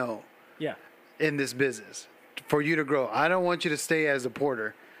need to know Yeah. in this business for you to grow. I don't want you to stay as a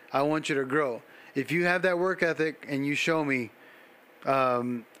porter. I want you to grow. If you have that work ethic and you show me,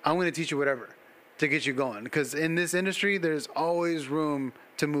 I'm going to teach you whatever to get you going. Because in this industry, there's always room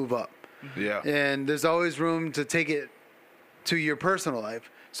to move up. Yeah. And there's always room to take it to your personal life.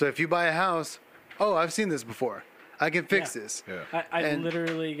 So if you buy a house, I've seen this before. I can fix Yeah. this. Yeah. I And-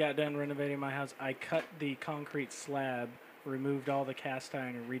 literally got done renovating my house. I cut the concrete slab, removed all the cast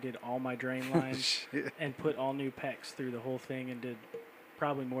iron, and redid all my drain lines, Shit. and put all new PEX through the whole thing, and did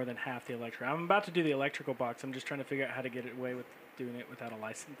probably more than half the electrical. I'm about to do the electrical box. I'm just trying to figure out how to get away with doing it without a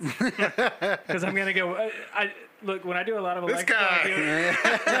license. Because I'm gonna go. Look, when I do a lot of This electrical, I guy. do it,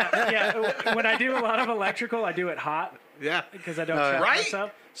 yeah. When I do a lot of electrical, I do it hot Yeah. because I don't Oh, yeah. trust Right?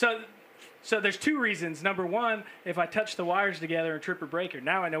 myself. So So there's two reasons. Number one, if I touch the wires together and trip a breaker,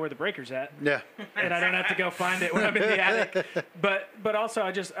 now I know where the breaker's at, Yeah. and I don't have to go find it when I'm in the attic. But also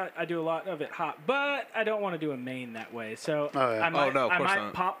I do a lot of it hot, but I don't want to do a main that way. So Oh, yeah. I might, no, of I course might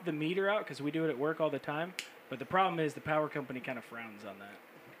not. pop the meter out because we do it at work all the time. But the problem is the power company kind of frowns on that.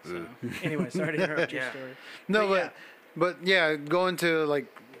 So anyway, sorry to interrupt your Yeah. story. No, But but yeah, going to like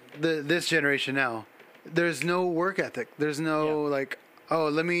this generation now, there's no work ethic. There's no Yeah. like, oh,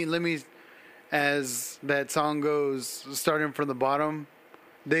 let me, as that song goes, starting from the bottom.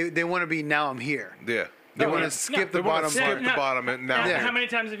 They want to be now I'm here. Yeah. They Oh, want yeah. to skip They the want bottom to skip part. the No. bottom and now. Yeah. How many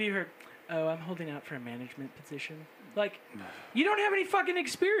times have you heard, oh, I'm holding out for a management position? Like, you don't have any fucking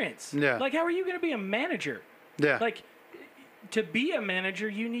experience. Yeah. Like, how are you going to be a manager? Yeah. Like, to be a manager,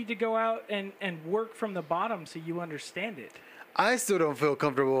 you need to go out and work from the bottom so you understand it. I still don't feel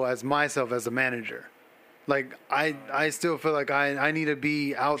comfortable as myself as a manager. Like I still feel like I need to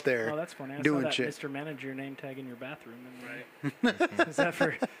be out there Oh, that's funny. I doing saw that shit. Mr. Manager name tag in your bathroom. And Right. is that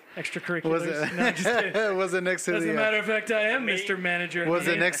for extracurriculars? Was it? No, just kidding. Was it next to As a the? matter of fact, I am Mr. Manager. Was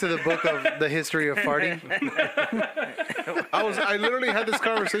it next to the book of the history of farting? I literally had this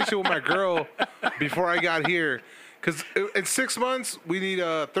conversation with my girl before I got here, because in 6 months we need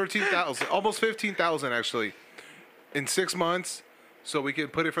 13,000, almost 15,000 actually, in 6 months, so we can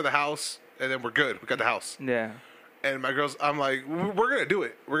put it for the house, and then we're good. We got the house. Yeah. And my girl's, I'm like, we're gonna do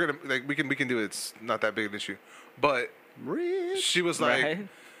it. We're gonna like we can do it. It's not that big an issue. But Rich. she was like, Right.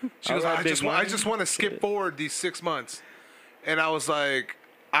 she was All like, right, I just big want, I money. just want to skip forward these 6 months, and I was like,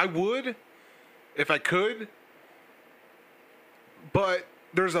 I would, if I could, but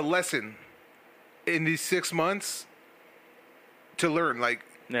there's a lesson in these 6 months to learn. Like,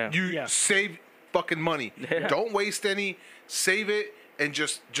 Yeah. you Yeah. save fucking money. Yeah. Don't waste any. Save it and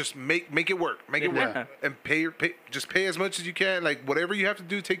just make it work. Make it work Yeah. and pay. Just pay as much as you can. Like whatever you have to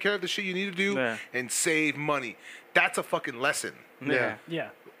do, take care of the shit you need to do, Yeah. and save money. That's a fucking lesson. Yeah. Yeah.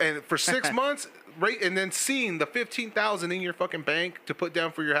 And for 6 months, right, and then seeing the 15,000 in your fucking bank to put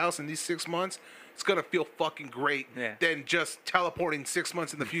down for your house in these 6 months, it's gonna feel fucking great. Yeah. Than just teleporting 6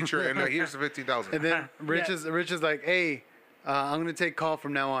 months in the future and here's the 15,000. And then Rich is like, hey, I'm gonna take call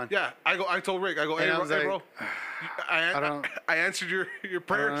from now on. Yeah, I told Rick, hey, I was hey like, bro, I answered your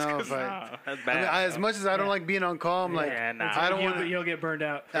prayers. I don't know 'cause if I- Oh, that's I bad. mean, as much as I don't like being on call, I'm like, Yeah, nah. I don't You'll, want to. you'll get burned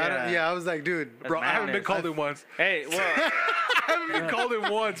out. Yeah, I was like, dude, bro, I haven't been madness. called in once. Hey, well, I haven't been called in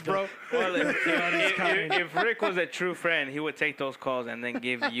once, bro. well if, coming. if Rick was a true friend, he would take those calls and then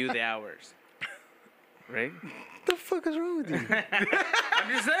give you the hours. Rick? what the fuck is wrong with you? I'm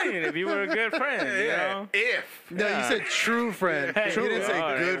just saying, if you were a good friend, you know? If No, you said true friend. Hey, you true didn't say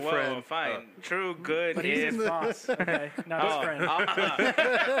All right, good well, friend. Fine. True, good, But he's if. his boss, okay? Not his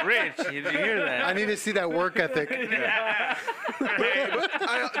friend. Rich, did you hear that? I need to see that work ethic. no,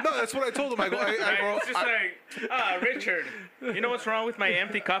 that's what I told him. I go, bro, It's just like, Richard, you know what's wrong with my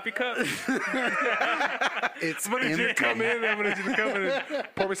empty coffee cup? It's I'm gonna need you to empty. come in. I'm gonna need you to come in and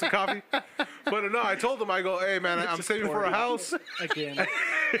pour me some coffee. But no, I told him, I go, hey man, I'm saving for a house. Again.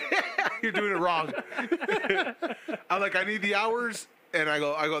 You're doing it wrong. I'm like, I need the hours, and I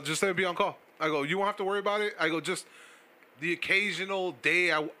go, just let me be on call. I go, you won't have to worry about it. I go, just the occasional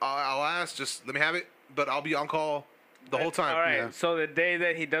day I'll ask, just let me have it, but I'll be on call the whole time. All right, Yeah. so the day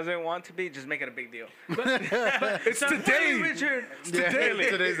that he doesn't want to be, just make it a big deal. It's today. Richard. Yeah, Really?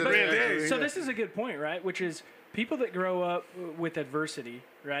 today's the Really? day. So this is a good point, right? Which is people that grow up with adversity,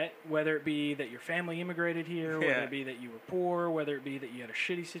 right? Whether it be that your family immigrated here, whether Yeah. it be that you were poor, whether it be that you had a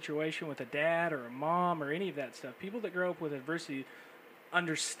shitty situation with a dad or a mom or any of that stuff. People that grow up with adversity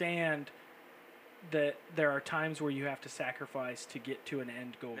understand that there are times where you have to sacrifice to get to an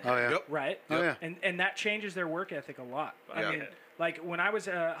end goal. Oh yeah. Yep. Right? Oh yeah. And that changes their work ethic a lot. I Yeah. mean, like when I was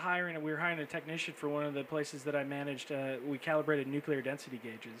we were hiring a technician for one of the places that I managed. We calibrated nuclear density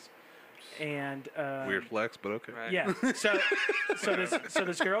gauges, and Weird flex, but okay. Right. yeah. So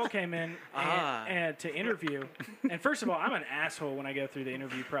this girl came in Ah. and to interview, and first of all, I'm an asshole when I go through the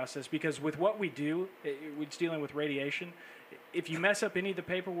interview process because with what we do, it's dealing with radiation. If you mess up any of the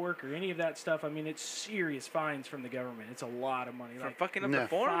paperwork or any of that stuff, I mean, it's serious fines from the government. It's a lot of money. For Like fucking up No. the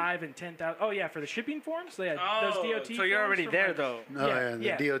form? 5 and 10,000. Oh yeah, for the shipping forms, they had Oh, those DOT. so you're forms already for, there, like- though. Oh Yeah,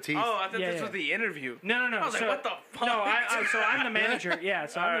 yeah. The yeah. DOTs. Oh, I thought Yeah, this yeah. was the interview. No. I was like, what the fuck? No, so I'm the manager. Yeah,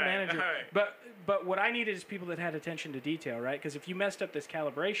 so I'm the Alright, manager. alright. But what I needed is people that had attention to detail, right? Because if you messed up this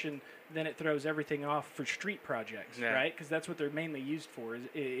calibration, then it throws everything off for street projects, Yeah. right? Because that's what they're mainly used for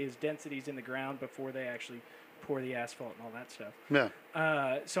is densities in the ground before they actually pour the asphalt and all that stuff.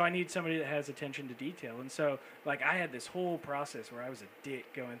 Yeah. So I need somebody that has attention to detail. And so, like, I had this whole process where I was a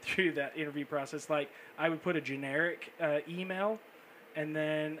dick going through that interview process. Like, I would put a generic email and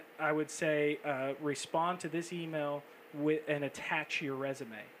then I would say respond to this email and attach your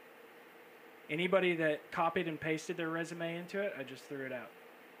resume. Anybody that copied and pasted their resume into it, I just threw it out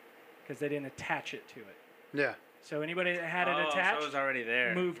because they didn't attach it to it. Yeah. So anybody that had it So attached it was already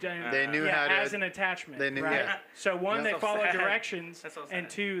there. moved in. They knew yeah, how to- as an attachment. they knew- right? yeah. So one, That's they so followed sad. directions, That's so and sad.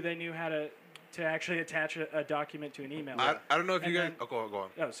 two, they knew how to actually attach a document to an email. I don't know if you And guys. then- Oh, go on.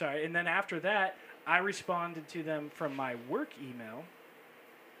 Oh, sorry. And then after that, I responded to them from my work email.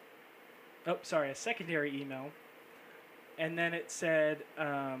 Oh, sorry, a secondary email. And then it said,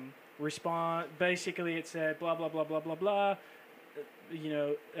 respond. Basically, it said, blah, blah, blah, blah, blah, blah.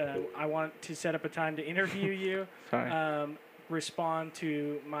 I want to set up a time to interview you. Sorry. Respond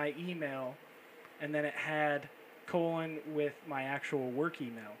to my email. And then it had colon with my actual work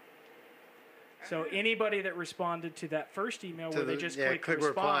email. So anybody that responded to that first email To where they the- just yeah, click click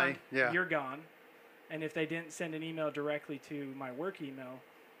respond, reply, yeah. you're gone. And if they didn't send an email directly to my work email,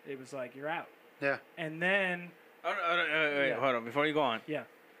 it was like, you're out. Yeah. And then, Wait, Yeah. hold on. Before you go on, yeah.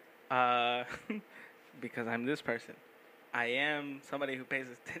 because I'm this person, I am somebody who pays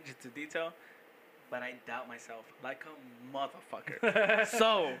attention to detail, but I doubt myself like a motherfucker.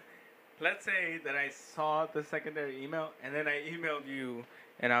 So, let's say that I saw the secondary email and then I emailed you,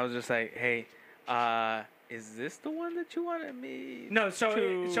 and I was just like, "Hey, is this the one that you wanted me?" No, so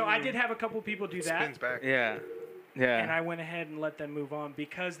to... I did have a couple people do that. Spins back. Yeah, yeah. And I went ahead and let them move on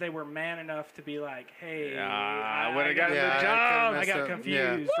because they were man enough to be like, "Hey, I would've got Yeah, the I job. could've I got messed up.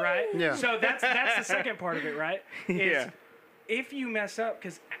 confused, right?" Yeah. So that's the second part of it, right? Is Yeah. If you mess up,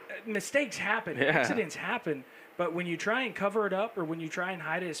 because mistakes happen, Yeah. accidents happen, but when you try and cover it up or when you try and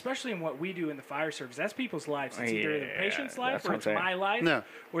hide it, especially in what we do in the fire service, that's people's lives. It's either the Yeah, patient's life that's or what it's I'm my life No.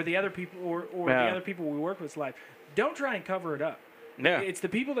 or the other people or Yeah. the other people we work with's life. Don't try and cover it up. Yeah. It's the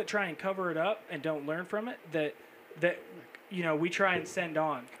people that try and cover it up and don't learn from it that we try and send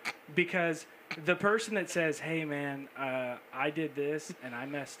on, because the person that says, "Hey man, I did this and I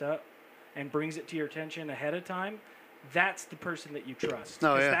messed up," and brings it to your attention ahead of time, that's the person that you trust.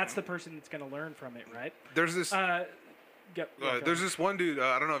 Oh, 'Cause yeah. that's the person that's going to learn from it, right? There's this. Go. There's this one dude.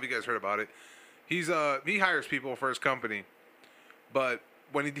 I don't know if you guys heard about it. He hires people for his company, but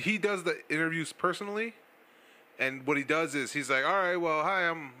when he does the interviews personally, and what he does is he's like, "All right, well, hi,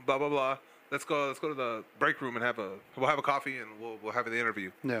 I'm blah blah blah. Let's go to the break room and we'll have a coffee and we'll have the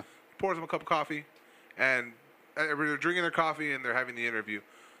interview." Yeah. Pours them a cup of coffee, and they're drinking their coffee and they're having the interview.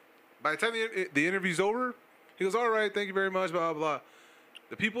 By the time the interview's over, he goes, "All right, thank you very much, blah blah blah."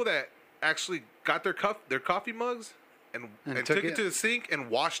 The people that actually got their coffee mugs and took it to the sink and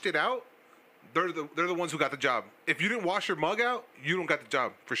washed it out, they're the ones who got the job. If you didn't wash your mug out, you don't got the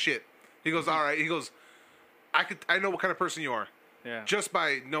job for shit. He goes, "All right." He goes, I know what kind of person you are. Yeah. Just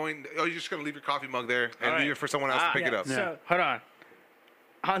by knowing, you're just gonna leave your coffee mug there and All right. leave it for someone else to pick it up. So Hold on.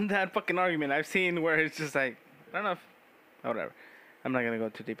 On that fucking argument, I've seen where it's just like, I don't know if, whatever. I'm not going to go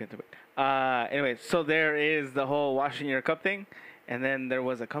too deep into it. Anyway, so there is the whole washing your cup thing. And then there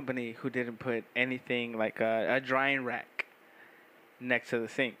was a company who didn't put anything like a drying rack next to the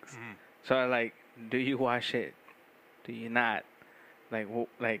sinks. So I like, do you wash it? Do you not?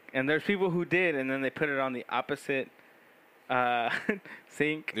 And there's people who did, and then they put it on the opposite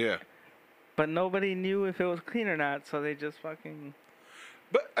sink. Yeah. But nobody knew if it was clean or not, so they just fucking...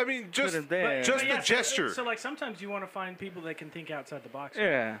 But I mean, just it there. just But yeah, the gesture. So like sometimes you want to find people that can think outside the box.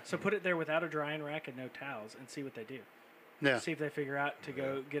 Yeah. So put it there without a drying rack and no towels and see what they do. Yeah. See if they figure out to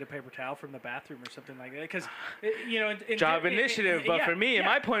go get a paper towel from the bathroom or something like that. Because, in Job initiative, but yeah, for me, in yeah.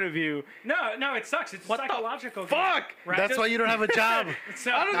 my point of view, No, it sucks. It's What the psychological. fuck? Right? That's why you don't have a job.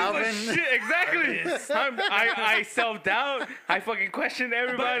 So, I don't give a Alvin. shit. Exactly. I self-doubt. I fucking question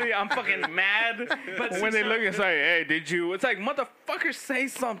everybody. I'm fucking mad. But when they look, it's like, hey, did you? It's like, motherfucker, say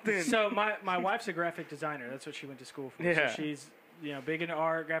something. So my wife's a graphic designer. That's what she went to school for. Yeah. So she's big into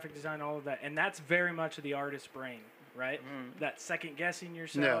art, graphic design, all of that, and that's very much the artist's brain, right? That second guessing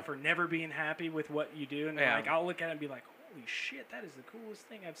yourself or never being happy with what you do, and Yeah. like I'll look at it and be like, holy shit, that is the coolest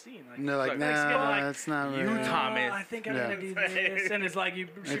thing I've seen. Like, And they're like, Like, nah, it's not you, really. Thomas. I think I'm Yeah. gonna do this, and it's like she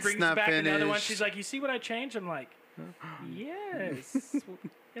It's brings not back another one. finished. She's like, you see what I changed? I'm like, yes,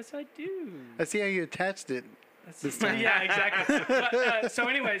 yes I do. I see how you attached it. This time. Yeah, exactly. But, so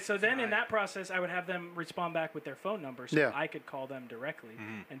anyway, so then in that process, I would have them respond back with their phone number, so Yeah. I could call them directly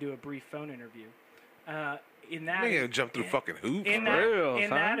and do a brief phone interview. In that, They ain't gonna jump through fucking hoops. in bro. that, real, in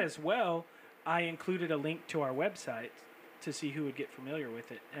son. that as well, I included a link to our website to see who would get familiar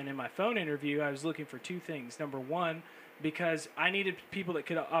with it. And in my phone interview, I was looking for two things. Number one, because I needed people that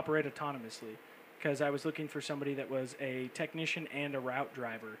could operate autonomously, because I was looking for somebody that was a technician and a route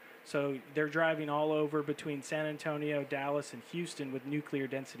driver. So they're driving all over between San Antonio, Dallas, and Houston with nuclear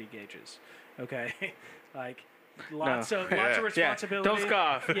density gauges. Okay, like lots of responsibility. Don't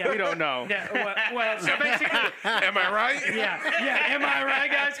scoff. Yeah. We don't know. Yeah, well, so basically, Am I right? yeah. Am I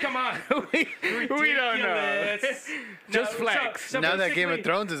right, guys? Come on. we don't know. Ridiculous. Just flex. So now that Game of basically-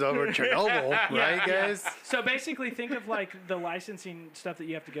 Thrones is over, Chernobyl, right, guys? So basically, think of like the licensing stuff that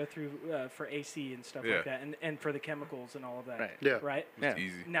you have to go through for AC and stuff Yeah. like that, and for the chemicals and all of that. Right. Yeah. Right. Yeah.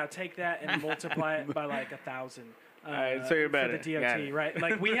 Easy. Now take that and multiply it by like 1,000. Alright, so you're better. For the Got DOT, it. right?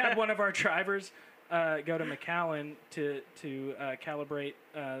 Like we had one of our drivers go to McAllen to calibrate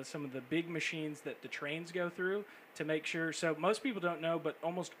some of the big machines that the trains go through to make sure. So most people don't know, but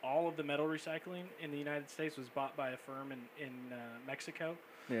almost all of the metal recycling in the United States was bought by a firm in Mexico.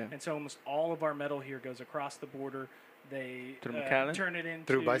 Yeah. And so almost all of our metal here goes across the border. They Through McAllen? turn it into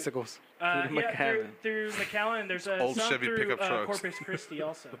Through bicycles. Through McAllen. through McAllen. There's Old some Chevy through pickup trucks. Corpus Christi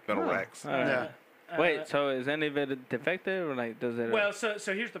also. Metal racks. All right. Yeah. Wait, so is any of it defective or like does it? Well, so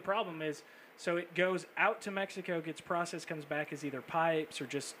here's the problem is, so it goes out to Mexico, gets processed, comes back as either pipes or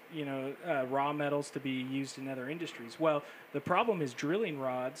just raw metals to be used in other industries. Well, the problem is drilling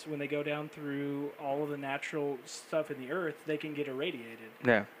rods, when they go down through all of the natural stuff in the earth, they can get irradiated.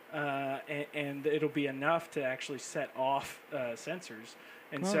 yeah. And it'll be enough to actually set off sensors.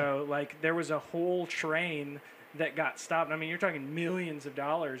 And so, like, there was a whole train that got stopped. I mean, you're talking millions of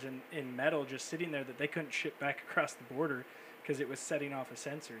dollars in metal just sitting there that they couldn't ship back across the border because it was setting off a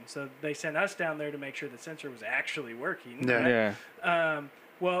sensor. And so they sent us down there to make sure the sensor was actually working. Yeah. Right?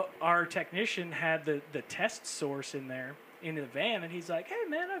 Well, our technician had the test source in there in the van, and he's like, "Hey,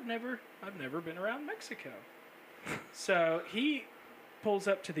 man, I've never been around Mexico." So he pulls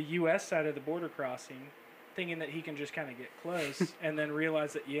up to the U.S. side of the border crossing, thinking that he can just kind of get close, and then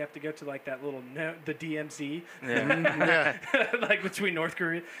realize that you have to go to like that little the DMZ, Yeah. like between North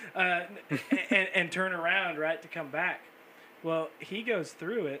Korea, and turn around right to come back. Well, he goes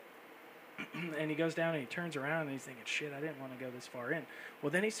through it, and he goes down and he turns around and he's thinking, "Shit, I didn't want to go this far in." Well,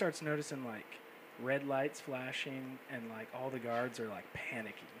 then he starts noticing like red lights flashing, and like all the guards are like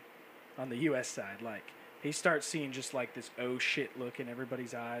panicking on the U.S. side, like. He starts seeing just like this oh shit look in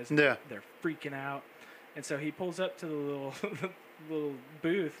everybody's eyes. Yeah. They're freaking out. And so he pulls up to the little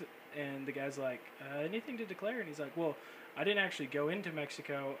booth, and the guy's like, anything to declare? And he's like, well, I didn't actually go into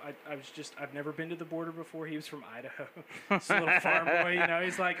Mexico. I've never been to the border before. He was from Idaho. This little farm boy,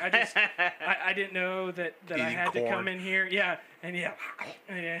 he's like, I didn't know that I Eating had to corn. come in here. Yeah. And I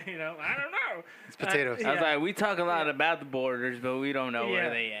don't know. It's potatoes. I was like, we talk a lot about the borders, but we don't know where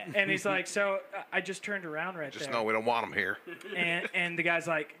they at. And he's like, so I just turned around right Just there. know we don't want them here. And the guy's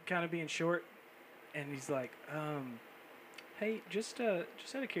like, kind of being short, and he's like, hey, just out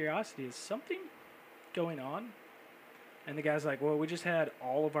of curiosity, is something going on? And the guy's like, well, we just had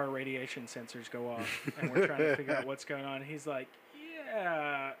all of our radiation sensors go off, and we're trying to figure out what's going on. And he's like,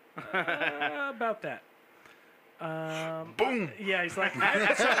 yeah, about that. Boom. Yeah, he's like, so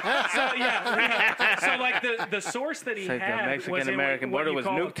like the source that he It's like the had was Mexican-American in what border you was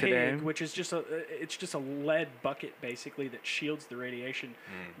call a nuked today. pig, which is just a lead bucket basically that shields the radiation,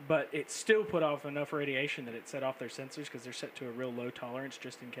 but it still put off enough radiation that it set off their sensors because they're set to a real low tolerance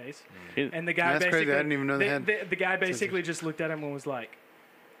just in case. And the guy That's crazy. I basically, didn't even know they had the guy basically just looked at him and was like,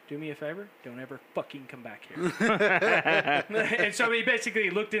 do me a favor, don't ever fucking come back here. And so he basically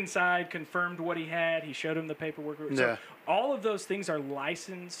looked inside, confirmed what he had. He showed him the paperwork. Yeah. So all of those things are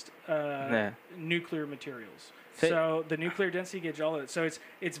licensed nuclear materials. So- So the nuclear density gauge, all of it. So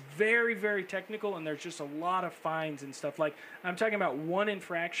it's very, very technical, and there's just a lot of fines and stuff. Like, I'm talking about one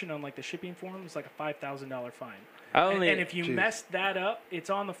infraction on like the shipping form is like a $5,000 fine. And if you Jeez. mess that up, it's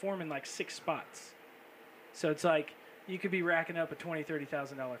on the form in like 6 spots. So it's like you could be racking up a $20,000,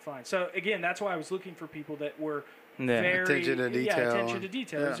 $30,000 fine. So again, that's why I was looking for people that were very Attention to detail. Yeah, attention to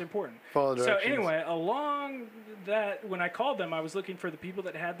detail is Yeah. important. Follow So directions. anyway, along that, when I called them, I was looking for the people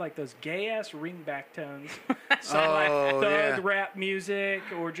that had like those gay ass ringback tones, some like Oh, thug yeah. rap music,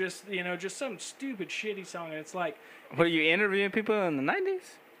 or just just some stupid shitty song. And it's like, Were you interviewing people in the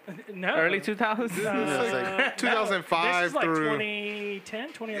 90s? no, Early 2000s? It's like 2005 this is like through-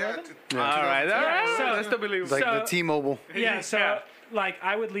 2010, 2011. All right. So- That's still believable. Like So- the T-Mobile. Yeah, so Yeah. like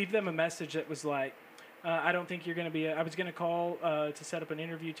I would leave them a message that was like, I don't think you're going to be. I was going to call to set up an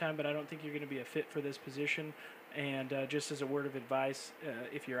interview time, but I don't think you're going to be a fit for this position. And just as a word of advice,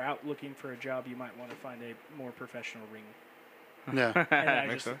 if you're out looking for a job, you might want to find a more professional ring. Yeah. And I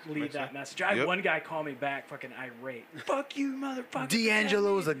Makes just sense, leave makes that sense. message. I had Yep. one guy call me back, fucking irate. Fuck you, motherfucker.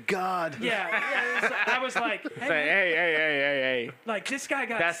 D'Angelo's a god. Yeah. So I was like, Say, hey, hey. like this guy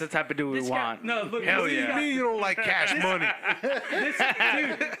got. That's the type of dude we this guy, want. No, look. Hell this yeah. guy- Me, you don't like cash money.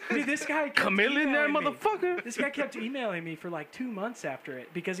 Dude, this guy kept Chameleon there, emailing me. motherfucker. This guy kept emailing me for like 2 months after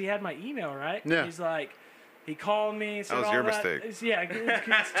it because he had my email, right? Yeah. He's like, he called me. Said That was all your that. mistake.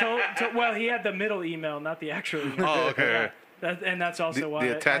 Yeah. Well, he had the middle email, not the actual email. Oh, okay. And that's also The- why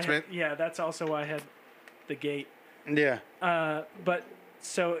the attachment? yeah, that's also why I had the gate. Yeah. But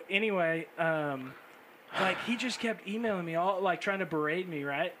so anyway, like he just kept emailing me, all like trying to berate me,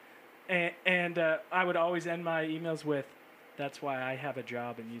 right? And I would always end my emails with, "That's why I have a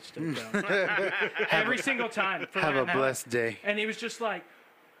job and you still don't." Every single time. For Have a like blessed day. And he was just like,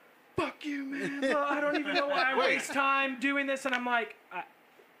 "Fuck you, man! Well, I don't even know why I waste time doing this." And I'm like,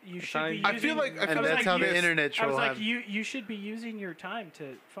 "You should be." Using, I feel like And was that's like, how you- the internet I was troll like, have. you should be using your time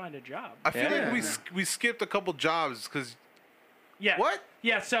to find a job. I feel Yeah. like we skipped a couple jobs because Yeah. what?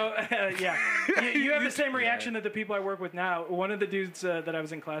 Yeah, so, yeah. You have the same reaction that the people I work with now. One of the dudes that I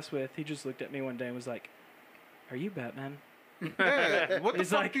was in class with, he just looked at me one day and was like, "Are you Batman?" Yeah, what the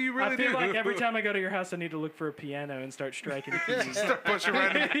He's fuck like, do you really I feel do? like every time I go to your house, I need to look for a piano and start striking keys. Start punching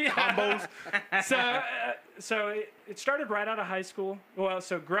random combos. So it started right out of high school. Well,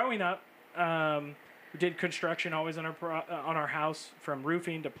 so growing up, we did construction always on our house, from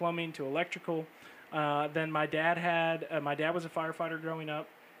roofing to plumbing to electrical. Then my dad was a firefighter growing up,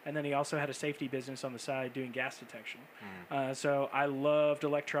 and then he also had a safety business on the side doing gas detection. So I loved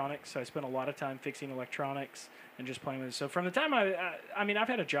electronics. So I spent a lot of time fixing electronics and just playing with it. So from the time I mean, I've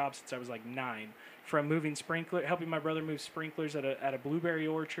had a job since I was like 9. From helping my brother move sprinklers at a blueberry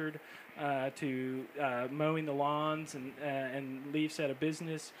orchard, to mowing the lawns and leaves at a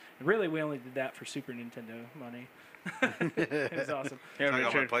business. And really, we only did that for Super Nintendo money. It was awesome. Yeah, I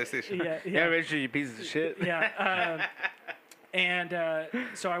got my Richard. PlayStation. Yeah, Richard, you pieces of shit. Yeah.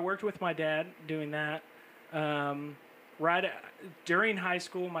 So I worked with my dad doing that. During high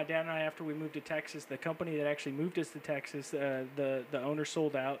school, my dad and I, after we moved to Texas, the company that actually moved us to Texas, the owner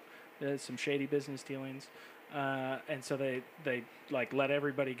sold out. Some shady business dealings, and so they like let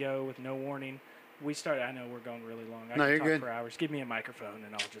everybody go with no warning. We started. I know we're going really long. I No, can you're talk good. for hours. Give me a microphone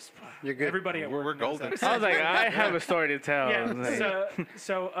and I'll just. You're good. Everybody at work We're knows golden. that. I was like, I have a story to tell. I was like,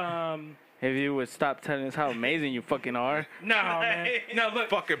 Yeah. if you would stop telling us how amazing you fucking are. No, man. No, look.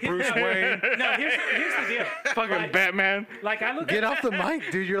 Fucking Bruce Wayne. No, here's the deal. Fucking Like- Batman. Like I look Get at off the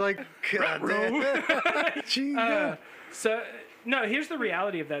mic, dude. You're like, God damn. Chinga. So, no, here's the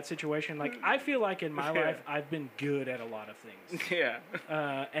reality of that situation. Like, I feel like in my life, I've been good at a lot of things, Yeah.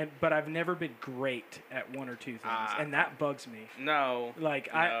 but I've never been great at one or two things, and that bugs me. No. Like,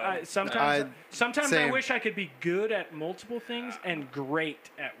 No. I sometimes I same. wish I could be good at multiple things and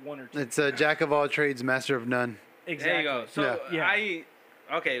great at one or two. It's a jack of all trades, master of none. Exactly. There you go. So Yeah.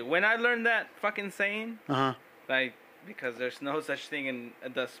 okay, when I learned that fucking saying, Uh huh. like, because there's no such thing in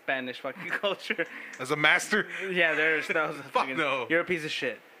the Spanish fucking culture. As a master. Yeah, there's no such Fuck thing. no. You're a piece of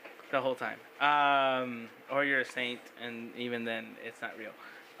shit the whole time. Or you're a saint, and even then, it's not real.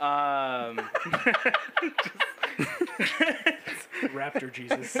 Raptor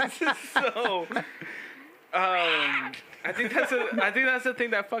Jesus. So, I think that's the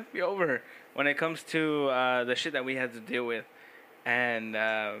thing that fucked me over when it comes to the shit that we had to deal with, and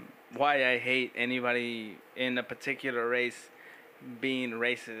why I hate anybody in a particular race being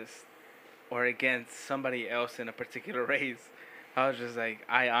racist or against somebody else in a particular race. I was just like,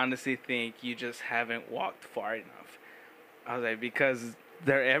 I honestly think you just haven't walked far enough. I was like, because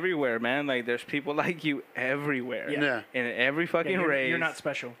they're everywhere, man. Like, there's people like you everywhere. Yeah. In every fucking race. You're not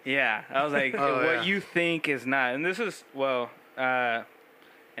special. Yeah, I was like, Oh, what yeah. you think is not, and this is and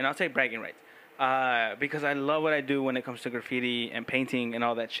I'll take bragging rights, because I love what I do when it comes to graffiti and painting and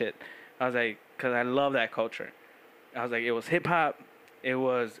all that shit. I was like, because I love that culture. I was like, it was hip hop. It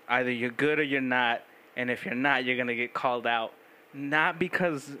was either you're good or you're not, and if you're not, you're gonna get called out. Not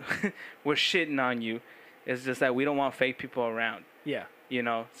because we're shitting on you. It's just that we don't want fake people around. Yeah. You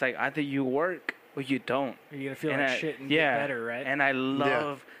know, it's like either you work or you don't. You're gonna feel And like I- shit and yeah, get better, right? And I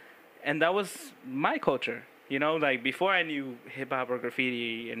love, and that was my culture. You know, like before I knew hip hop or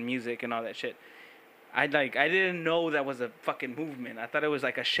graffiti and music and all that shit, I didn't know that was a fucking movement. I thought it was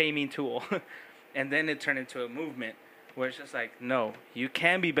like a shaming tool, and then it turned into a movement where it's just like, no, you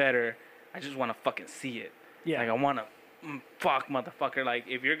can be better. I just want to fucking see it. Yeah. Like I want to. Fuck, motherfucker. Like,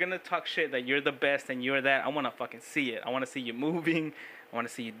 if you're gonna talk shit that you're the best and you're that, I want to fucking see it. I want to see you moving. I want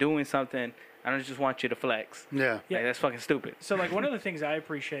to see you doing something. I don't just want you to flex. Yeah. Yeah. Like, that's fucking stupid. So, like, one of the things I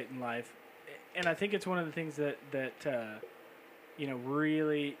appreciate in life, and I think it's one of the things that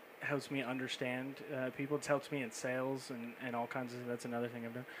really helps me understand people. It's helped me in sales and all kinds of. That's another thing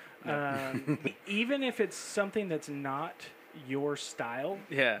I've done. Even if it's something that's not your style,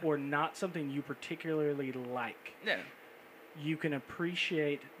 or not something you particularly like, you can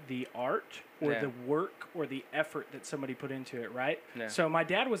appreciate the art or the work or the effort that somebody put into it, right? Yeah. So my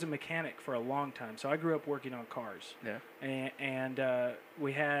dad was a mechanic for a long time, so I grew up working on cars. Yeah. And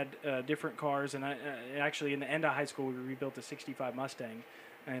we had different cars, and I actually in the end of high school we rebuilt a '65 Mustang,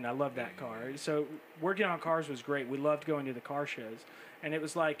 and I loved that car. So working on cars was great. We loved going to the car shows. And it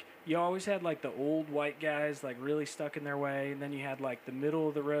was like, you always had like the old white guys like really stuck in their way, and then you had like the middle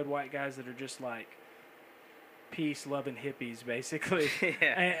of the road white guys that are just like peace-loving hippies, basically,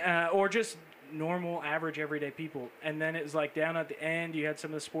 or just normal, average, everyday people. And then it was like down at the end, you had some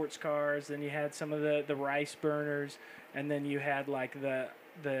of the sports cars, then you had some of the rice burners, and then you had like the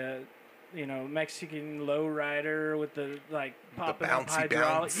Mexican lowrider with the like popping up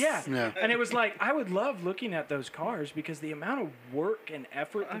hydraulic. Yeah. And it was like, I would love looking at those cars because the amount of work and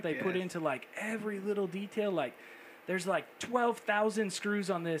effort that they put into like every little detail, like there's like 12,000 screws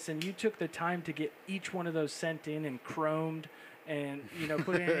on this, and you took the time to get each one of those sent in and chromed and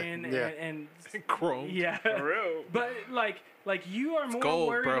put in and chromed. Yeah. But like you are more gold,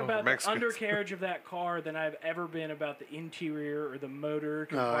 worried bro. about Mexicans. the undercarriage of that car than I've ever been about the interior or the motor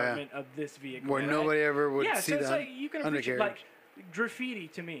compartment of this vehicle. Where nobody ever would see so it's the like you can appreciate undercarriage. like graffiti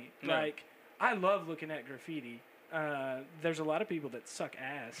to me. Like I love looking at graffiti. There's a lot of people that suck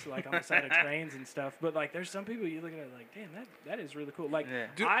ass like on the side of trains and stuff, but like there's some people you look at it like, damn, that is really cool. Like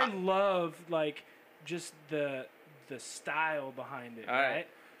Dude, I love like just the style behind it, right?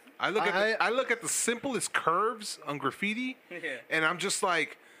 I look at the simplest curves on graffiti, and I'm just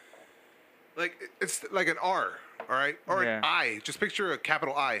like it's like an R, all right, or an I. Just picture a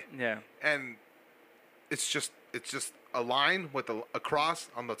capital I. Yeah. And it's just a line with a cross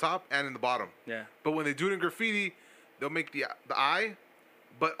on the top and in the bottom. Yeah. But when they do it in graffiti, they'll make the I,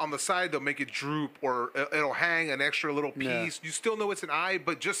 but on the side they'll make it droop, or it'll hang an extra little piece. You still know it's an I,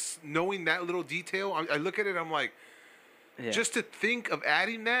 but just knowing that little detail, I look at it, I'm like. Yeah. Just to think of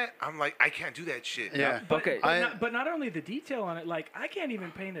adding that, I'm like, I can't do that shit. Yeah. But not only the detail on it, like I can't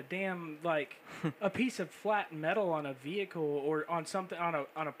even paint a damn like a piece of flat metal on a vehicle or on something on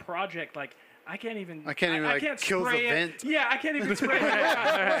a project. Like I can't even kill the spray it. vent. Yeah, I can't even spray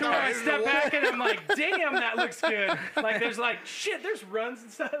it. So I step back and I'm like, damn, that looks good. Like there's like shit, there's runs and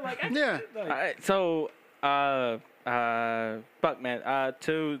stuff. Like all right, so Buckman,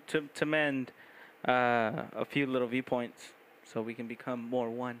 to mend a few little viewpoints so we can become more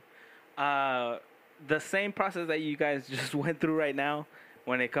one. The same process that you guys just went through right now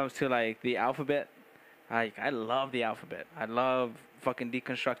when it comes to like the alphabet. I love the alphabet. I love fucking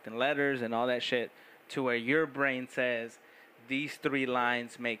deconstructing letters and all that shit to where your brain says these 3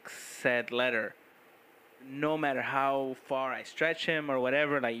 lines make said letter. No matter how far I stretch him or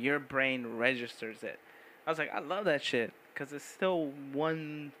whatever, like your brain registers it. I was like, I love that shit. Because it's still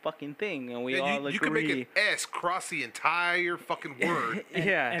one fucking thing, and we all agree. You can make an S cross the entire fucking word.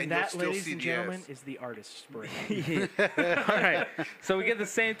 And that, ladies and gentlemen, is the artist's brain. All right. So we get the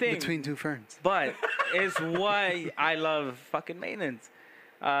same thing. Between two ferns. But it's why I love fucking maintenance.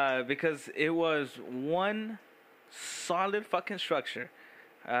 Because it was one solid fucking structure.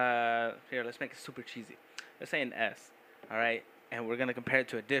 Here, let's make it super cheesy. Let's say an S, all right? And we're going to compare it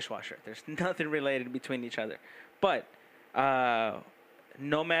to a dishwasher. There's nothing related between each other. But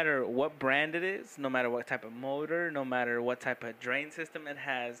no matter what brand it is, no matter what type of motor, no matter what type of drain system it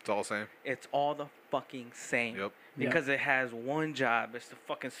has, it's all the same. It's all the fucking same. Yep. Because it has one job. It's to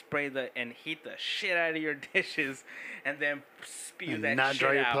fucking spray and heat the shit out of your dishes and then spew that shit out. Not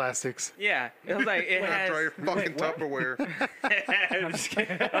dry your plastics. Yeah. It was like, it has... Not dry your fucking Tupperware. I'm just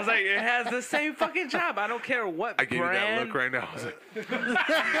kidding. I was like, it has the same fucking job. I don't care what I gave you that look right now. I was like,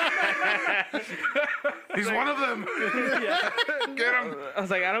 he's one of them. Get him. I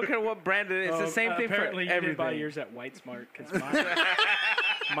was like, I don't care what brand it is. It's the same thing for apparently you everything. didn't buy yours at White Smart because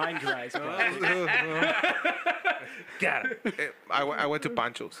mine dries. Got it. I went to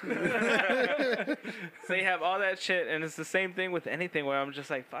Pancho's. So you have all that shit, and it's the same thing with anything where I'm just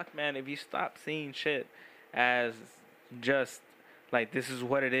like, fuck, man, if you stop seeing shit as just like this is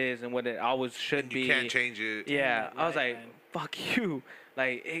what it is and what it always should be. You can't change it. Yeah. I was Right, like, man. fuck you.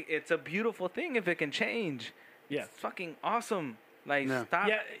 Like, it's a beautiful thing if it can change. Yeah. It's fucking awesome. Like, Yeah. stop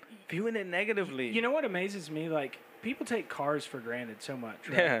Yeah. viewing it negatively. You know what amazes me? Like people take cars for granted so much.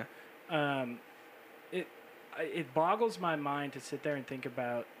 Right? Yeah. It boggles my mind to sit there and think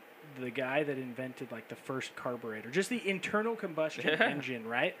about the guy that invented like the first carburetor, just the internal combustion engine,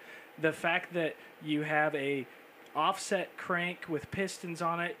 right? The fact that you have a offset crank with pistons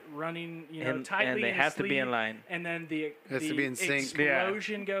on it running, tightly. And they in have the to be in sleeve, line. And then the Has to be in sync.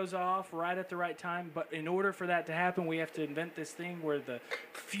 explosion goes off right at the right time. But in order for that to happen, we have to invent this thing where the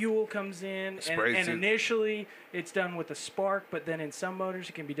fuel comes in, Sprays and it. initially it's done with a spark, but then in some motors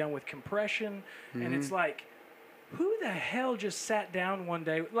it can be done with compression, and it's like, who the hell just sat down one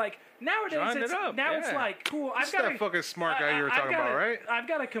day? Like nowadays, Drawn it it's up, it's yeah. like cool. It's that fucking smart guy you were talking about, right? I've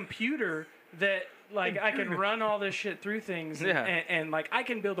got a computer that like I can run all this shit through things, Yeah. and like I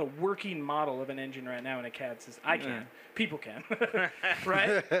can build a working model of an engine right now in a CAD system. I can, people can,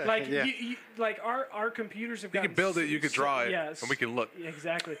 right? Like Yeah. you like our computers have. You can build it, you can draw it, and we can look.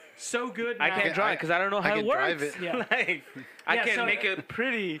 Exactly. So good. I now. can't draw it because I don't know how I it can works. drive it. Yeah. Like, I Yeah, can so- make it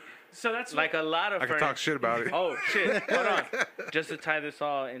pretty, So that's like a lot of I can talk shit about it. Oh, shit. Hold on. Just to tie this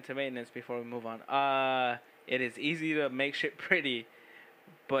all into maintenance before we move on. It is easy to make shit pretty,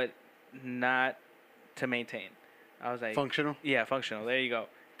 but not to maintain. I was like... Functional. Yeah, functional. There you go.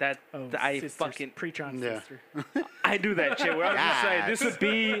 I fucking... preach on Yeah. sister. I do that shit where I'm just like, this would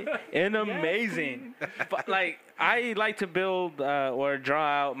be an amazing... Like, I like to build or draw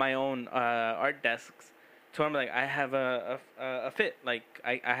out my own art desks. So I'm like, I have a fit. Like,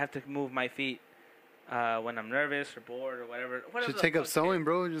 I have to move my feet when I'm nervous or bored or whatever. Should take up sewing,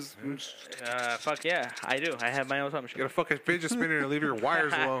 bro. Just Fuck yeah, I do. I have my own sewing Get machine. a fucking fidget spinner and leave your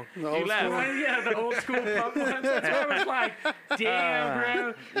wires alone. the old laugh. school. Oh, yeah, the old school pump ones. That's why I was like, damn,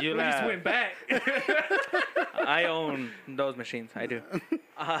 bro. You We laugh. just went back. I own those machines. I do. But you know what?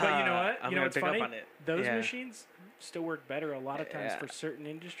 I'm You know gonna what's pick funny? up on it. Those Yeah. machines still work better a lot of times Yeah. for certain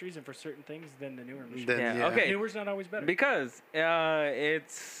industries and for certain things than the newer machines. Then, Yeah, okay. Newer's not always better. Because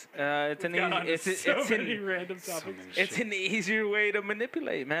it's an We've gone on easy, so it's many an random topics. it's an easier way to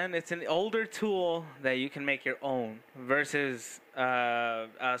manipulate, man. It's an older tool that you can make your own versus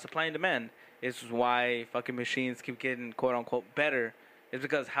supply and demand. Is why fucking machines keep getting quote unquote better. Is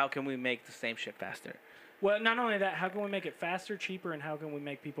because how can we make the same shit faster? Well, not only that, how can we make it faster, cheaper, and how can we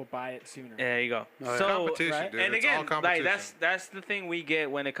make people buy it sooner? There you go. Oh, yeah. So Competition, right? dude. and It's all again, like competition. that's the thing we get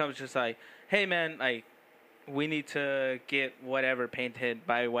when it comes to just like, hey man, like we need to get whatever painted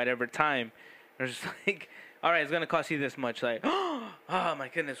by whatever time. They're just like, all right, it's gonna cost you this much. Like, oh my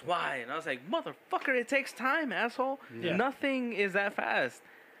goodness, why? And I was like, motherfucker, it takes time, asshole. Yeah. Nothing is that fast,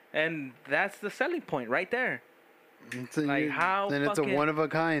 and that's the selling point right there. Like, how Then it's a fucking- one of a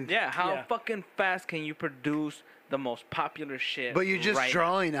kind. Yeah, how Yeah. fucking fast can you produce the most popular shit? But you're just right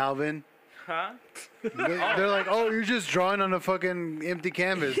drawing, Alvin. Huh? They're like, oh, you're just drawing on a fucking empty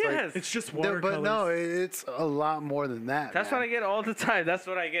canvas. Like, Yes. It's just But watercolors. no, it's a lot more than that. That's man. what I get all the time. That's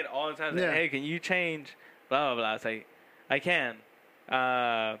what I get all the time. Like, Yeah. hey, can you change blah, blah, blah. It's like, I can,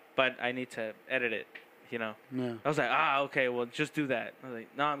 but I need to edit it, you know. Yeah. I was like, okay, well, just do that. I was like,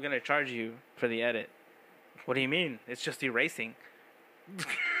 no, I'm going to charge you for the edit. What do you mean? It's just erasing.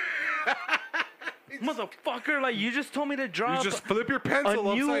 Motherfucker, like, you just told me to draw You up just flip your a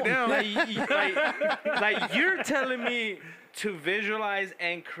pencil new, upside down. like you're telling me to visualize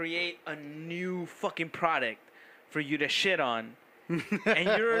and create a new fucking product for you to shit on, and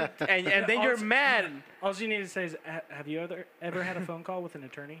and then you're Also- mad. All you need to say is, have you ever had a phone call with an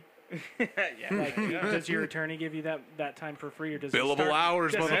attorney? Yeah. Like, does your attorney give you that time for free, or does Billable it start,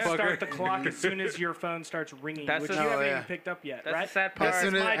 hours, does it motherfucker. start the clock as soon as your phone starts ringing, That's which the- you Oh, haven't yeah. even picked up yet, That's right? the sad part. As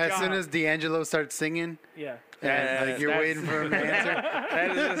soon as, my as soon job. as D'Angelo starts singing, Yeah. and like you're that's- waiting for him to answer.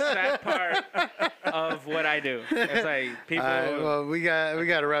 That is the sad part of what I do. It's like people. All right, well, we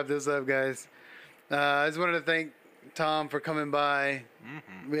got to wrap this up, guys. I just wanted to thank Tom for coming by.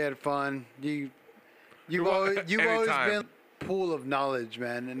 We had fun. You've always Anytime. been a pool of knowledge,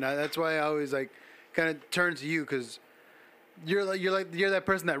 man, and that's why I always like kind of turn to you because you're that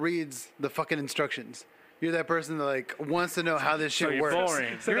person that reads the fucking instructions. You're that person that like wants to know how this so shit you're works.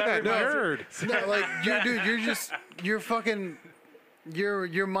 boring. So You're that reminds- nerd. No, like you're fucking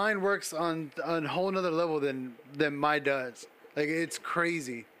your mind works on a whole nother level than mine does. Like it's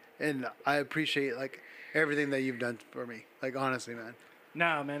crazy, and I appreciate like everything that you've done for me. Like honestly, man.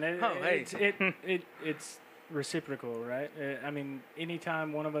 No, man. Oh, hey. It's reciprocal, right? I mean,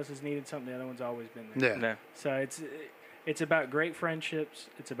 anytime one of us has needed something, the other one's always been there. Yeah. No. So it's about great friendships.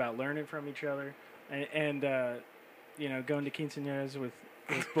 It's about learning from each other, and going to quinceañeras with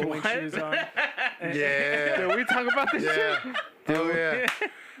bowling What? shoes on. Yeah. Did we talk about this shit? Yeah. Oh yeah.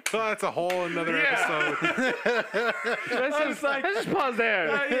 So that's a whole another episode. Let's just pause there.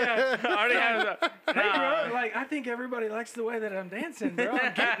 Yeah. I already have Hey, bro, like, I think everybody likes the way that I'm dancing, bro.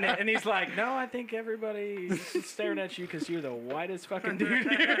 I'm getting it. And he's like, no, I think everybody's staring at you because you're the whitest fucking dude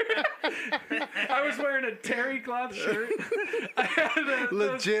here. I was wearing a terry cloth shirt. I had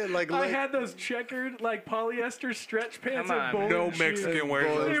Legit, like, I had those checkered, like, polyester stretch pants Come and on, bowling No shoes. Mexican wears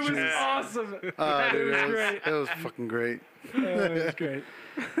Bowling those. It was shoes. awesome. Dude, it was it great. was fucking great. It was great.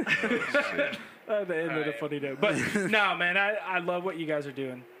 The end of the funny note. But no, man, I love what you guys are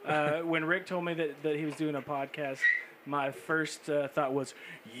doing. When Rick told me that he was doing a podcast, my first thought was,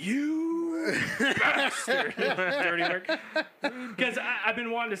 you bastard. Dirty work. Because I've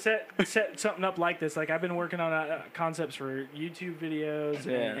been wanting to set something up like this. Like, I've been working on concepts for YouTube videos,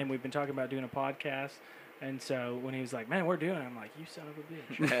 and we've been talking about doing a podcast. And so when he was like, man, we're doing it, I'm like, you son of a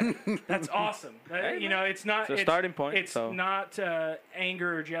bitch. That's awesome. You know, it's not... It's a starting point, It's so. not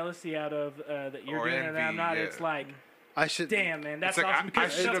anger or jealousy out of that you're Or doing it and I'm envy, not. yeah. It's like, I should. damn, man, that's It's like, awesome.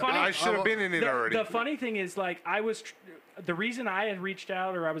 Because the funny- I should have been in it already. the funny thing is, like, the reason I had reached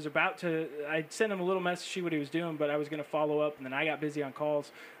out, or I was about to, I sent him a little message to see what he was doing, but I was going to follow up, and then I got busy on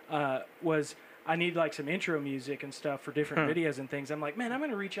calls, was I need, like, some intro music and stuff for different videos and things. I'm like, man, I'm going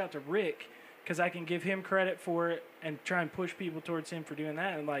to reach out to Rick, because I can give him credit for it and try and push people towards him for doing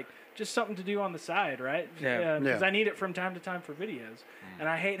that, and, like, just something to do on the side, right? Yeah. Because Yeah. I need it from time to time for videos. And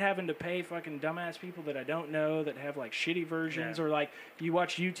I hate having to pay fucking dumbass people that I don't know that have, like, shitty versions, or, like, you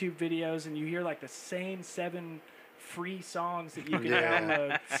watch YouTube videos and you hear, like, the same 7 free songs that you can Yeah.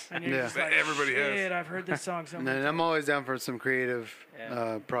 download, and you're Yeah. just That like, everybody has. shit, I've heard this song so And much. I'm always down for some creative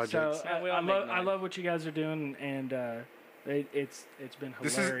So projects. Man, we all I make love money. what you guys are doing, and it's been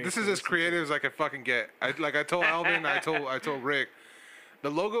hilarious. This is to as listen creative as I can fucking get. I told Alvin, I told Rick, the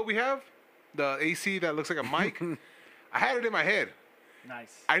logo we have, the AC that looks like a mic, I had it in my head. to.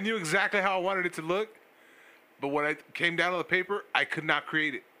 Nice. I knew exactly how I wanted it to look, but when it came down to the paper, I could not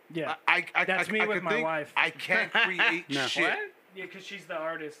create it. Yeah. I That's me with could my wife. I can't create No. shit. What? Yeah, because she's the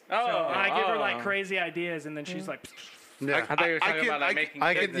artist. Oh, so I give her like oh. crazy ideas, and then she's like, Yeah. I thought you were I talking can- about like I can- making.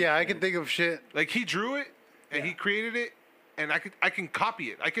 I kids can. and Yeah, I shit. can think of shit. Like he drew it and he created it, and I can copy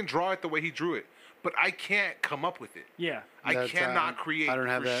it. I can draw it the way he drew it, but I can't come up with it. yeah. I That's, cannot create. I don't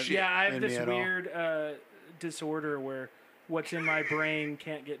have for that. Shit. Yeah, I in have me this at all. weird disorder where what's in my brain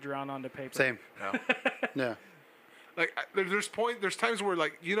can't get drawn onto paper. Same. No. Yeah. Like there's times where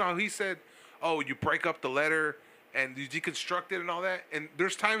like you know how he said, oh, you break up the letter and you deconstruct it and all that, and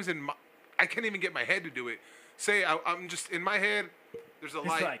there's times I can't even get my head to do it. Say I'm just in my head. There's a It's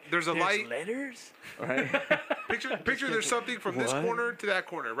light. like, there's a light. letters? Right? Picture there's something from this What? corner to that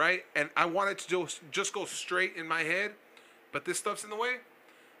corner, right? And I want it to just go straight in my head, but this stuff's in the way.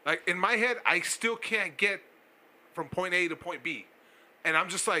 Like in my head, I still can't get from point A to point B, and I'm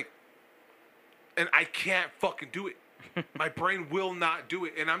just like, and I can't fucking do it. My brain will not do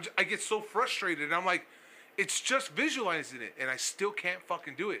it, and I get so frustrated. And I'm like, it's just visualizing it, and I still can't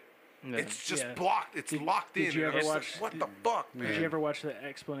fucking do it. It's just Yeah. blocked. It's locked in. did you and ever I'm watch- just like, what the fuck, man? Did you ever watch the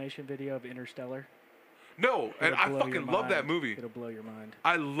explanation video of Interstellar? No, and It'll I blow fucking your love that mind. movie. It'll blow your mind.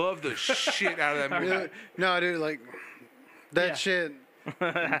 I love the shit out of that movie. Yeah. No, dude, like that Yeah. shit.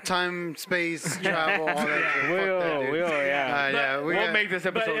 Time, space, travel, all that shit. Fuck that, dude. Yeah, we we'll got- make this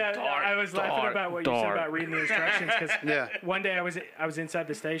episode But yeah, dark. I was laughing dark, about what you said dark. about reading the instructions because Yeah. one day I was inside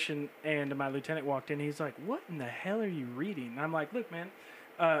the station and my lieutenant walked in. He's like, "What in the hell are you reading?" And I'm like, "Look, man,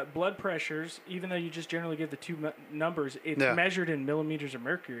 blood pressures. Even though you just generally give the two numbers, it's Yeah. measured in millimeters of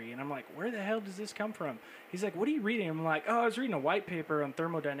mercury." And I'm like, "Where the hell does this come from?" He's like, "What are you reading?" I'm like, "Oh, I was reading a white paper on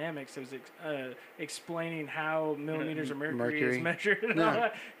thermodynamics. It was explaining how millimeters of mercury is Mercury. measured." And all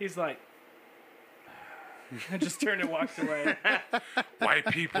that. He's like. I just turned and walked away. White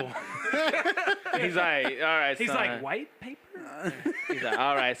people. He's like, all right, He's son. like, white paper? He's like,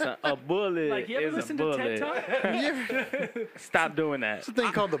 all right, son. A bullet Like, you ever is a listen to bullet. TED Talk? Stop doing that. It's a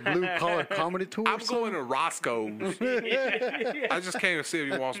thing called the Blue Collar Comedy Tour. I'm going to Roscoe's. I just came to see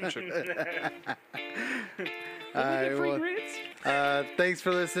if you want some chicken. All right, Free well, grits? thanks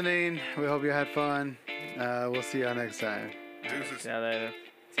for listening. We hope you had fun. We'll see y'all next time. Deuces. See you later.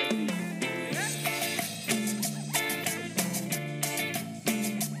 Take it easy.